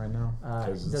looking at right now.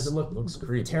 'Cause Does it looks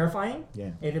creepy? terrifying?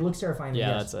 Yeah. If it looks terrifying, then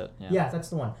Yeah, yes. that's it. Yeah. Yeah, that's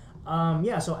the one.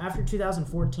 So after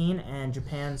 2014 and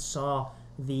Japan saw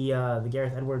the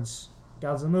Gareth Edwards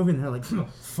Godzilla movie, and they're like,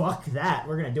 fuck that,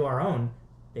 we're gonna do our own.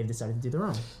 They've decided to do their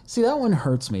own. See, that one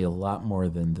hurts me a lot more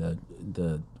than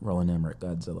the Roland Emmerich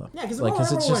Godzilla. Yeah, because like,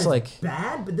 it's just like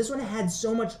bad, but this one had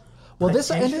so much. well, this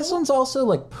potential. one's also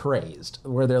like praised,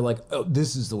 where they're like, oh,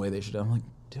 this is the way they should. I'm like,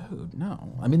 dude,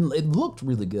 no. I mean, it looked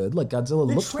really good. Like Godzilla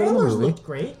The looked good in the trailers movie. looked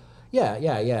great. Yeah,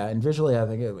 and visually, I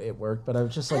think it worked. But I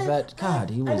was just like that. God,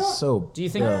 he I don't- was so. Do you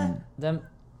think them?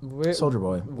 Where, Soldier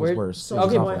Boy was where- worse. It Soulja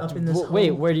was Boy awful. up in this. Wait,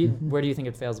 whole- where do you think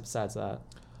it fails besides that?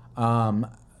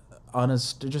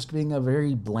 Honest, just being a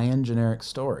very bland, generic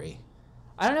story.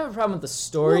 I don't have a problem with the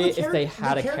story Well, the if they charac-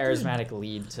 had the a characters- charismatic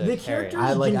lead to The carry it. character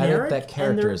I is like- I think generic, that character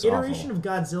and their is awful. iteration of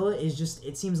Godzilla is just,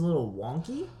 it seems a little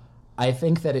wonky. I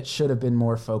think that it should have been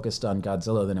more focused on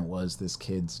Godzilla than it was this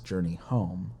kid's journey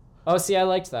home. Oh, see, I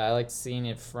liked that. I liked seeing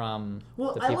it from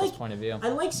Well, the I people's like point of view. I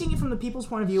like seeing it from the people's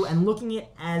point of view and looking at it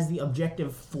as the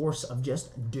objective force of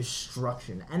just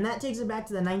destruction, and that takes it back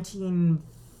to the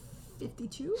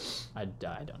 1952. I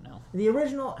don't know. The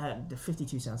original, the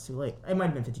 52 sounds too late. It might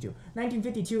have been 52.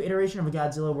 1952 iteration of a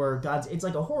Godzilla where it's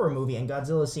like a horror movie, and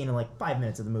Godzilla's seen in like 5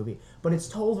 minutes of the movie, but it's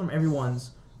told from everyone's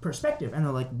perspective, and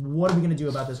they're like, what are we gonna do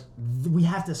about this? We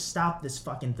have to stop this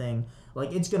fucking thing.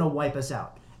 Like, it's gonna wipe us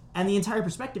out. And the entire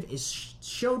perspective is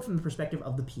showed from the perspective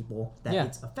of the people that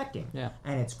it's affecting. Yeah.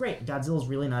 And it's great. Godzilla's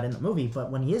really not in the movie, but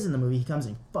when he is in the movie, he comes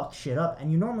and fucks shit up,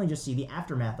 and you normally just see the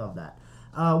aftermath of that,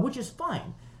 which is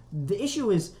fine. The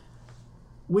issue is,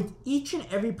 with each and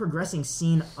every progressing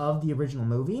scene of the original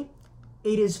movie,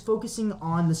 it is focusing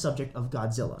on the subject of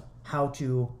Godzilla, how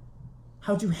to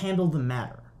handle the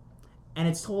matter. And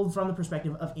it's told from the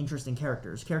perspective of interesting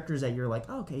characters that you're like,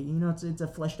 oh, okay, you know, it's a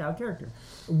fleshed out character.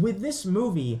 With this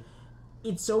movie,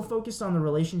 it's so focused on the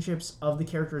relationships of the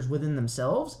characters within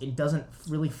themselves, it doesn't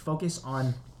really focus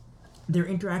on their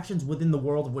interactions within the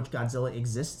world of which Godzilla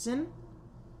exists in.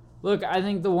 Look, I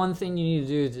think the one thing you need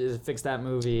to do to fix that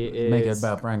movie is Make it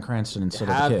about Bryan Cranston instead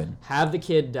of the kid. Have the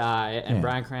kid die, and Yeah.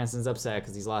 Bryan Cranston's upset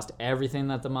because he's lost everything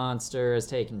that the monster has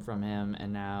taken from him,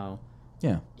 and now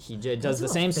Yeah. he does the Godzilla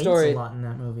same faints story. a lot in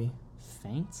that movie.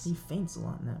 Faints? He faints a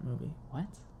lot in that movie. What?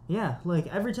 Yeah, like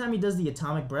every time he does the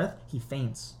atomic breath, he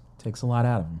faints. Takes a lot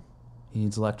out of him. He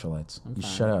needs electrolytes. You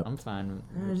shut up. I'm fine.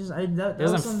 That He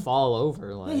doesn't fall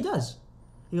over. Like, Yeah, he does.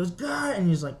 He goes, God, and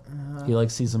he's like, He like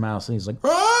sees a mouse and he's like,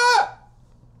 ah!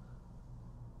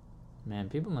 Man,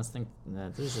 people must think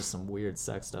that there's just some weird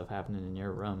sex stuff happening in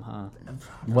your room, huh?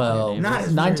 Well, Not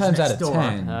as 9 weird as times out next of door.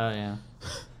 10. Oh, yeah.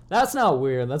 That's not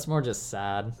weird. That's more just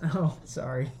sad. oh,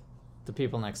 sorry. The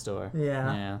people next door.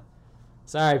 Yeah. Yeah.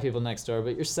 Sorry, people next door,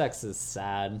 but your sex is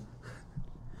sad.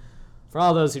 For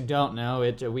all those who don't know,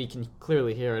 we can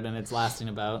clearly hear it, and it's lasting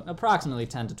about approximately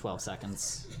 10 to 12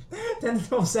 seconds. 10 to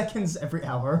 12 seconds every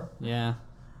hour. Yeah.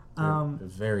 A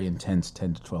very intense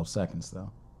 10 to 12 seconds,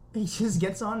 though. He just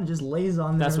gets on and just lays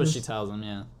on there. That's what and she tells him,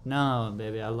 yeah. No,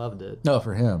 baby, I loved it. No,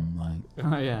 for him, like.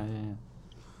 Oh, yeah.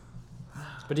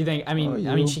 But do you think, I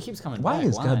mean, she keeps coming Why back.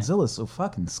 is Godzilla so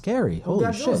fucking scary? Well, Holy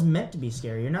Godzilla's shit. meant to be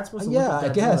scary. You're not supposed to Yeah, look I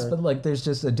at Godzilla. guess, but like, there's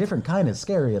just a different kind of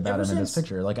scary about Ever him in this since,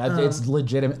 picture. Like, it's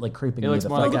legitimately creeping It me looks the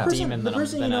more fuck like a out. demon the than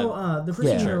person a- you than know, the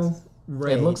person Yeah. you know,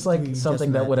 Ray. It looks who like you just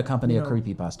something that met, would accompany you a know-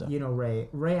 creepypasta. You know Ray.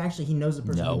 Ray actually, he knows the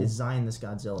person No. who designed this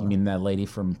Godzilla. You mean that lady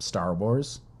from Star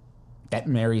Wars? That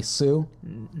Mary Sue?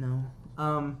 No.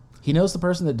 He knows the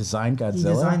person that designed Godzilla? He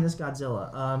designed this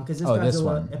Godzilla because this Oh, Godzilla this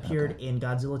one. appeared Okay. in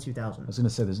Godzilla 2000. I was going to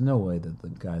say, there's no way that the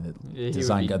guy that He would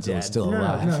designed be Godzilla dead. is still No,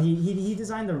 alive. no, he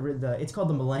designed the. It's called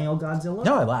the Millennial Godzilla.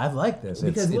 No, I like this.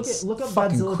 because it's look up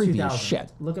fucking Godzilla creepy 2000. as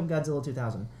shit. Look up Godzilla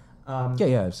 2000.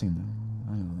 Yeah, I've seen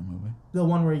that. I know the movie. The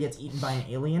one where he gets eaten by an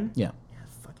alien. Yeah. Yeah,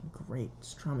 fucking great.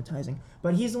 It's traumatizing.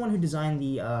 But he's the one who designed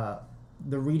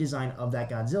the redesign of that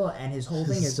Godzilla, and his whole Is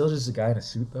thing it is still just a guy in a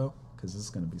suit, though? Because this is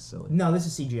going to be silly. no, this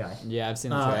is CGI. Yeah, I've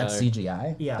seen the That's trailer.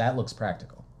 CGI? Yeah. That looks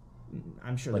practical.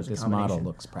 I'm sure Like, there's a this combination. model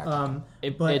looks practical.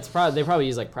 but- It's they probably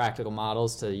use like practical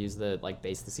models to use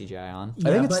base the CGI on. I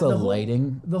think it's but the whole-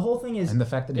 lighting The whole thing is and the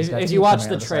fact that he's got If teeth you watch coming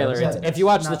the out of side trailer, of his head. if you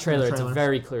watch Not the the trailer, it's trailer.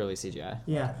 very clearly CGI.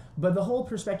 yeah, but the whole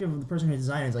perspective of the person who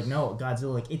designed it is like, no,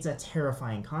 Godzilla, like it's a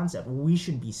terrifying concept. We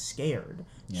should be scared.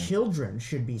 Children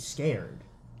should be scared.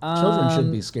 Children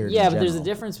should be scared in Yeah, but there's a general.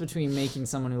 difference between making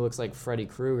someone who looks like Freddy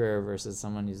Krueger versus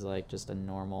someone who's like just a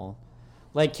normal.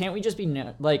 Like, can't we just be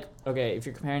like, okay, if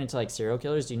you're comparing it to like serial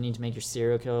killers, do you need to make your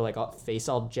serial killer like face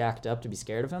all jacked up to be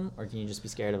scared of him, or can you just be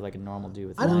scared of like a normal dude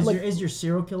with? I don't eyes? like- Is your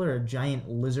serial killer a giant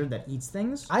lizard that eats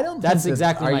things? I don't That's think that,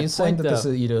 exactly Are my you saying point, that this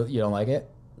though. is, you don't like it?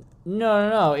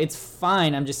 No, it's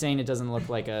fine. I'm just saying it doesn't look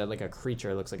like a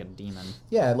creature. It looks like a demon.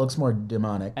 Yeah, it looks more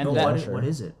demonic. And But that- what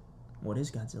is it? What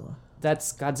is Godzilla?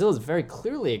 That's Godzilla's very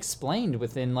clearly explained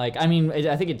within like I mean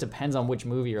I think it depends on which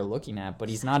movie you're looking at, but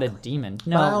he's not a demon. I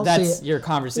No, don't that's see- your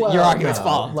conversation. Well, Your argument's no.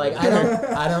 false. Like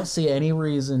I don't see any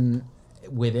reason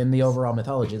within the overall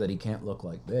mythology that he can't look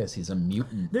like this. He's a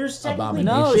mutant. There's technically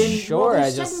No, been, sure,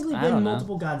 there's I just- technically I been don't know.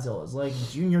 multiple Godzillas. Like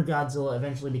Junior Godzilla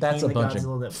eventually became That's a the bunch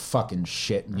Godzilla of that. fucking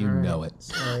shit. And you Alright, know it.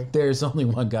 Sorry. There's only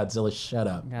one Godzilla. Shut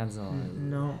up.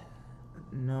 Godzilla.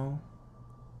 No.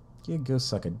 Yeah, go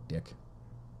suck a dick.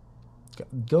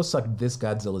 Go suck this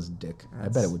Godzilla's dick. I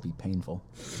bet it would be painful.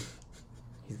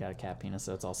 He's got a cat penis,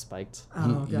 so it's all spiked. Oh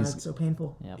He- god, he's- it's so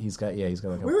painful. Yep. He's got like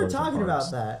a We were close-up talking about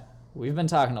arms. that. We've been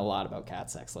talking a lot about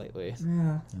cat sex lately.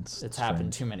 Yeah. It's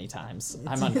happened too many times.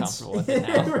 I'm It's- uncomfortable with it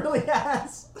It now. really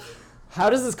has. How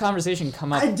does this conversation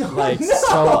come up I don't like know.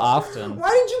 so often? Why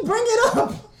did you bring it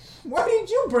up? Why did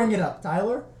you bring it up,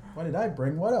 Tyler? What did I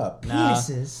bring? What up? Nah.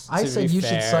 Penises. I To said be you should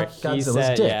fair, suck he Godzilla's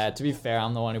said, dick. Yeah, to be fair,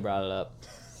 I'm the one who brought it up.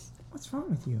 What's wrong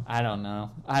with you? I don't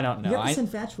know. You got this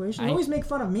infatuation. You I- always make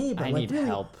fun of me, but I like, need really,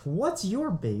 help. what's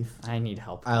your beef? I need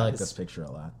help. I like guys. this picture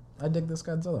a lot. I dig this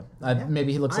Godzilla. Yeah.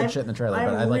 Maybe he looks like shit in the trailer,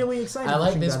 but I like. really excited I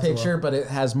like for this Godzilla. picture, but it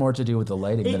has more to do with the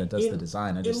lighting than it does It- the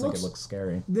design. I it just think looks- it looks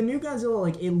scary. The new Godzilla,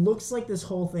 like, it looks like this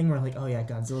whole thing where, like, oh yeah,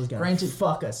 Godzilla's gonna Granted-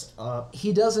 fuck us up.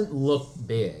 He doesn't look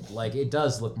big. Like, it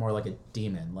does look more like a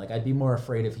demon. Like, I'd be more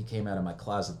afraid if he came out of my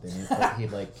closet than if he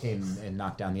like came and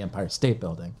knocked down the Empire State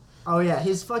Building. Oh yeah,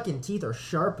 his fucking teeth are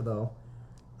sharp though.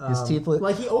 His teeth look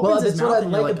like he opens well. his That's mouth what I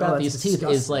and you're like like, about oh, these that's teeth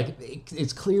is disgusting. like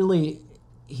it's clearly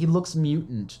he looks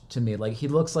mutant to me. Like he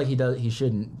looks like he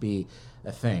shouldn't be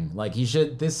a thing. Like he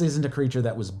should. This isn't a creature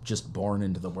that was just born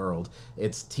into the world.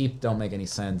 Its teeth don't make any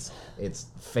sense. Its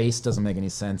face doesn't make any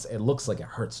sense. It looks like it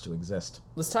hurts to exist.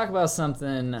 Let's talk about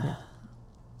something.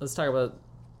 Let's talk about.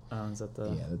 Oh, is that the?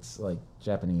 Yeah, it's like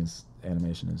Japanese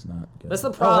animation is not good. That's the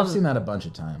Oh, problem. I've seen that a bunch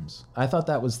of times. I thought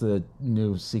that was the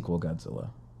new sequel Godzilla.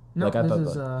 No, like I this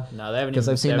thought is No, they haven't. 'Cause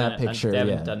even- I've seen they that haven't- picture, They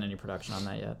haven't yeah. done any production on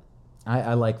that yet.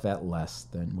 I like that less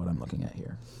than what I'm looking at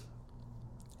here.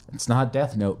 It's not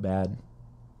Death Note bad.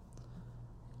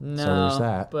 No, there's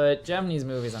that. but Japanese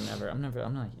movies, I'm not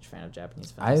a huge fan of Japanese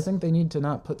films. I think they need to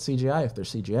not put CGI if their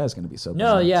CGI is going to be so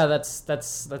No, bad. yeah, that's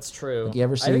true. Like, you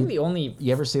ever I seen- think the only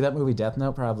You ever see that movie Death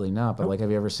Note? Probably not. But like, have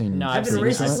you ever seen? No, I've I've been seen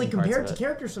previews parts from racistly it? compared of to it.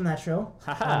 characters from that show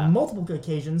Haha. on multiple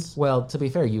occasions. Well, to be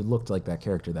fair, you looked like that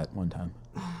character that one time.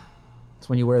 It's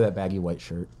when you wear that baggy white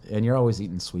shirt and you're always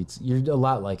eating sweets. You're a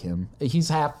lot like him. He's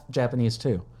half Japanese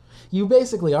too. You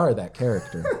basically are that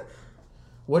character.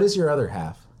 What is your other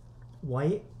half?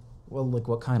 White? Well, like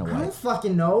what kind of I don't white?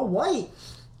 fucking know. White.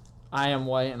 I am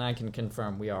white, and I can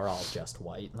confirm we are all just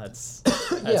white. That's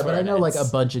Yeah, but where I it know like a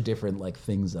ends. bunch of different like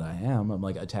things that I am. I'm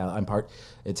like Italian. I'm part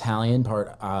Italian,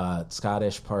 part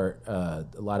Scottish, part a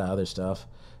lot of other stuff.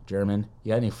 German.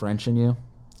 You got any French in you?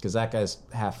 Because that guy's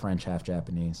half French, half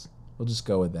Japanese. We'll just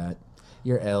go with that.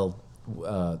 You're El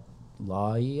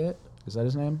Laliet. Is that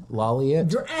his name?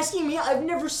 Laliet. You're asking me? I've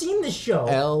never seen this show.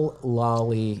 El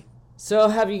Lali. So,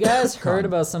 have you guys heard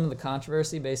Come. about some of the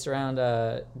controversy based around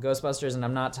Ghostbusters? And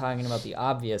I'm not talking about the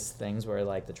obvious things where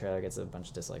like the trailer gets a bunch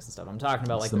of dislikes and stuff. I'm talking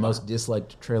about It's like the most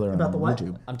disliked trailer About on the what?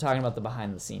 YouTube. I'm talking about the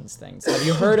behind the scenes things. Have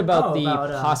you heard about Oh, the about,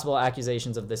 possible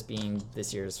accusations of this being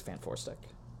this year's Fan Four Stick?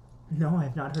 No, I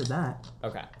have not heard that.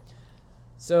 Okay.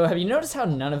 So, have you noticed how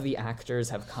none of the actors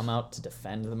have come out to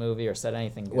defend the movie or said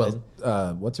anything good?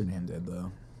 Well, what's her name did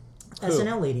though?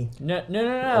 SNL lady. No,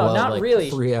 Well, not like, really.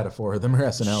 3 out of 4 of them are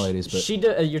SNL ladies, but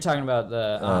You're talking about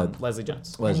the Leslie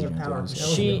Jones. Leslie Penny of Jones, Power.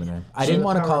 yeah, She- whatever her name. I didn't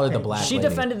want to call her the Power black She lady.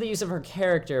 defended the use of her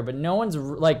character, but no one's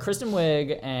like Kristen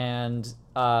Wiig and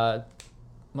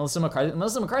Melissa McCarthy.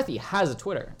 Melissa McCarthy has a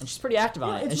Twitter, and she's pretty active on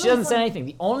Yeah, it, and it's she really doesn't say funny. anything.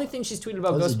 The only thing she's tweeted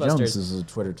about Leslie Ghostbusters Jones is a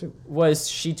Twitter too. was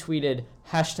she tweeted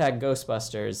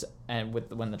 #Ghostbusters and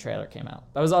when the trailer came out.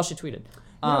 That was all she tweeted.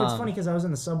 You know, it's funny because I was in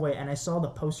the subway and I saw the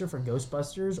poster for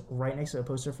Ghostbusters right next to a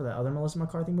poster for the other Melissa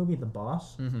McCarthy movie, The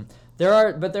Boss. There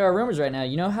are rumors right now.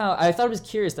 You know how I thought it was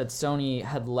curious that Sony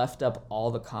had left up all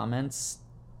the comments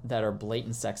that are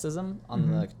blatant sexism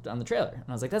on the trailer, and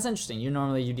I was like, that's interesting.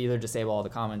 You'd either disable all the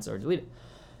comments or delete it,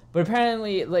 but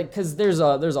apparently, like, because there's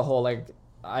a whole like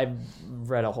I've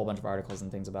read a whole bunch of articles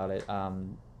and things about it,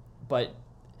 but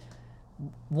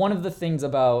one of the things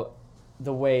about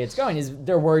the way it's going is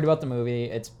they're worried about the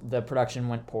movie. The production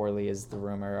went poorly, is the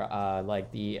rumor.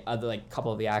 Like the other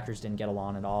couple of the actors didn't get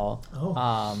along at all.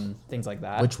 Oh. Things like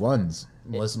that. Which ones?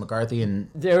 Melissa McCarthy and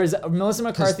There was Melissa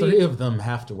because McCarthy. 3 of them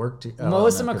have to work to.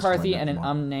 Melissa no, McCarthy Kristen and Wiig, an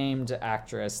more. unnamed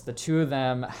actress. The two of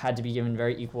them had to be given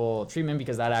very equal treatment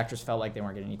because that actress felt like they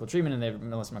weren't getting equal treatment, and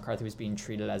Melissa McCarthy was being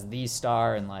treated as the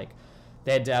star, and like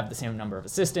they had to have the same number of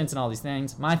assistants and all these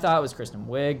things. My thought was Kristen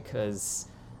Wiig because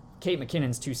Kate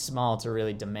McKinnon's too small to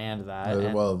really demand that.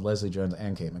 and- Well, Leslie Jones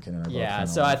and Kate McKinnon are both. yeah, in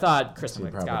so on I it. thought Kristen So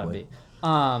Wiig's gotta probably. be.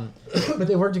 But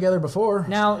they worked together before.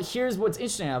 Now, here's what's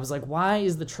interesting. I was like, why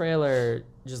is the trailer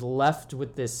just left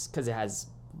with this? Because it has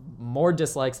more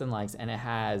dislikes than likes, and it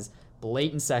has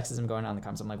blatant sexism going on in the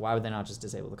comments. I'm like, why would they not just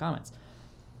disable the comments?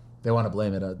 They want to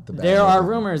blame it on the bad There are movie.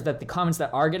 rumors that the comments that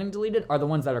are getting deleted are the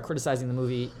ones that are criticizing the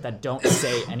movie that don't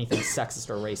say anything sexist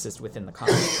or racist within the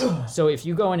comments. So if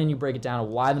you go in and you break it down of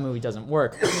why the movie doesn't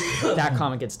work, that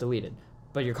comment gets deleted.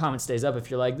 But your comment stays up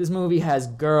if you're like, this movie has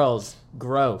girls,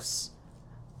 gross.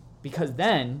 Because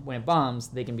then, when it bombs,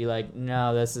 they can be like,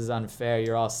 no, this is unfair,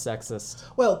 you're all sexist.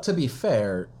 Well, to be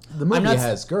fair, the movie not-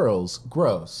 has girls.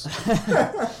 Gross.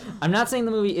 I'm not saying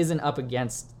the movie isn't up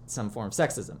against some form of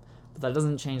sexism, but that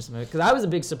doesn't change the movie. Because I was a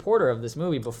big supporter of this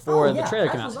movie before the trailer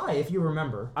came as out. was I, if you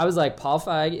remember. I was like, Paul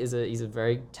Feig he's a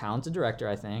very talented director,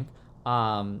 I think.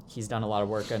 He's done a lot of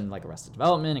work on like Arrested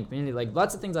Development and Community, like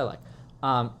lots of things I like.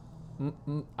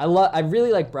 I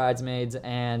really like Bridesmaids,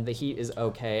 and The Heat is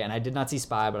okay. And I did not see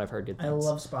Spy, but I've heard good I things.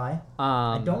 love Spy.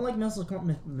 I don't like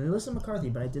Melissa McCarthy,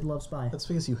 but I did love Spy. That's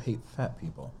because you hate fat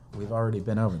people. We've already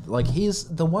been over that. Like, he's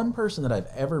the one person that I've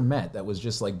ever met that was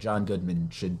just like, John Goodman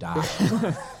should die.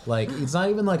 Like, it's not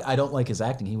even like I don't like his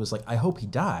acting. He was like, I hope he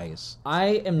dies.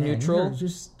 I am neutral. You're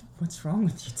just, what's wrong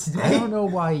with you today? I don't know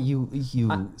why you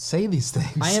say these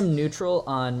things. I am neutral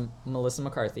on Melissa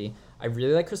McCarthy. I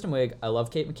really like Kristen Wiig. I love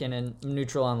Kate McKinnon. I'm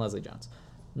neutral on Leslie Jones.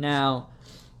 Now,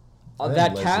 I think that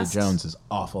Leslie cast... Jones is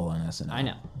awful on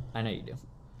SNL. I know you do.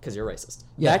 Because you're racist.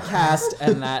 Yeah. That cast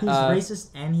and that... He's racist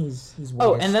and he's white.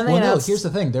 Oh, and then they Well, no, announced... here's the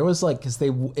thing. There was like, because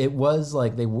they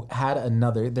had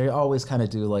another, they always kind of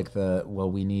do like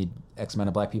we need X amount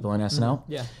of black people on SNL.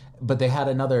 Yeah. But they had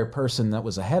another person that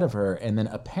was ahead of her, and then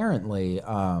apparently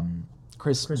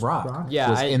Chris Rock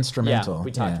was instrumental. Yeah,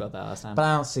 we talked about that last time. But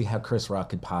I don't see how Chris Rock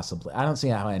could possibly, I don't see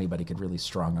how anybody could really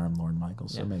strong-arm Lorne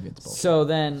Michaels, so maybe it's bullshit. So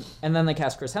then they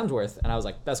cast Chris Hemsworth, and I was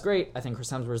like, that's great. I think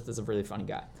Chris Hemsworth is a really funny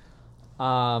guy.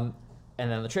 And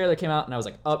then the trailer came out, and I was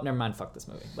like, oh, never mind, fuck this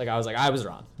movie. Like, I was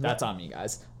wrong. That's on me,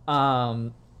 guys.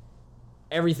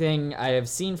 Everything I have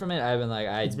seen from it, I've been like,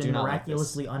 I do not like this.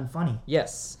 It's been miraculously unfunny.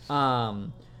 Yes.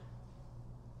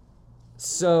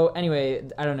 So anyway,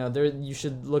 I don't know. You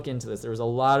should look into this. There was a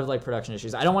lot of like production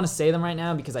issues. I don't want to say them right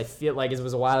now because I feel like it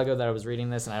was a while ago that I was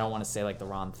reading this, and I don't want to say like the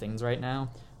wrong things right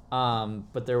now.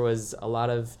 But there was a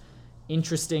lot of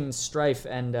interesting strife,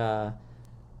 and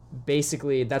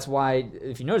basically that's why,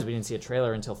 if you notice, we didn't see a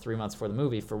trailer until 3 months before the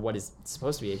movie for what is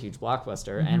supposed to be a huge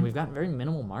blockbuster, and we've gotten very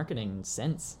minimal marketing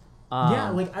since.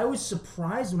 Yeah, like I was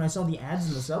surprised when I saw the ads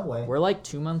in the subway. We're like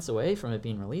 2 months away from it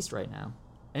being released right now.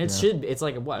 And it's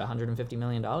like, what, $150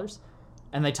 million?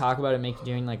 And they talk about it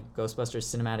doing like Ghostbusters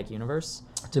cinematic universe.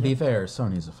 To be fair,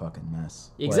 Sony's a fucking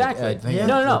mess. Exactly. Like, I think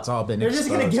No. it's all been They're just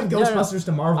going to give Ghostbusters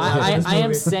to Marvel. I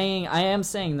am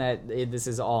saying that this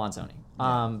is all on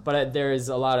Sony. But there is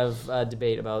a lot of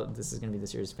debate about this is going to be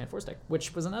this year's Fantastic,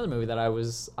 which was another movie that I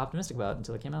was optimistic about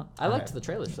until it came out. I liked the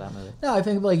trailers for that movie. No, I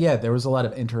think there was a lot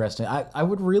of interesting. I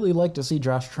would really like to see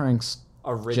Josh Trank's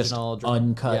original just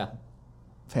uncut. Yeah.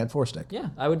 Fantastic. Yeah,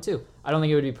 I would too. I don't think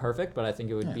it would be perfect, but I think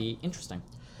it would be interesting.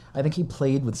 I think he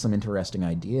played with some interesting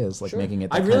ideas, like making it.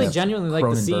 I really genuinely like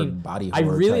the scene. Body I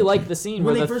really like the scene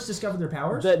when where they first discovered their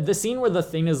powers. The scene where the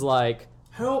Thing is like,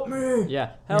 "Help me!"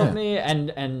 Yeah, help me!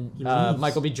 And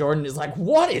Michael B. Jordan is like,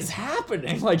 "What is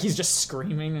happening?" Like he's just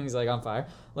screaming and he's like on fire.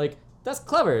 Like that's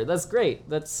clever. That's great.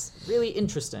 That's really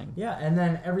interesting. Yeah, and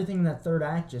then everything in that third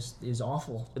act just is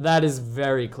awful. That is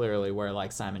very clearly where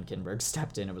like Simon Kinberg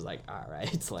stepped in and was like, all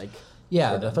right, it's like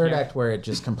the third act where it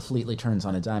just completely turns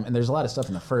on a dime. And there's a lot of stuff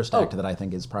in the first act that I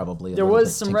think is probably there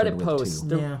was some Reddit posts.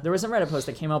 There was some Reddit posts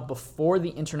that came out before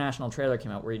the international trailer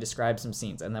came out where he described some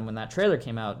scenes, and then when that trailer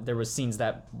came out, there was scenes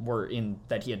that were in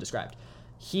that he had described.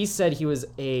 He said he was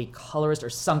a colorist or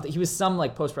something. He was some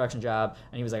like post-production job,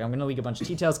 and he was like, I'm going to leak a bunch of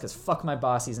details because fuck my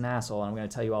boss, he's an asshole, and I'm going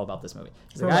to tell you all about this movie.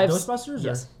 He's like, Ghostbusters?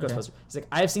 Yes, Ghostbusters. He's like,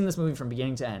 I have seen this movie from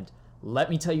beginning to end.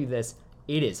 Let me tell you this,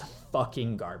 it is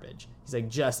fucking garbage. He's like,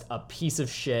 just a piece of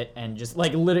shit, and just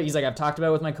like literally, he's like, I've talked about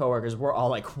it with my coworkers. We're all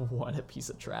like, what a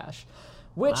piece of trash.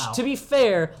 Which, to be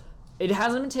fair, it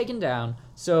hasn't been taken down.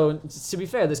 So to be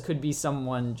fair, this could be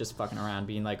someone just fucking around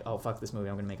being like, oh, fuck this movie,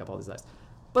 I'm going to make up all these lies.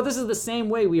 But this is the same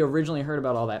way we originally heard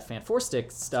about all that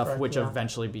Fantastic stuff, which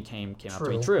eventually came out to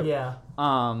be true. Yeah.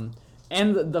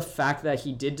 And the fact that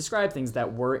he did describe things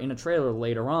that were in a trailer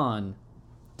later on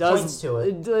points to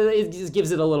it. It just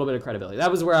gives it a little bit of credibility. That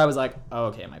was where I was like, oh,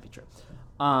 okay, it might be true.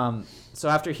 So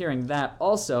after hearing that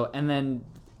also, and then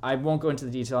I won't go into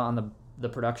the detail on the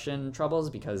production troubles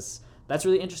because that's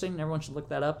really interesting. Everyone should look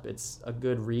that up. It's a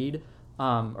good read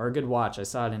or a good watch. I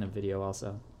saw it in a video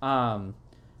also.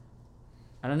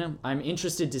 I don't know. I'm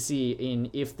interested to see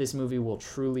if this movie will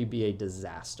truly be a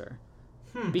disaster.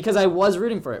 Because I was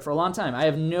rooting for it for a long time. I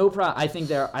have no problem. I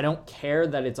think I don't care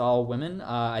that it's all women.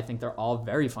 I think they're all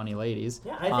very funny ladies.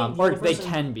 Yeah, I think or they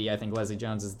can be. I think Leslie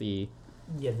Jones is the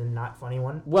not funny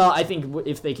one. Well, I think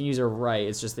if they can use her right,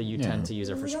 it's just that you tend to use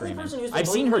her for screaming. I've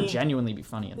seen her genuinely be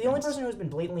funny. The only person who's been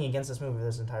blatantly against this movie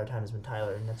this entire time has been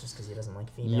Tyler, and that's just because he doesn't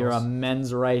like females. You're a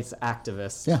men's rights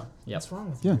activist. Yeah. Yep. What's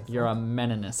wrong with you? You're a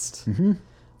meninist. Mm-hmm.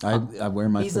 I wear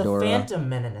my fedora. He's a phantom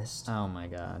meninist. Oh my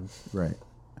god. Right.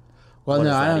 Well, What no,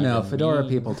 does I that don't know. even Fedora mean?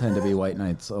 people tend to be white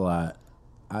knights a lot.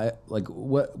 I like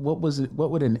what was it? What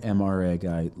would an MRA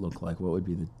guy look like? What would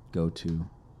be the go-to?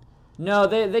 No,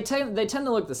 they tend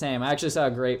to look the same. I actually saw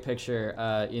a great picture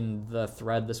in the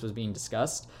thread this was being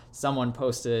discussed. Someone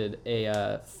posted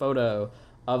a photo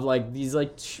of like these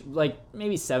like like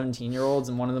maybe 17-year-olds,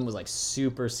 and one of them was like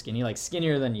super skinny, like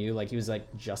skinnier than you, like he was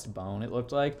like just bone, it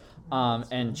looked like,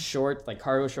 and short, like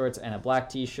cargo shorts and a black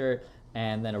t-shirt,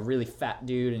 and then a really fat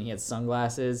dude, and he had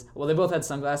sunglasses. Well, they both had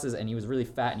sunglasses, and he was really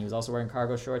fat, and he was also wearing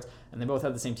cargo shorts, and they both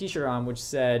had the same t-shirt on, which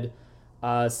said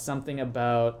something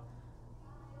about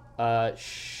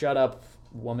shut up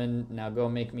woman, now go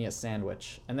make me a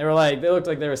sandwich. And they looked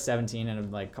like they were 17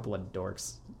 and like a couple of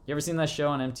dorks. You ever seen that show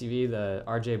on MTV, the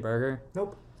RJ Burger?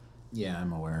 Nope. Yeah,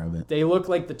 I'm aware of it. They look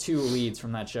like the two leads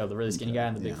from that show, the really skinny guy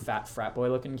and the big fat frat boy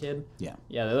looking kid. Yeah.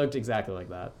 Yeah, they looked exactly like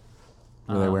that.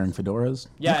 Were they wearing fedoras?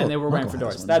 Yeah, and they were wearing Michael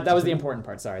has fedoras. one. That was the important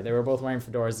part. Sorry, they were both wearing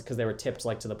fedoras because they were tipped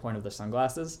like to the point of their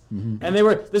sunglasses, Mm-hmm. and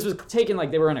this was taken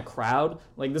like they were in a crowd.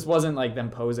 Like this wasn't like them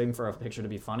posing for a picture to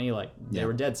be funny. Like they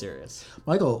were dead serious.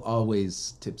 Michael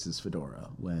always tips his fedora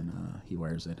when he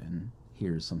wears it and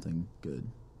hears something good.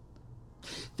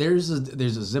 There's a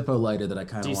Zippo lighter that I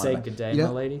kind of want. Do you say good day, my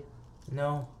lady?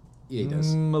 No. Yeah, he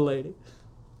does. My lady.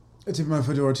 I tip my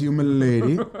fedora to you, my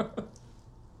lady.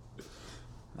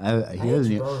 He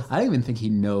doesn't. I don't even think he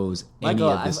knows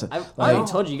Michael, any of this stuff. I've already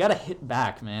told you, you gotta hit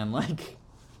back, man. Like,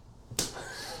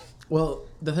 well,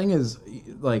 the thing is,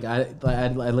 like, I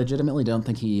legitimately don't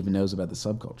think he even knows about the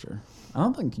subculture. I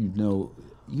don't think you know.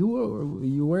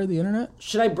 You wear the internet?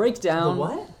 should I break down? The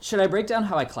what? Should I break down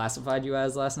how I classified you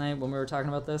as last night when we were talking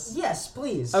about this? Yes,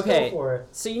 please. Okay. Go for it.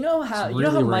 So you know how It's you know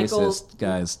how really Michael. racist,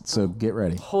 guys. So get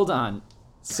ready. Hold on.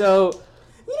 So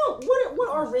You know, what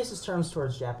are racist terms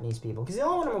towards Japanese people? Because the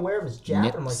only one I'm aware of is Jap, and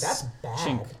I'm like, Nips. that's bad.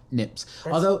 Chink. Nips.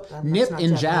 That's- Although that's nip not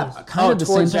and Japanese. Jap kind of the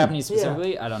same towards thing. Japanese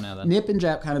specifically, I don't know that. Nip and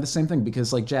Jap kind of the same thing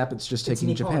because like Jap, it's just taking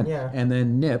Nippon, Japan, yeah. and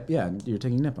then Nip, you're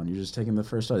taking Nippon. You're just taking the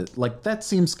first. Like that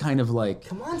seems kind of like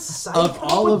Come on, society. of come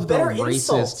up all with of the better racist.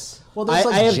 insults. Well, there's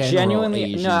like I have general genuinely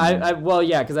Asian. no. Well,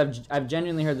 yeah, because I've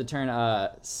genuinely heard the term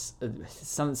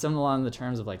some along the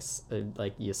terms of like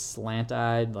you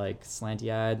slant-eyed, like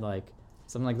slanty-eyed, like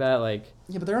something like that, like.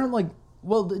 Yeah, but there aren't like.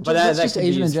 Well, But that's that just could be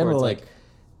Asian in used general, towards, like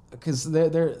because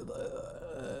they're.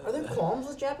 Are there qualms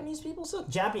with Japanese people? So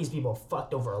Japanese people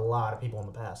fucked over a lot of people in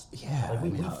the past. Yeah, like we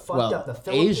I mean, fucked well, up the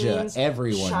Philippines, Asia,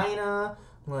 everyone. China,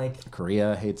 like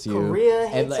Korea hates you. Korea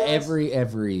hates us. Every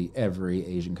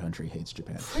Asian country hates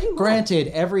Japan. Pretty much. Granted,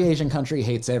 every Asian country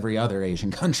hates every other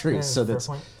Asian country, Yeah, so fair that's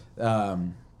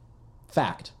point.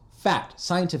 fact,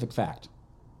 scientific fact.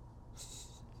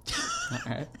 All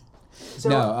right. So,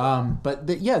 No, but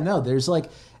there's like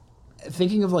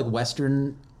thinking of like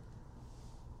Western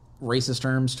racist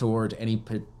terms toward any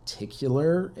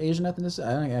particular Asian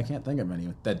ethnicity. I can't think of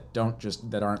any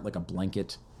that aren't like a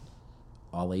blanket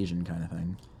all Asian kind of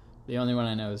thing. The only one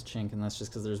I know is chink, and that's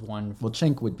just because there's one. Well,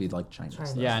 chink would be like Chinese.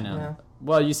 Chinese. Yeah, I know. Yeah.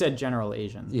 Well, you said general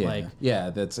Asian. Yeah, Like,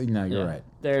 that's you're yeah. right.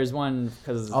 There's one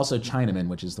because Also, Chinaman,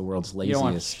 which is the world's You don't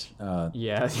want laziest,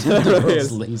 yeah, the it really world's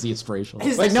is. laziest racial.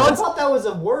 Like, no I one's- thought that was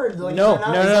a word. Like, No, is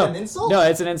that no. an insult? No,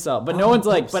 it's an insult. But no Oh, one's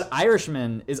like, gross. but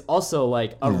Irishman is also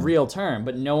like a Yeah. real term,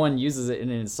 but no one uses it in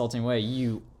an insulting way.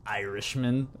 You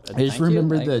Irishman. I just Thank you.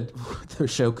 remember Like, the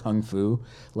show Kung Fu,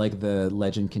 like the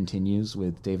legend continues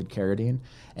with David Carradine,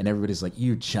 and everybody's like,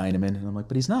 "You Chinaman," and I'm like,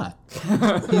 "But he's not.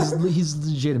 he's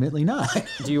legitimately not."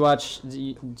 Do you watch?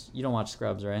 You don't watch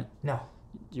Scrubs, right? No.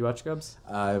 Do you watch Scrubs?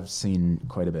 I've seen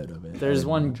quite a bit of it. There's I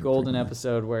one watch it golden frequently.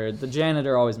 episode where the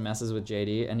janitor always messes with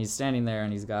JD, and he's standing there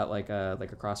and he's got like a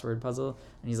crossword puzzle,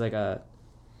 and he's like a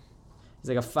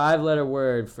 5-letter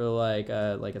word for like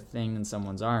a thing in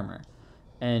someone's armor,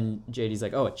 and JD's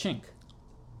like, oh, a chink,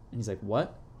 and he's like, what?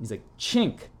 And he's like,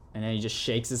 chink, and then he just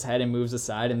shakes his head and moves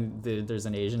aside, and there's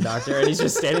an Asian doctor, and he's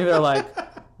just standing there like,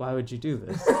 why would you do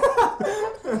this?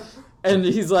 And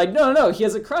he's like, no, he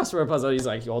has a crossword puzzle. He's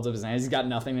like, he holds up his hands. He's got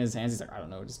nothing in his hands. He's like, I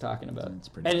don't know what he's talking about. That's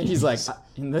pretty And he's like, genius.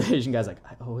 and the Asian guy's like,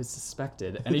 I always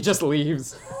suspected. And he just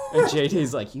leaves. And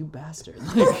JD's like, you bastard.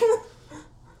 Like,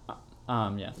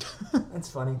 yeah. That's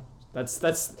funny.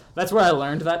 That's where I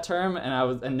learned that term,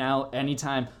 and now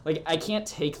anytime, like, I can't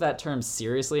take that term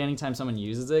seriously anytime someone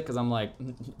uses it, because I'm like,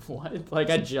 what? Like,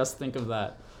 I just think of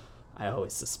that. I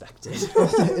always suspected.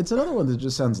 It's another one that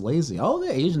just sounds lazy. All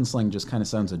the Asian slang just kind of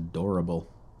sounds adorable,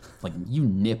 like you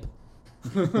nip.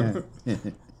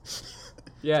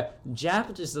 Yeah,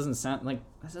 Jap just doesn't sound like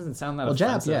that. Doesn't sound that Well, Jap,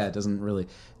 offensive. yeah, it doesn't really.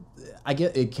 I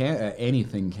get it. Can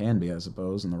anything can be, I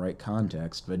suppose, in the right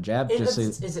context. But Jap just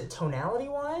Is it tonality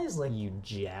wise? Like, You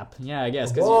Jap. Yeah, I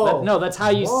guess. Whoa. No, that's how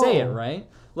you say it, Whoa. right?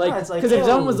 Like, No, it's like, because if yo,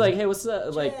 someone was like, "Hey, what's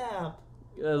up?" Like,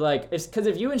 Jap. because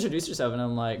if you introduce yourself and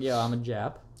I'm like, "Yo, I'm a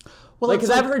Jap," well, like, it's because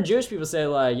I've heard Jewish people say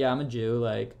like, "Yeah, I'm a Jew,"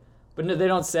 like, but no, they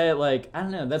don't say it like I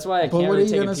don't know. That's why I But can't what are really you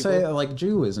take gonna it. say? Like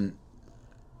Jew isn't.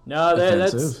 No,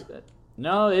 that's offensive?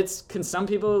 No, some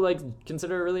people like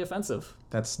consider it really offensive.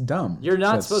 That's dumb. You're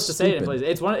not That's supposed to say it in stupid. places.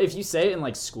 It's one if you say it in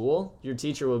like school, your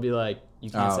teacher will be like, you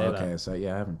can't say okay. that. So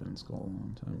yeah, I haven't been in school in a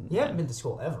long time. You haven't been to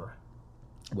school ever.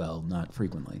 Well, not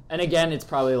frequently. And again, it's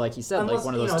probably like he said, Unless, like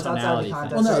one of those it's outside the tonality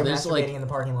context things. Well, no, of there's, masturbating like- in the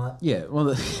parking lot. Yeah, well,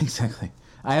 exactly.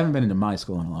 I haven't been into my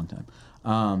school in a long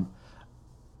time.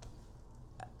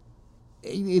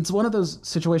 It's one of those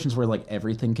situations where like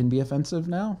everything can be offensive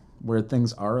now, where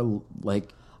things are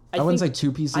like I wouldn't say think-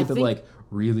 too PC, I but think- like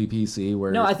really PC.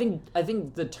 Where No, I think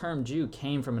the term Jew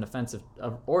came from an offensive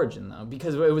origin though,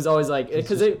 because it was always like when you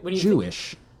think-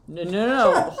 Jewish.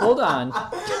 no, hold on.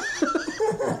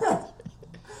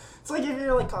 It's like if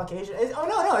you're like Caucasian.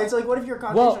 No. It's like what if you're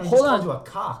Caucasian Well, and hold just on. called you a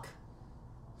cock?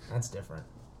 That's different.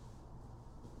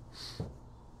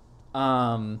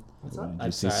 What's up? Did I'm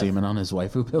you see sorry. semen on his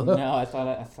waifu pillow? No, I thought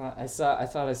I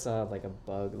saw like a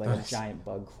bug, like a giant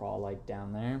bug crawl like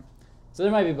down there. So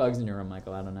there might be bugs in your room,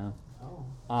 Michael. I don't know.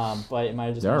 Oh. But it might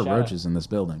have just There been are a shadow. roaches in this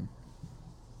building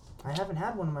I haven't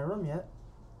had one in my room yet.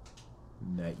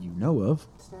 that you know of.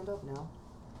 Stand up now.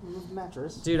 Move the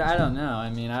mattress. Dude, I don't know. I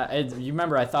mean, you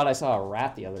remember I thought I saw a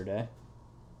rat the other day.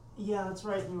 Yeah, that's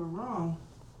right. You were wrong.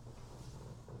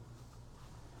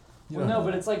 Well, no,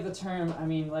 but it's like the term. I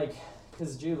mean, like,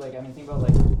 because Jew, like, I mean, think about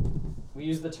like we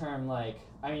use the term like.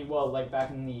 I mean, well, like back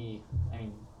in the,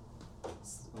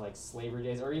 like slavery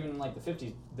days, or even like the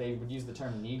 50s, they would use the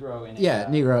term Negro in. Yeah,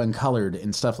 Negro and colored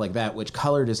and stuff like that, which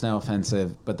colored is now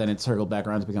offensive, but then it circled back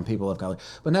around to become people of color.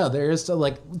 But no, there is still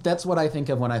like that's what I think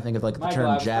of when I think of like the Michael, term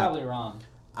I was Jap. probably wrong.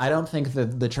 I don't think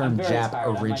that the term I'm very Jap tired.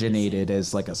 I might be originated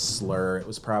as like a slur. It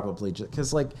was probably just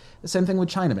because like the same thing with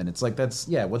Chinaman. It's like what's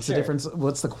the Sure. difference?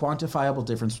 What's the quantifiable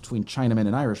difference between Chinaman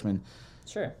and Irishman?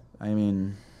 Sure. I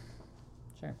mean,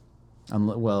 Sure.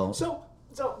 well, So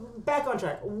back on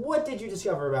track. What did you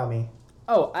discover about me?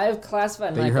 Oh, I have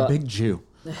classified that Michael. you're a big Jew.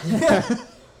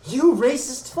 You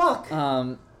racist fuck.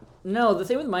 No, the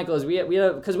thing with Michael is we had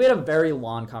a very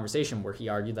long conversation where he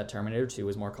argued that Terminator 2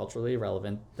 was more culturally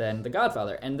relevant than The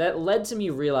Godfather, and that led to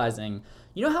me realizing,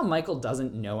 you know how Michael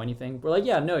doesn't know anything? We're like,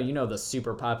 yeah, no, you know the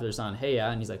super popular song Hey Ya,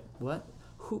 and he's like, what?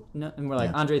 Who? No, and we're like,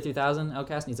 Yeah. Andre 3000,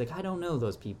 Outkast, and he's like, I don't know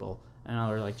those people, and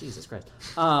we're like, Jesus Christ.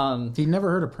 He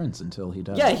never heard of Prince until he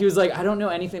died. Yeah, he was like, I don't know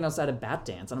anything outside of Bat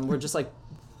Dance, and we're just like,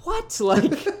 what?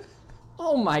 Like,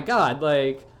 oh my God,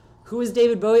 like. Who is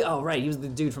David Bowie? Oh, right, he was the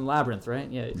dude from Labyrinth,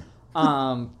 right? Yeah.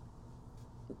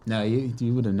 No,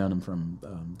 you would have known him from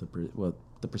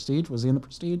the Prestige. Was he in the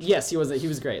Prestige? Yes, he was. He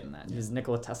was great in that. He was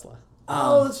Nikola Tesla.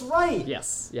 Oh, that's right.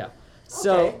 Yes. Yeah.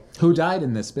 So. Okay. Who died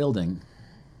in this building?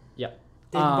 Yeah.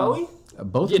 David Bowie?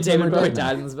 Both Yeah, of them David are Bowie dead now.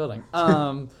 died in this building.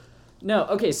 No.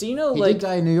 Okay. So you know, He like, did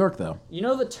die in New York, though. you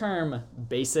know the term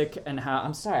basic and how.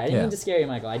 I'm sorry, I didn't Yeah. mean to scare you,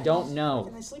 Michael. I don't know.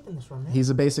 Can I sleep in this room, man? He's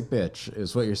a basic bitch,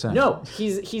 is what you're saying. No,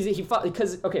 he fought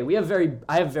because okay,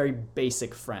 I have very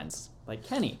basic friends like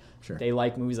Kenny. Sure. They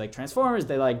like movies like Transformers.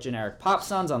 They like generic pop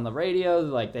songs on the radio.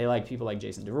 Like they like people like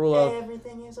Jason Derulo.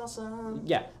 Everything is awesome.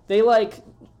 Yeah, they like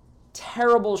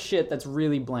terrible shit that's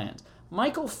really bland.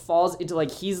 Michael falls into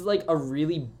like he's like a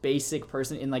really basic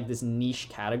person in like this niche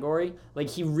category. Like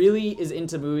he really is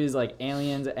into movies like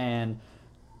Aliens and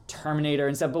Terminator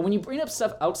and stuff. But when you bring up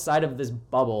stuff outside of this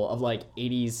bubble of like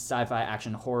 80s sci-fi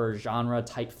action horror genre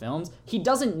type films, he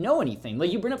doesn't know anything. Like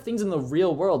you bring up things in the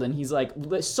real world and he's like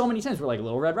so many times we're like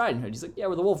Little Red Riding Hood. He's like, yeah,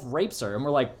 where the wolf rapes her, and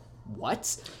we're like,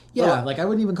 what? Yeah, Well, like I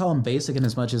wouldn't even call him basic in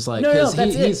as much as like No, because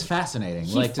that's it. he's fascinating.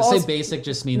 He like to falls- say basic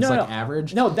just means like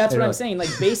average. No, that's They're what I'm like- saying.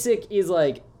 Like basic is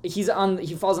like he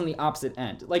falls on the opposite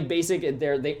end. Like basic,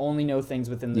 they only know things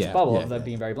within this Yeah, bubble yeah, of that yeah.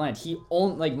 being very bland.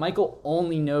 Michael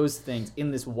only knows things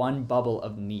in this one bubble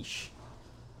of niche.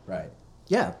 Right.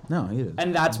 Yeah. No, he did.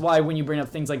 And that's why when you bring up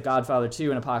things like Godfather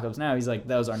 2 and Apocalypse Now, he's like,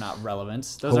 those are not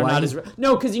relevant. Those are not Hawaii? as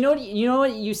no, because you know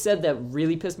what you said that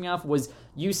really pissed me off was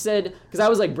you said because I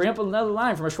was like, bring up another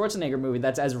line from a Schwarzenegger movie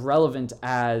that's as relevant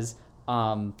as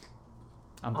I'm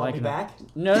I'll be blanking. back.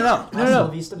 No. La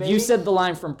vista, baby. You said the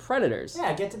line from Predators.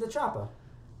 Yeah, get to the chopper.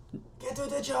 Get to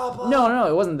the chopper. No,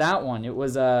 it wasn't that one. It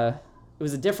was a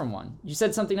different one. You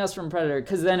said something else from Predator,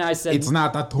 because then I said it's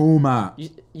not a tumor.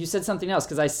 you said something else,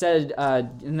 because I said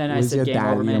and then I Who's said your Game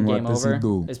daddy Over Man, and what Game does he Over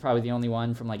do? is probably the only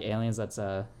one from like Aliens that's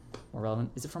more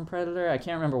relevant. Is it from Predator? I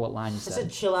can't remember what line you I said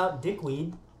said. chill out,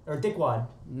 dickweed. Or dickwad.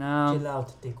 No, Chill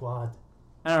out, dickwad.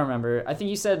 I don't remember. I think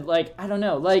you said like I don't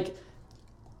know, like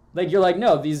you're like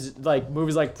no, these like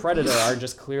movies like Predator are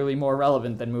just clearly more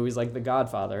relevant than movies like The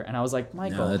Godfather, and I was like,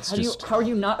 Michael, that's how are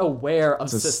you not aware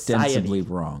of It's society? ostensibly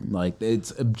wrong. Like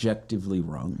it's objectively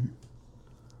wrong.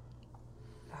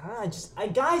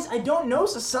 Guys, I don't know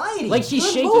society. Like, he's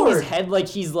Good shaking Lord. his head like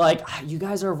he's like, you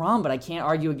guys are wrong, but I can't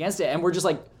argue against it. And we're just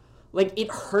like, it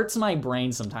hurts my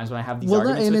brain sometimes when I have these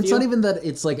arguments and with it's you. not even that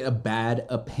it's like a bad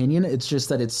opinion. It's just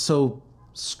that it's so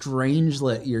strange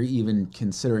that you're even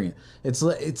considering it. It's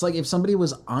like if somebody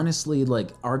was honestly like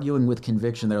arguing with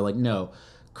conviction, they're like, no,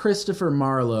 Christopher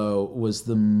Marlowe was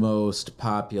the most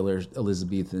popular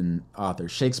Elizabethan author.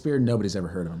 Shakespeare, nobody's ever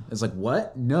heard of him. It's like,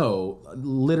 what? No,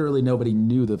 literally nobody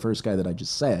knew the first guy that I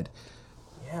just said.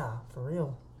 Yeah, for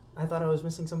real. I thought I was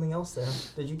missing something else there.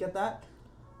 Did you get that?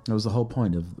 That was the whole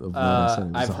point of what I said. It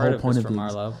was I've the heard whole of point Christopher the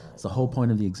Marlowe. It's the whole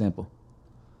point of the example.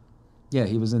 Yeah,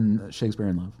 he was in Shakespeare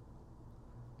in Love.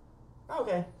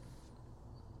 Okay.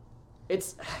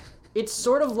 It's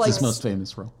sort of like It's his most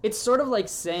famous role. it's sort of like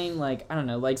saying like, I don't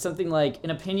know, like something like an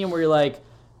opinion where you're like,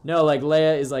 no, like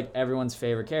Leia is like everyone's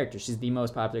favorite character. She's the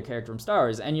most popular character from Star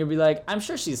Wars, and you'll be like, I'm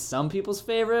sure she's some people's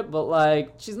favorite, but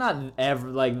like she's not ever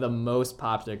like the most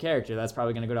popular character. That's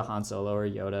probably gonna go to Han Solo or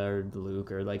Yoda or Luke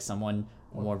or like someone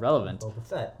more relevant. Boba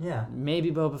Fett. Yeah.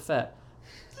 Maybe Boba Fett.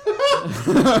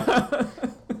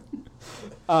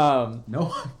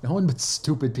 No one but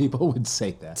stupid people would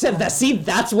say that. See,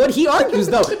 that's what he argues,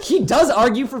 though. He does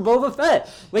argue for Boba Fett.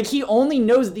 Like, he only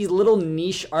knows these little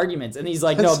niche arguments, and he's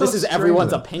like, no, That's so this is strange,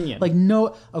 everyone's though. opinion. Like,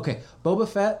 no, okay, Boba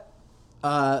Fett,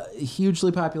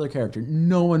 hugely popular character.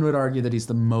 No one would argue that he's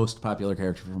the most popular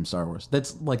character from Star Wars.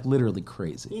 That's like literally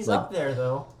crazy. He's like, up there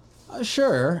though.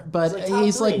 Sure, but He's like top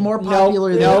he's like three. more Nope,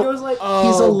 popular than. It goes like,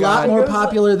 He's a Oh, lot God. more It goes like-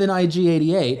 popular than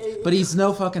IG-88, but he's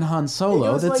no fucking Han it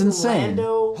Solo. goes That's like insane.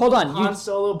 Lando, Hold on, Han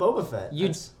Solo, Boba Fett.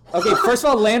 Okay, first of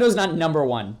all, Lando's not number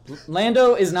one.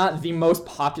 Lando is not the most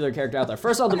popular character out there.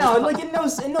 First of all, the No,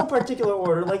 most like in no particular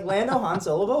order. Like Lando, Han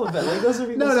Solo, Boba Fett. Like those are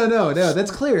people's... No.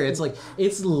 That's clear. It's like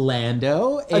it's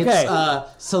Lando. It's Okay.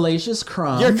 Salacious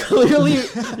Crumb.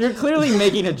 you're clearly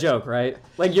making a joke, right?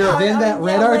 Like you're Then that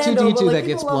red Lando, R2-D2 but, like, that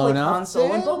gets people love, blown like, up. Han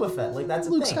Solo and Yeah. Boba Fett. Like that's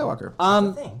a Luke thing. Skywalker.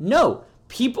 That's a thing. No.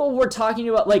 People were talking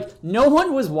about, like, no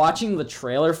one was watching the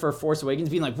trailer for Force Awakens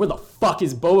being like, where the fuck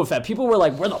is Boba Fett? People were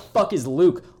like, where the fuck is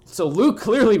Luke? So Luke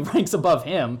clearly ranks above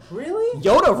him. Really?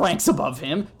 Yoda ranks above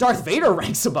him. Darth Vader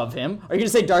ranks above him. Are you going to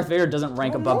say Darth Vader doesn't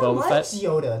rank above no one Boba likes Fett?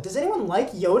 Yoda. Does anyone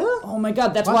like Yoda? Oh my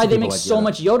god, that's Lots why of they people make like so Yoda.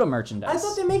 much Yoda merchandise. I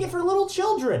thought they make it for little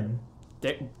children.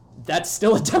 That's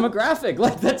still a demographic.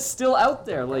 Like, that's still out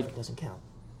there. Like, It doesn't count.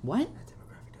 what? That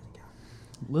demographic doesn't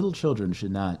count. Little children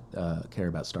should not care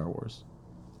about Star Wars.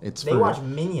 They watch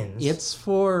Minions. It's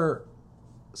for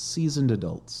seasoned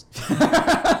adults.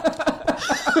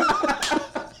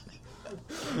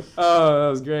 Oh, that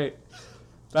was great.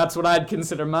 That's what I'd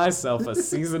consider myself, a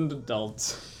seasoned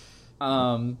adult.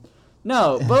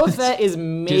 No, Boba Fett is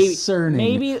Discerning,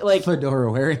 maybe like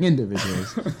fedora-wearing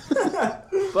individuals.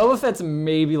 Boba Fett's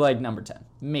maybe like number 10,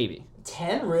 maybe.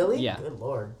 10, really? Yeah. Good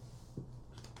lord.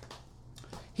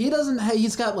 He doesn't.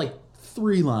 He's got like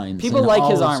 3 lines. People in like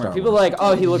all his of armor. Star People are Wars. like,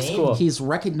 oh, he looks Name. cool. He's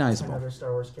recognizable. Another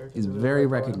Star Wars character. He's who we very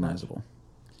like much. recognizable.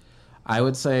 I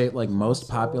would say like most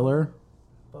popular.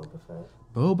 Boba Fett.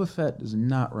 Boba Fett does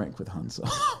not rank with Han Solo.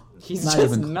 He's not just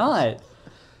even close. not.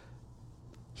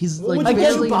 He's Would like you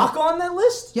put barely. Chewbacca on that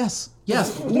list? Yes.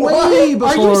 What? Way before.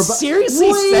 Are you seriously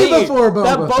way saying before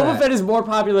that Boba Boba Fett is more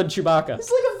popular than Chewbacca?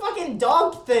 It's like a fucking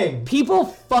dog thing. People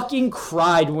fucking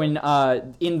cried when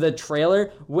in the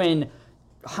trailer when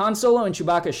Han Solo and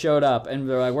Chewbacca showed up and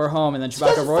they're like, we're home, and then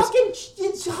Chewbacca It's roars. fucking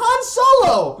it's Han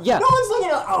Solo. Yeah. No one's looking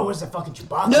at. Oh, was it fucking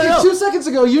Chewbacca? No. 2 seconds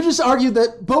ago, you just argued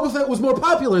that Boba Fett was more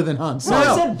popular than Han No, Solo.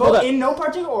 No. I said hold up. in no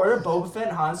particular order, Boba Fett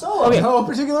and Han Solo. Okay. No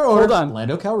particular order. Hold on.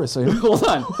 Lando Calrissian. Hold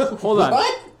on.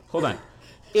 What? Hold on.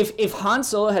 If Han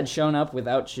Solo had shown up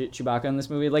without Chewbacca in this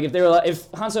movie, like if they were like, if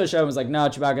Han Solo showed up and was like, no,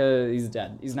 Chewbacca, he's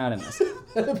dead. He's not in this.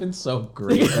 That'd have been so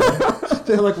great.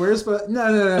 They're like, where's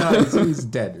No. He's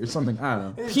dead or something. I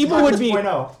don't know. People would be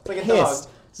 2.0. It's like a pissed.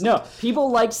 dog. No,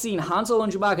 people like seeing Han Solo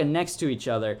and Chewbacca next to each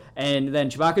other, and then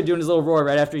Chewbacca doing his little roar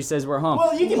right after he says we're home.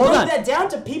 Well, you can hold break on. that down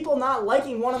to people not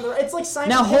liking one another. It's like Simon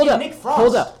Now, Pegg hold and up, Nick Frost.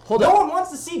 hold up. No one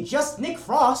wants to see just Nick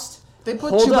Frost. They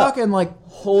put Hold Chewbacca up. in like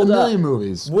Hold a up. million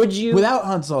movies. Would you Without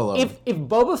Han Solo. If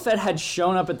Boba Fett had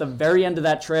shown up at the very end of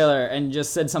that trailer and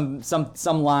just said some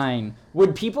line,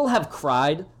 would people have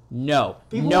cried? No.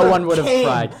 No one would have came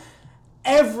cried.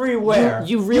 Everywhere.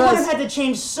 You would realize- have had to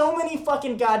change so many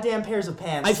fucking goddamn pairs of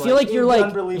pants. I feel like it you're would be like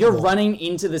unbelievable. you're running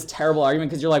into this terrible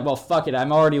argument because you're like, well, fuck it,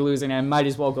 I'm already losing. I might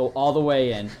as well go all the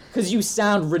way in because you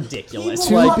sound ridiculous.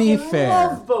 People To Like, be fucking fair.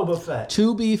 love Boba Fett.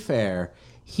 to be fair,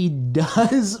 he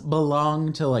does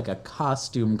belong to like a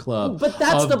costume club. But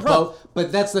that's the problem.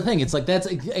 But that's the thing. It's like that's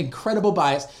incredible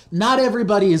bias. Not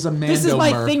everybody is a Mando. This is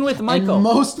my Murph, thing with Michael. And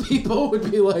most people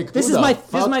would be like, This Who is the my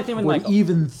fuck thing with would Michael.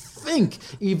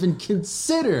 even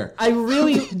consider. I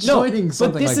really joining no,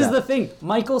 something but this like is that. the thing.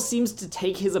 Michael seems to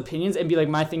take his opinions and be like,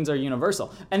 my things are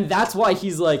universal, and that's why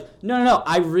he's like, no.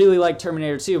 I really like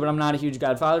Terminator 2, but I'm not a huge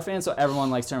Godfather fan, so everyone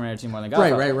likes Terminator 2 more than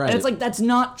Godfather. Right. And it's like that's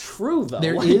not true though.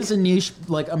 There is a niche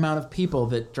like amount of people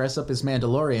that dress up as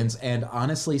Mandalorians and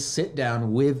honestly sit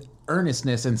down with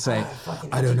earnestness and say,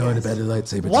 I don't know how to better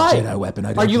lightsaber. Why? It's a Jedi weapon.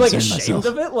 I don't Are you like concern ashamed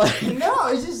myself. of it? Like, No,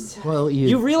 it's just. Well,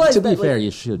 You realize to be that, like- fair,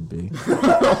 you should be.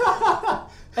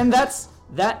 and that's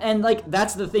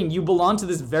the thing. You belong to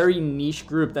this very niche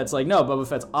group that's like, no, Boba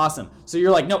Fett's awesome. So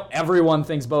you're like, no, everyone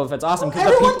thinks Boba Fett's awesome. Well, 'cause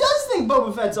the everyone people- does think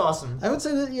Boba Fett's awesome. I would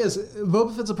say that yes,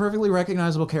 Boba Fett's a perfectly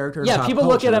recognizable character. In Yeah, pop people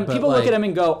look at culture, him. but, People like, look at him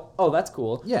and go, "Oh, that's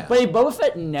cool." Yeah. But if Boba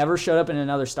Fett never showed up in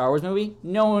another Star Wars movie,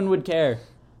 no one would care.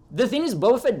 The thing is,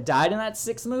 Boba Fett died in that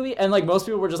 6th movie, and like most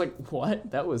people were just like,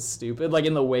 "What? That was stupid." Like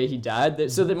in the way he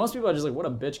died. So that most people are just like, "What a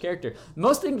bitch character."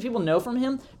 Most things people know from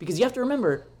him because you have to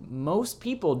remember, most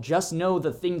people just know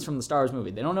the things from the Star Wars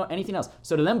movie. They don't know anything else.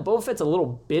 So to them, Boba Fett's a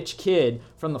little bitch kid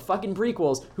from the fucking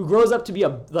prequels who grows up to be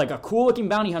a cool looking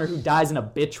bounty hunter who dies in a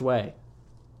bitch way.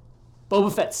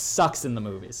 Boba Fett sucks in the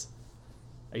movies.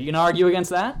 Are you gonna argue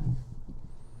against that?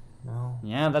 No.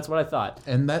 Yeah, that's what I thought.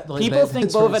 And that like, People that- think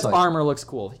that's where Boba it's Fett's like- armor looks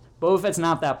cool. Boba Fett's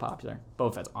not that popular.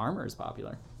 Boba Fett's armor is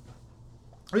popular.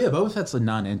 Oh yeah, Boba Fett's a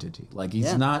non-entity. Like he's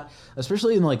Yeah. not,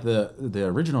 especially in like the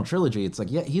original trilogy. It's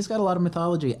like yeah, he's got a lot of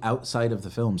mythology outside of the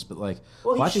films, but like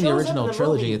Well, he watching the shows up original in the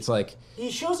trilogy, movie. it's like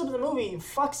He shows up in the movie,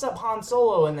 fucks up Han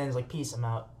Solo, and then is like, peace, I'm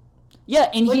out.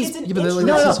 Yeah, and Like, he's it's an yeah, but, like, interesting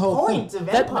that's his whole point thing. of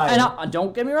that, Empire. and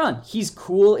don't get me wrong, he's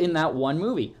cool in that one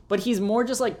movie, but he's more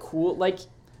just like cool. Like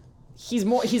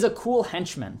he's a cool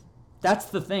henchman. That's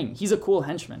the thing. He's a cool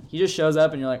henchman. He just shows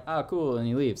up and you're like, oh, cool, and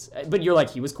he leaves. But you're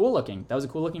like, he was cool looking. That was a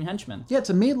cool looking henchman. yeah.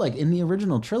 To me, like in the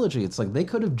original trilogy, it's like they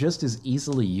could have just as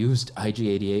easily used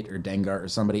IG-88 or Dengar or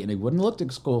somebody, and it wouldn't look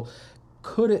as cool.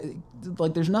 Could it?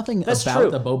 Like, there's nothing That's about true.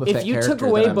 the Boba If Fett you character took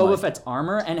away that I'm Boba like, Fett's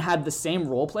armor and had the same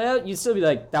role play out, you'd still be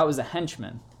like, that was a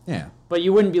henchman. yeah. But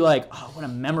you wouldn't be like, oh, what a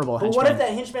memorable But henchman. what if that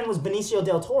henchman was Benicio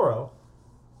del Toro?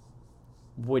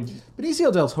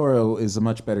 Benicio del Toro is a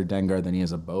much better Dengar than he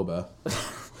is a Boba.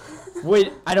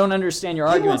 I don't understand your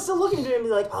People would argument. still look at him and be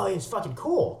like, oh, he's fucking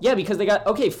cool. Yeah, because they got,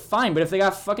 okay, fine, but if they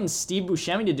got fucking Steve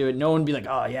Buscemi to do it, no one would be like,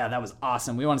 oh yeah, that was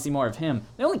awesome. We want to see more of him.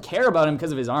 They only care about him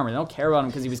because of his armor. They don't care about him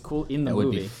because he was cool in the That would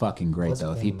movie. be fucking great Wasn't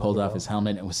though if in he the pulled movie, off though. his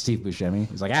helmet and it was Steve Buscemi.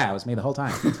 He's like, it was me the whole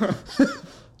time.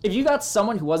 If you got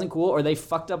someone who wasn't cool or they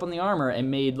fucked up on the armor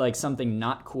and made like something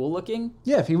not cool looking,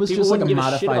 Yeah, if he was People just like a wouldn't give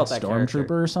a shit modified about that character.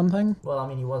 stormtrooper or something. Well, I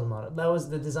mean, he was a modified. That was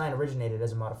the design originated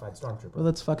as a modified stormtrooper. Well,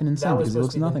 that's fucking That insane because he supposed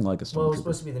looks to be nothing the, like a Well, it was stormtrooper.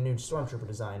 supposed to be the new stormtrooper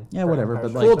design. Yeah, for whatever, Empire but,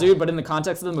 Strikes like- cool Back. dude, but in the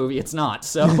context of the movie, it's not.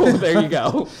 So there you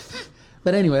go.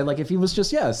 But anyway, like if he was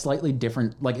just a slightly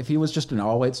different, like if he was just an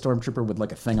all-white stormtrooper with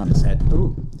like a thing on his head,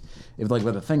 with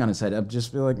a thing on his head, I'd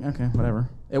just be like, okay,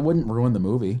 whatever. It wouldn't ruin the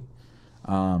movie.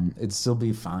 It'd still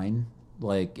be fine.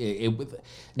 Like it would.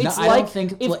 It's I like don't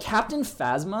think if Captain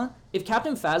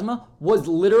Phasma was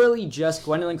literally just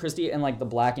Gwendolyn Christie in like the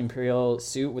black Imperial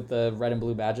suit with the red and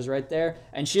blue badges right there,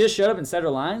 and she just showed up and said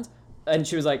her lines, and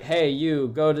she was like, "Hey, you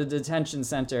go to detention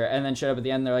center," and then showed up at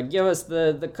the end. They're like, "Give us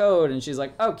the code," and she's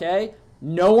like, "Okay."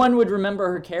 No one would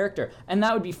remember her character, and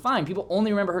that would be fine. People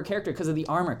only remember her character because of the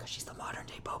armor, because she's the modern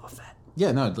day Boba Fett.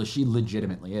 Yeah, no, she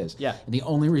legitimately is. Yeah. And the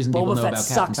only reason people Boba know Fett about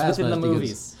Captain sucks Phasma within is the because,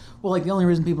 movies. well, like the only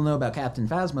reason people know about Captain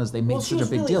Phasma is they made Well, she such a was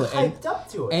big really deal. hyped up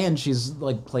to it. And she's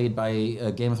like played by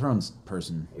a Game of Thrones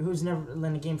person. Who's never,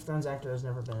 then a Game of Thrones actor has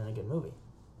never been in a good movie.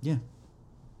 Yeah.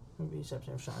 Maybe except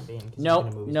for Sean Bean, because he's been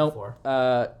in movies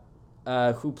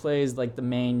before. Who plays like the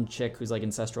main chick who's like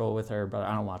ancestral with her, but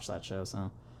I don't watch that show,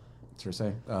 so. That's her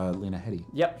say. Lena Headey.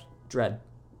 Yep, Dredd.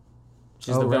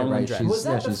 She's Oh, the right, villain in right, Dredd. she's- Was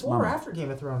that she's before or Mama. after Game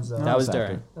of Thrones, though? That was Exactly.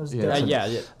 during. That was Yeah, during. so-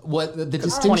 Yeah. What the Alright,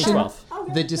 distinction? 2012.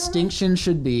 Okay, The distinction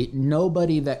should be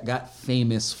nobody that got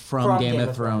famous from Game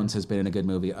of Thrones has been in a good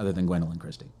movie other than Gwendolyn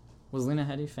Christie. Was Lena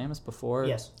Headey famous before?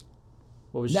 Yes.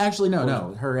 What was she? Actually, no, what no,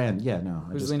 was- her and no.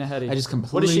 Who's Lena Headey? I just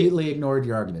What is she? completely ignored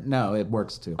your argument. No, it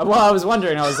works too. Well, I was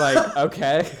wondering. I was like,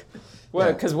 okay. Well,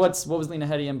 Yeah. because what was Lena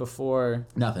Headey in before?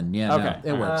 Nothing. Yeah, Okay.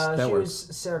 no, it works. That she works.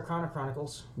 was Sarah Connor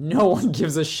Chronicles. No one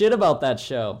gives a shit about that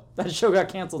show. That show got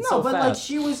canceled No, so but fast.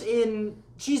 like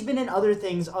she's been in other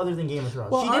things other than Game of Thrones.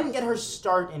 Well, She didn't get her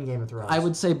start in Game of Thrones. I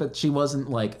would say, but she wasn't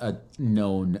like a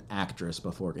known actress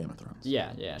before Game of Thrones.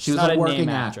 yeah. She's She was not a a working name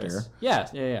actor. actress.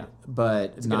 Yeah.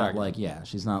 But a good not argument. like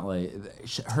she's not like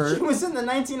She her. was in the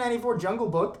 1994 Jungle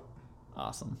Book.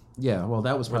 Awesome. Yeah, well,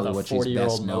 that was probably a what she's 40-year-old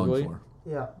best known Mowgli? for.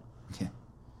 Yeah. Yeah.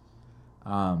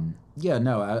 Yeah,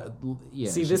 no, yeah.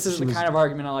 See, this is the kind of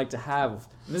argument I like to have.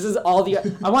 This is all the.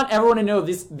 I want everyone to know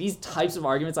these types of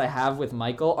arguments I have with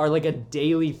Michael are like a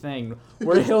daily thing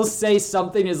where he'll say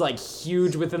something is like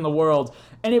huge within the world,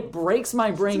 and it breaks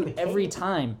my brain every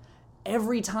time.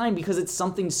 Every time, because it's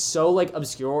something so like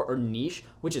obscure or niche,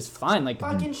 which is fine. Like,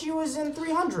 Fucking, she was in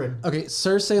 300. Okay,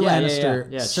 Cersei Yeah,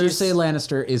 Lannister. yeah. Cersei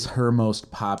Lannister is her most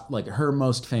her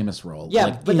most famous role. yeah,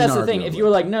 like, but that's the thing. If inarguably. you were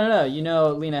like, no, you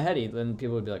know Lena Headey, then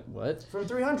people would be like, what? From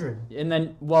 300. And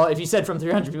then, well, if you said from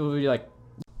 300, people would be like,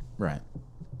 Right.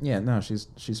 Yeah, no, she's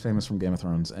famous from Game of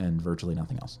Thrones and virtually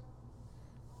nothing else.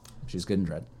 She's good in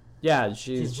Dread. yeah,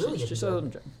 She's really good she's,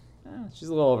 in she's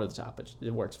a little over the top, but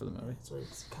it works for the movie. That's what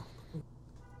it's called.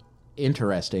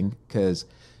 Interesting, because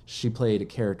she played a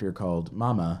character called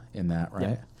Mama in that, right?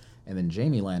 Yeah. And then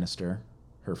Jaime Lannister,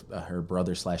 her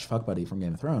brother / fuck buddy from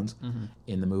Game of Thrones,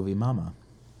 in the movie Mama.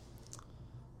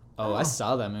 Oh, I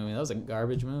saw that movie. That was a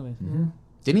garbage movie.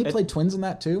 Didn't he play twins in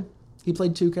that too? He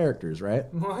played two characters,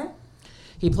 right? What?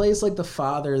 He plays like the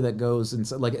father that goes and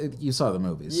like you saw the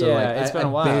movie, so Yeah, like, it's been I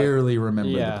a while. barely remember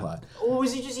Yeah. the plot. Oh,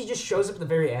 was he just shows up at the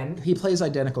very end? He plays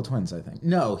identical twins, I think.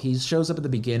 No, he shows up at the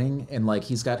beginning and like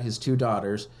he's got his two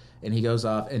daughters, and he goes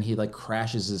off and he like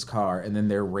crashes his car, and then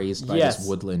they're raised by Yes. this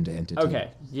woodland entity. Okay.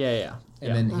 Yeah.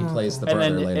 And then he plays the and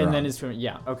brother then later and on. then his film.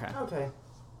 Yeah. Okay. Okay.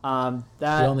 He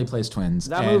That only plays twins.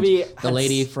 that and movie the had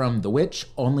lady s- from The Witch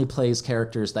only plays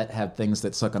characters that have things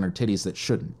that suck on her titties that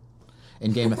shouldn't.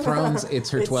 In Game of Thrones,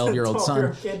 it's her It's the 12-year-old son.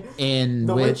 12-year-old kid. In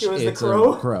The Witch, Witch, it was the it's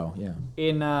crow? a crow. Yeah,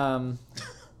 in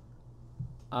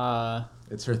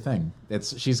it's her thing.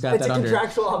 She's got It's that a under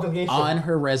contractual obligation. on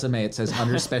her resume. It says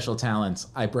under special talents,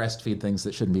 I breastfeed things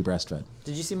that shouldn't be breastfed.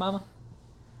 Did you see Mama?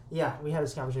 Yeah, we had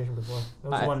this conversation before.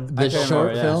 There was I- one. The I can't short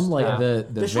remember, yes. film, like Yeah.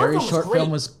 the short very film was short great.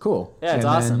 film was cool. Yeah, it's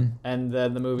And awesome. And the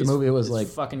movie was is like-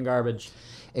 fucking garbage.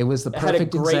 It was the It had a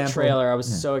perfect great example. trailer. I was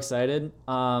so excited.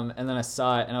 And then I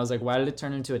saw it, and I was like, why did it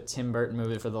turn into a Tim Burton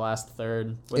movie for the last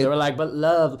third? Where they were like, but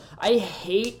love. I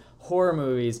hate horror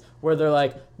movies where they're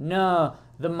like, no,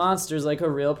 the monster's like a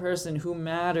real person who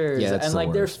matters. Yeah, it's and the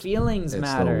like their worst. feelings It's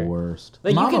matter. the worst.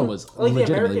 Like, you Mama can- was like the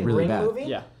legitimately American really Ring bad. movie.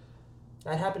 Yeah.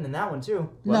 That happened in that one too.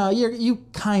 No, you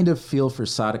kind of feel for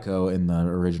Sadako in the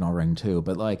original Ring too,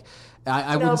 but like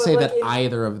I wouldn't but say like that it-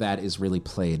 either of that is really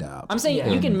played up. I'm saying Yeah.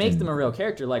 you can make them a real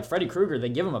character. Like Freddy Krueger, they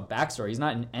give him a backstory. He's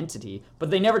not an entity. But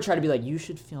they never try to be like, you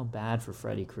should feel bad for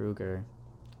Freddy Krueger.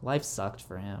 Life sucked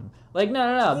for him. Like,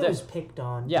 no. He they're- was picked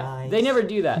on. Yeah, guys. they never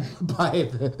do that.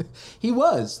 He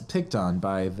was picked on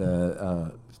by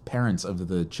the parents of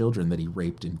the children that he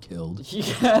raped and killed.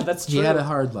 Yeah, that's true. He had a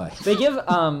hard life. They give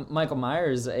Michael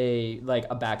Myers a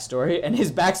backstory, and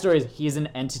his backstory is he's an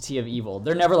entity of evil.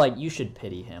 They're never like, you should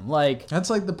pity him. Like, That's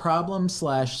like the problem /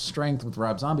 strength with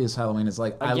Rob Zombie's Halloween is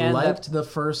like I Again, liked the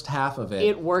first half of it.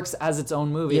 it works as its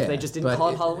own movie if they just didn't but call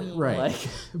it Halloween. right? Like,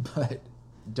 But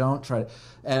don't try.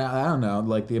 And I don't know,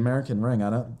 like the American Ring. Did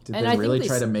And they I think really they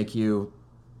try s- to make you?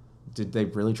 Did they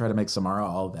really try to make Samara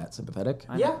all that sympathetic?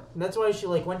 Yeah, that's why she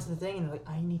like went to the thing and like,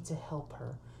 I need to help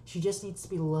her. She just needs to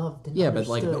be loved and Yeah, but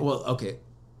like, understood. well, okay.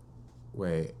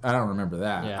 Wait, I don't remember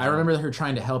that. Yeah. I remember her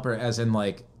trying to help her, as in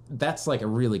like that's like a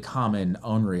really common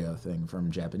Onryo thing from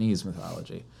Japanese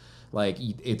mythology. Like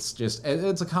it's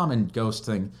a common ghost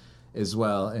thing as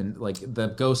well, and like the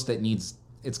ghost that needs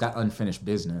it's got unfinished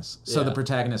business, so Yeah. the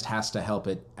protagonist has to help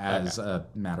it as a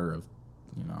matter of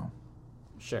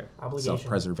sure. obligation.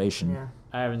 self-preservation. Yeah.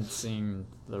 I haven't seen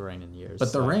The Ring in years. But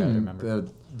the so I gotta Ring, remember.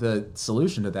 the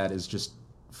solution to that is just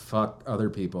fuck other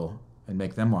people and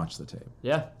make them watch the tape.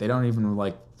 Yeah. They don't even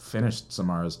like finish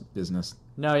Samara's business.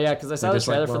 No, yeah, because I saw They're the just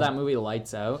like, trailer for well- that movie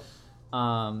Lights Out.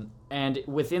 And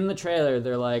within the trailer,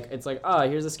 they're like, it's like, oh,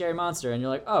 here's a scary monster. And you're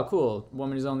like, oh, cool.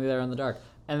 Woman who's only there in the dark.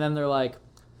 And then they're like,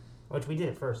 Which we did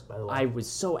it first, by the way. I was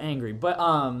so angry. But,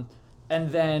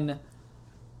 and then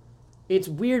it's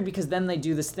weird because then they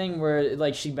do this thing where,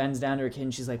 like, she bends down to her kid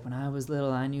and she's like, when I was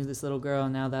little, I knew this little girl,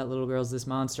 and now that little girl's this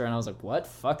monster. And I was like, what?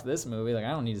 Fuck this movie. Like, I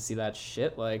don't need to see that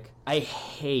shit. Like, I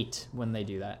hate when they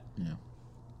do that. Yeah.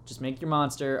 Just make your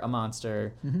monster a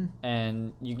monster,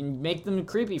 and you can make them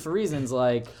creepy for reasons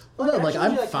like... Well, no, like Actually,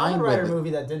 I'm the fine Kamen with Rider it. movie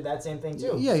that did that same thing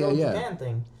too. Yeah, So yeah. Japan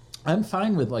thing. I'm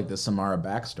fine with like the Samara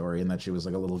backstory and that she was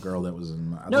like a little girl that was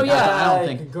in. No, like, yeah, I don't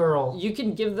Like, think. girl. You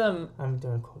can give them... I'm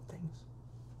doing cool things.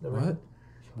 The What? Ring.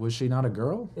 Was she not a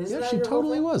girl? Isn't yeah, that she your whole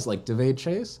totally thing? was. Like Devay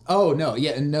Chase. Oh no,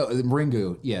 yeah, no,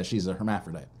 Ringu. Yeah, she's a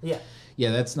hermaphrodite. Yeah.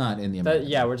 Yeah, that's not in the American.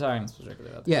 yeah, we're talking specifically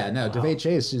about that. Yeah, no, Devay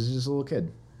Chase. She's just a little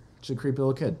kid. She's a creepy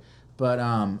little kid. But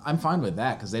I'm fine with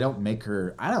that because they don't make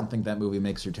her. I don't think that movie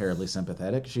makes her terribly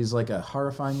sympathetic. She's like a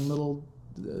horrifying little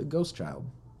ghost child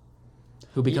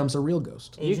who becomes a real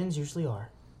ghost. Asians usually are.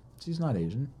 She's not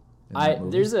Asian. in that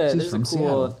movie. There's a She's from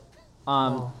cool.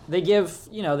 Seattle. They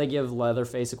give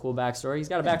Leatherface a cool backstory. He's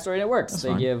got a backstory and it works. That's They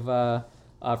fine. give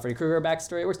Freddy Krueger a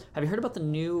backstory. It works. Have you heard about the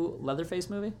new Leatherface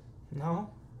movie? No.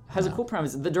 Has a cool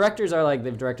premise. The directors are like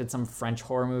they've directed some French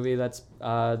horror movie that's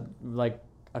like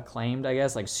acclaimed, I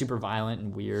guess, like super violent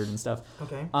and weird and stuff.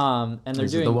 Okay. And they're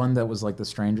Is it doing the one that was like The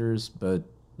Strangers, but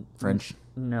French?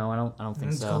 No, I don't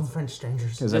think It's so. called French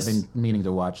Strangers. Because I've been meaning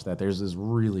to watch that. There's this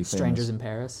really famous... Strangers in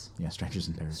Paris. Yeah, Strangers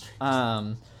in Paris.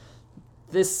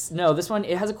 This one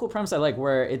it has a cool premise I like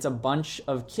where it's a bunch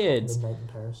of kids. Midnight in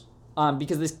Paris.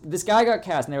 Because this guy got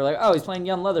cast and they were like, oh, he's playing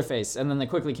young Leatherface, and then they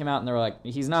quickly came out and they were like,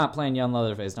 he's not playing young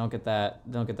Leatherface. Don't get that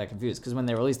confused. Because when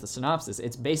they released the synopsis,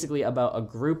 it's basically about a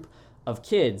group of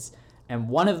kids, and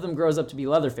one of them grows up to be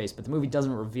Leatherface, but the movie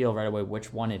doesn't reveal right away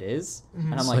which one it is.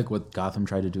 And I'm It's like, like what Gotham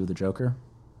tried to do with the Joker.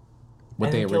 What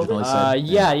And they they killed originally him?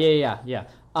 said. yeah.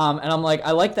 And I'm like,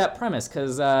 I like that premise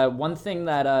because one thing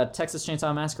that Texas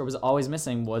Chainsaw Massacre was always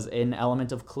missing was an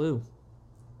element of clue.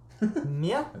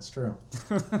 Yeah. That's true.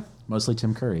 Mostly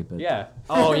Tim Curry, but... Yeah.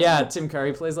 Oh yeah, Tim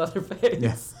Curry plays Leatherface.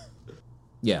 Yeah.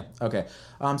 Yeah, okay.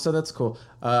 So that's cool.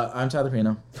 I'm Tyler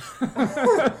Pino.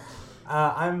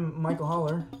 I'm Michael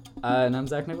Holler. And I'm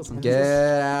Zach Nicholson. Get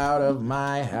out of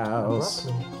my house.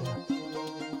 Abruptly, yeah.